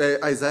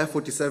Isaiah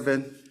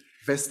 47,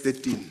 verse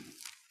 13.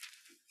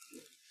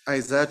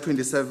 Isaiah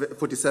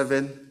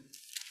 47,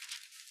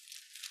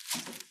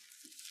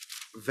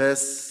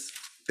 verse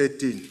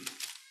 13.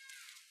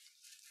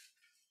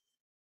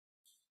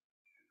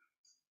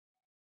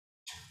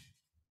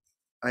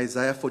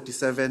 Isaiah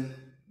 47,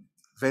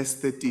 verse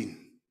 13.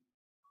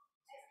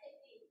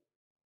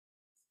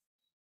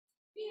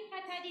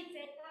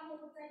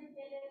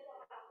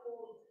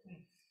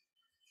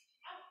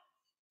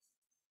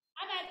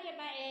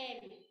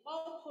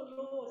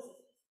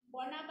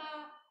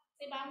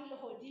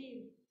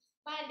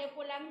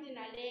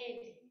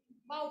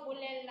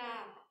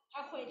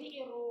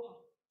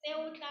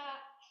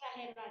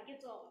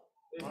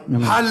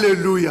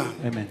 Hallelujah.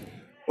 Amen.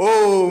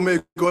 Oh, may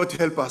God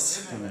help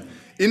us. Amen.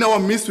 In our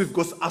midst, we've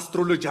got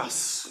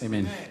astrologers.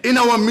 Amen. In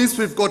our midst,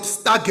 we've got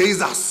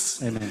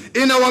stargazers. Amen.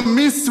 In our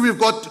midst, we've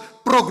got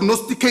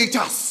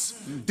prognosticators.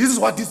 This is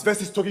what this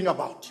verse is talking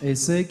about.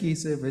 Se ke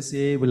se verse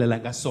e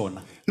bolelang ka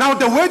sona. Now,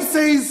 the word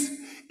says,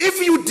 if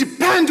you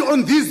depend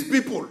on these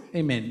people,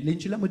 Amen.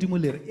 Lentswe la Modimo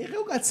le re, e ge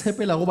o ka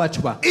tshepela go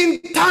batho ba. in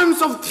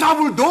times of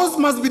trouble, those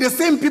must be the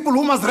same people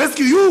who must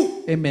rescue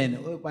you. Amen.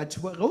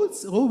 Batho ba go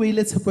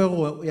beile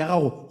tshepo ya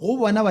gago go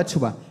bona batho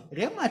ba.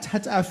 Ge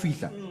mathata a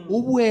fihla,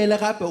 o boele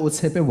gape o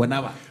tshepe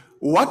bona ba.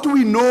 What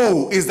we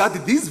know is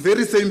that these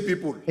very same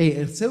people,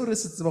 Seo re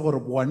se tseba gore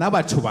bona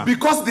batho ba.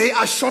 because they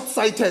are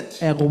short-sighted,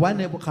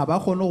 Gobane ga ba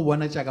kgone go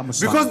bona jaaka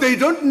because moswane. they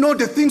don't know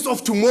the things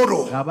of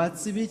tomorrow, Ga ba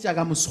tsebe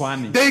jaaka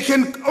moswane. they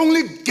can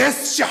only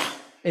guesstimate.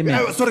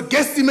 Amen.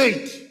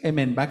 Guesstimate.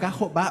 Amen. Ba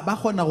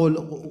kgona go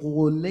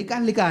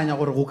leka-lekanya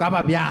gore go ka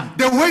ba bjang.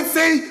 The word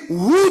say,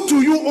 "Who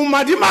to you,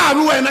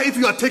 umadimaru wena, if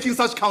you are taking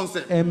such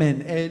counsel?"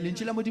 Amen.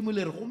 Lentswe la Modimo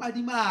le re go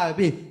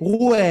madimabe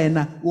go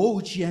wena o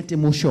tšea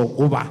temošo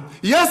go ba.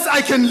 Yes,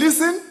 I can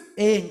listen.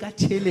 Nka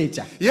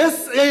theletša.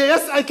 Yes,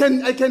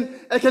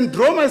 I can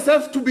draw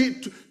myself to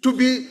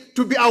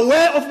be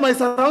aware of my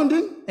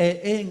surrounding.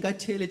 Nka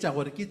theletša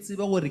gore ke tsebe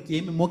gore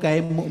ke eme mo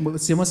kae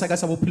seemo sa ka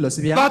sa bophelo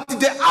se bjang. But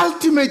the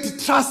ultimate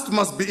trust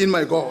must be in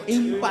my God.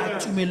 Empa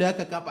tumelo ya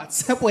ka kapa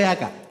tshepo ya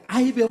ka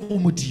a e be go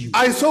Modimo.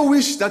 I so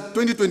wish that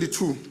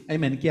 2022,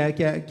 Amen. Ke a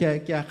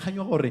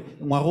kganywa gore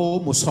ngwaga o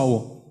moswa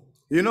o.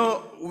 you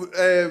know,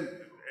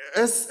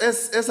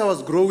 as I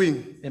was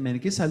growing, Amen.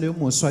 Ke sa le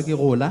moswa ke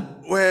gola.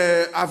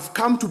 where I've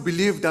come to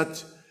believe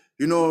that,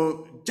 you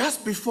know,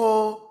 just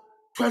before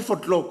 12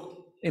 o'clock,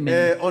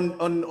 Amen.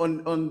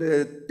 on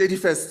the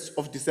 31st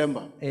of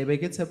December, Be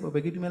ke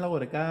dumela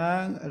gore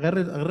ka ge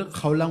re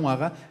kgaola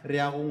ngwaga re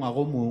ya go ngwaga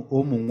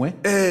o mongwe.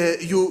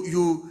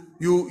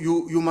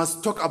 you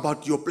must talk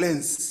about your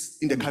plans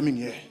in the coming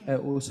year.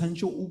 O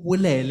tshwantse o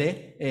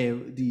bolele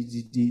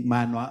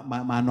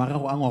maano a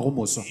gago a ngwaga o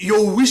moswa.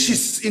 Your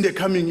wishes in the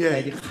coming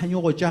year.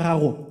 Dikganyogo tša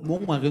gago mo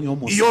ngwageng yo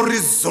moswa. Your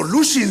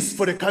resolutions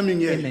for the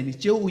coming year. Amen.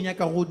 Tšeo o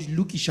nyaka go di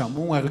lokiša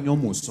mo ngwageng yo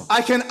moswa.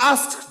 I can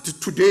ask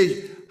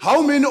today,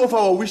 how many of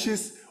our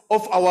wishes,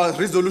 of our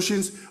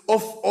resolutions,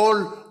 of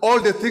all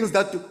the things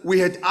that we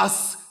had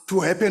asked to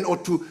happen or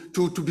to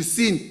be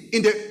seen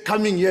in the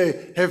coming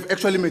year have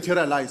actually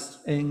materialized?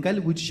 Nka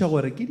le botšiša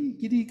gore ke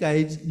di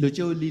kae dilo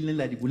tšeo le ileng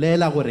la di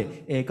bolela gore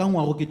ka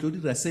ngwago ke tlo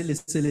dira se le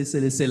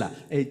sela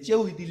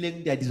tšeo di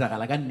ileng di a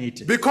diragala ka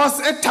nnete.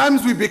 Because at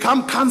times we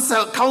become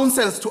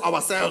counsels to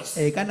ourselves.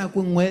 Ka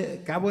nako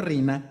nngwe ka bo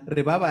rena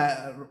re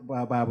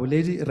ba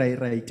boledi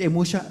ra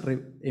itemoša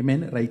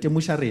amen ra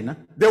itemoša rena.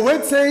 The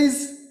word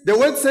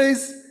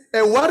says,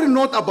 worry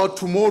not about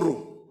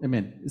tomorrow.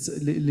 Amen.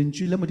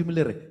 Lentswe la Modimo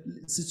le re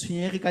se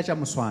tshwenyege ka tša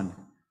moswane.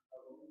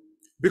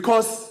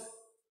 Because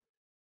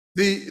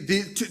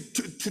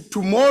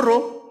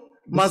tomorrow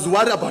must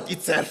worry about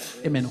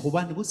itself. Amen.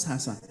 Gobane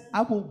bosasa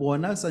a bo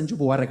bona santse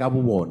bo ware ka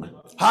bo bona.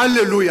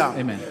 Hallelujah.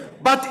 Amen.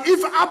 But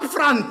if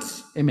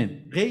upfront,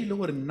 Amen. Ge ile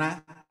gore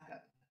nna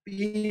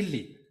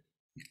pele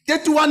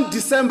 31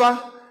 December,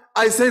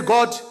 I say,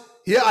 God,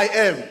 here I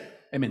am.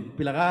 Amen.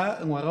 Pele ga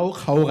ngwaga o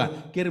kgaoga,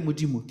 ke re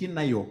Modimo, ke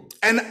nna yo.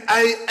 And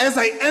as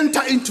I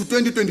enter into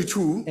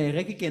 2022,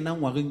 Ge ke kena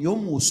ngwageng yo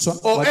moswa,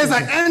 or as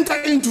I enter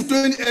into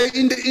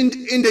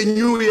in the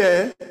new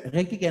year,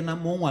 ge ke kena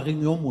mo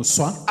ngwageng yo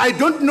moswa, I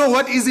don't know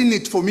what is in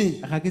it for me.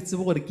 ga ke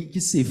tsebe gore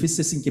ke sefe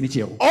se se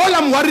nkenetšego. All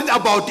I'm worried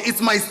about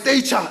is my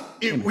stature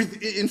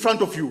in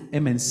front of you.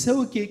 Amen.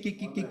 Seo ke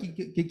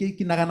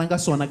naganang ka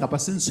sona kapa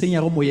se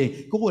ntshwenyago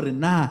moyeng ke gore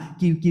na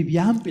ke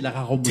bjang pele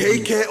ga go Modimo.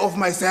 Take care of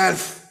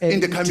myself in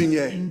the coming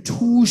year.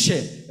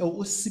 Nthuše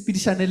o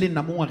sepedišane le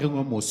nna mo ngwageng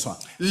yo moswa.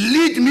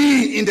 Lead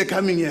me in the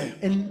coming year.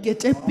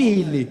 Nkete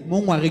pele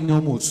mo ngwageng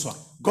yo moswa.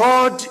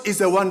 God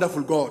is a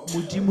wonderful God.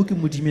 Modimo ke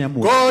Modimo ya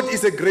motho. God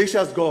is a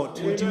gracious God.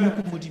 Modimo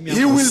ke Modimo ya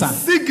He will mosa.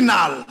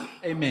 signal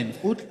Amen.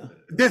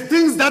 the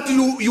things that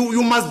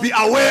you must be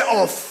aware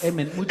of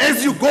Amen.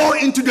 as you go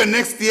into the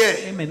next year.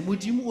 Amen.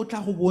 Modimo o tla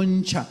go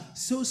bontšha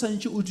seo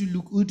santse o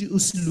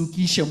se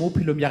lokiše mo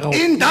bophelong ya gago.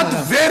 In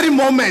that very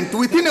moment,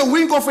 within a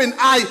wink of an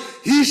eye,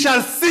 he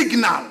shall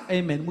signal.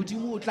 Amen.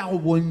 Modimo o tla go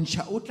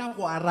bontšha, o tla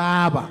go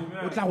araba,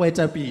 o tla go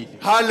eta pele.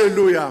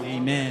 Hallelujah.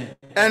 Amen.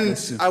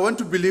 And I want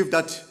to believe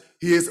that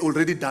he has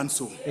already done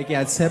so. Ke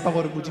a tshepa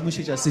gore Modimo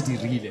šetša se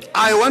dirile.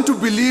 I want to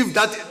believe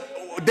that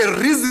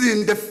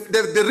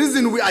the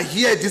reason we are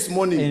here this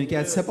morning, Ke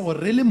a tshepa gore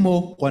re le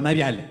mo gona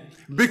bjale.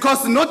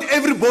 because not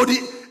everybody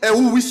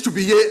who wish to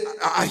be here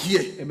are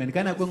here. Amen.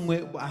 Ka nako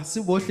nngwe ga se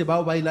bohle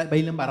bao ba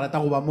ileng ba rata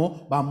go ba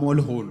mo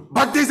leholo.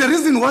 But there's a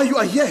reason why you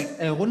are here.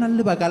 Go na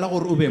le lebaka la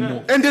gore o be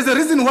mo. And there's a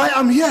reason why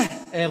I'm here.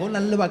 Go na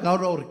le lebaka la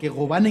gore ke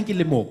gobaneng ke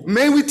le mo.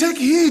 May we take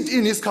heed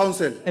in his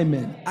counsel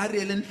Amen. A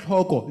re eleng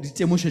tlhoko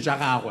ditemošo tša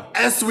gagwe.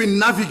 as we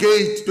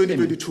navigate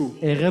 2022.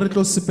 Ge re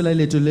tlo sepela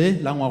leeto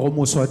le la ngwaga o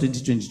moswa wa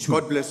 2022.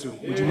 God bless you.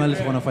 Modimo a le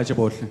tlhogonofatše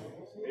bohle.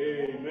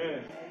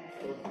 Amen.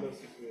 God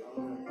bless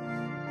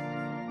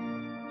you.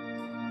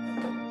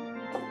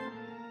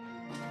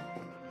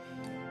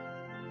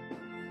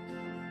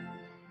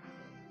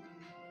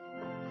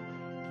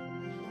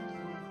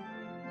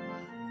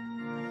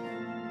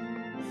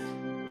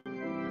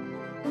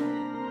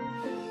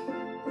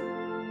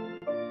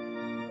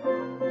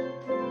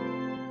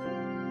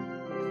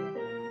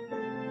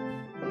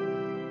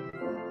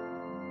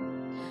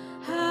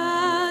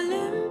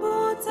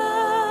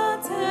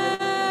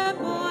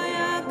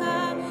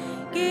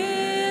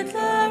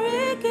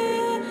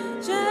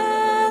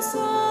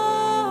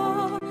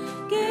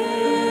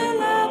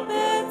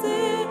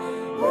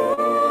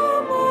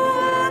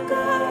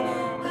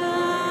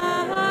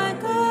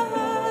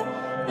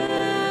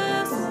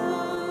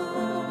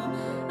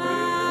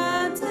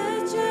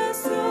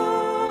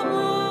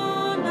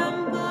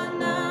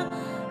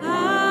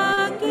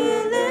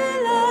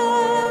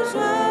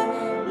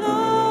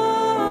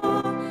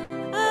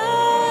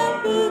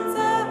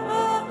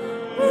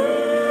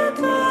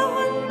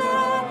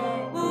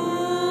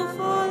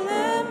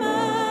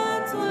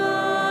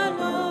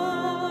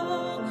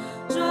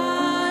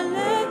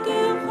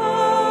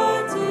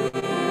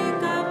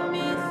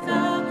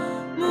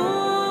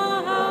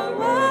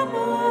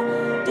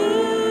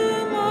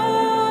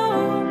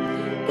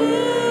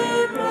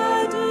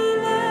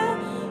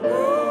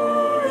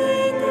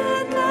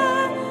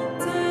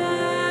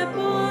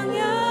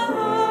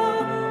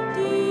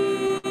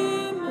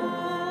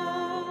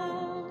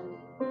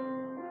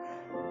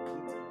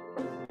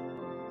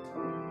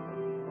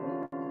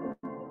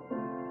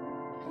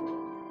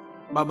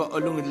 Baba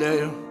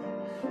olungileyo,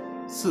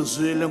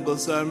 sizwile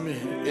Nkosami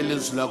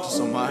ilizwi lakho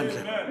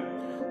somandla.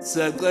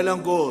 Siyacela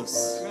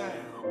Nkosi,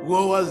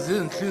 wowazi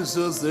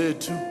inhliziyo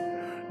zethu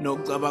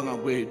nokucabanga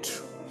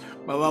kwethu.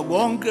 Baba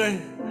konke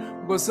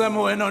Nkosami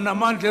wena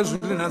unamandla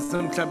ezulwini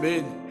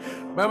nasemhlabeni.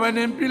 Baba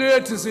nempilo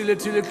yethu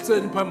silethile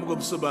ekuseni phambi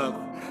kobuso bakho.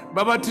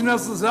 Baba thina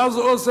sizazi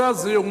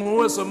osaziyo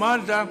nguwe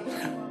somandla.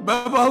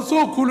 Baba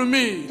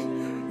usokhulumile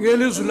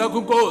ngelizwi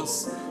lakho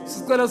Nkosi.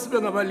 Sicela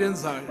sibe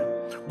ngabalenzayo.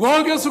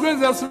 Konke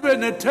sikwenza sibe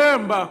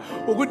nethemba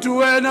ukuthi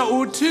wena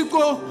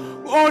uThixo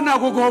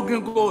onako konke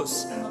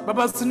Nkosi.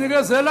 Baba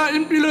sinikezela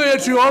impilo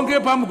yethu yonke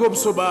phambi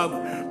kobuso bakho.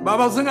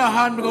 Baba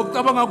singahambi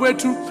ngokucabanga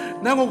kwethu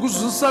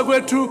nangokuzwisisa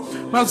kwethu,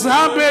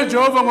 masihambe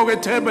Jehova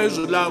ngokwethemba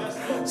izwi lakho.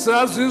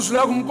 Sazi izwi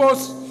lakho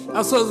Nkosi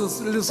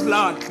asoze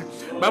lisilahle.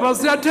 Baba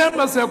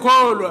siyathemba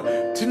siyakholwa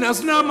thina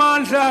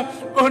sinamandla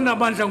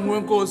onamandla nguwe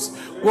Nkosi.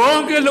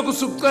 Konke lokhu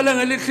sikucela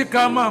ngelihle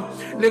igama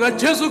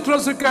likaJesu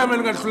Kristu igama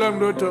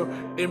lingahlulanga lutho.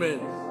 Amen.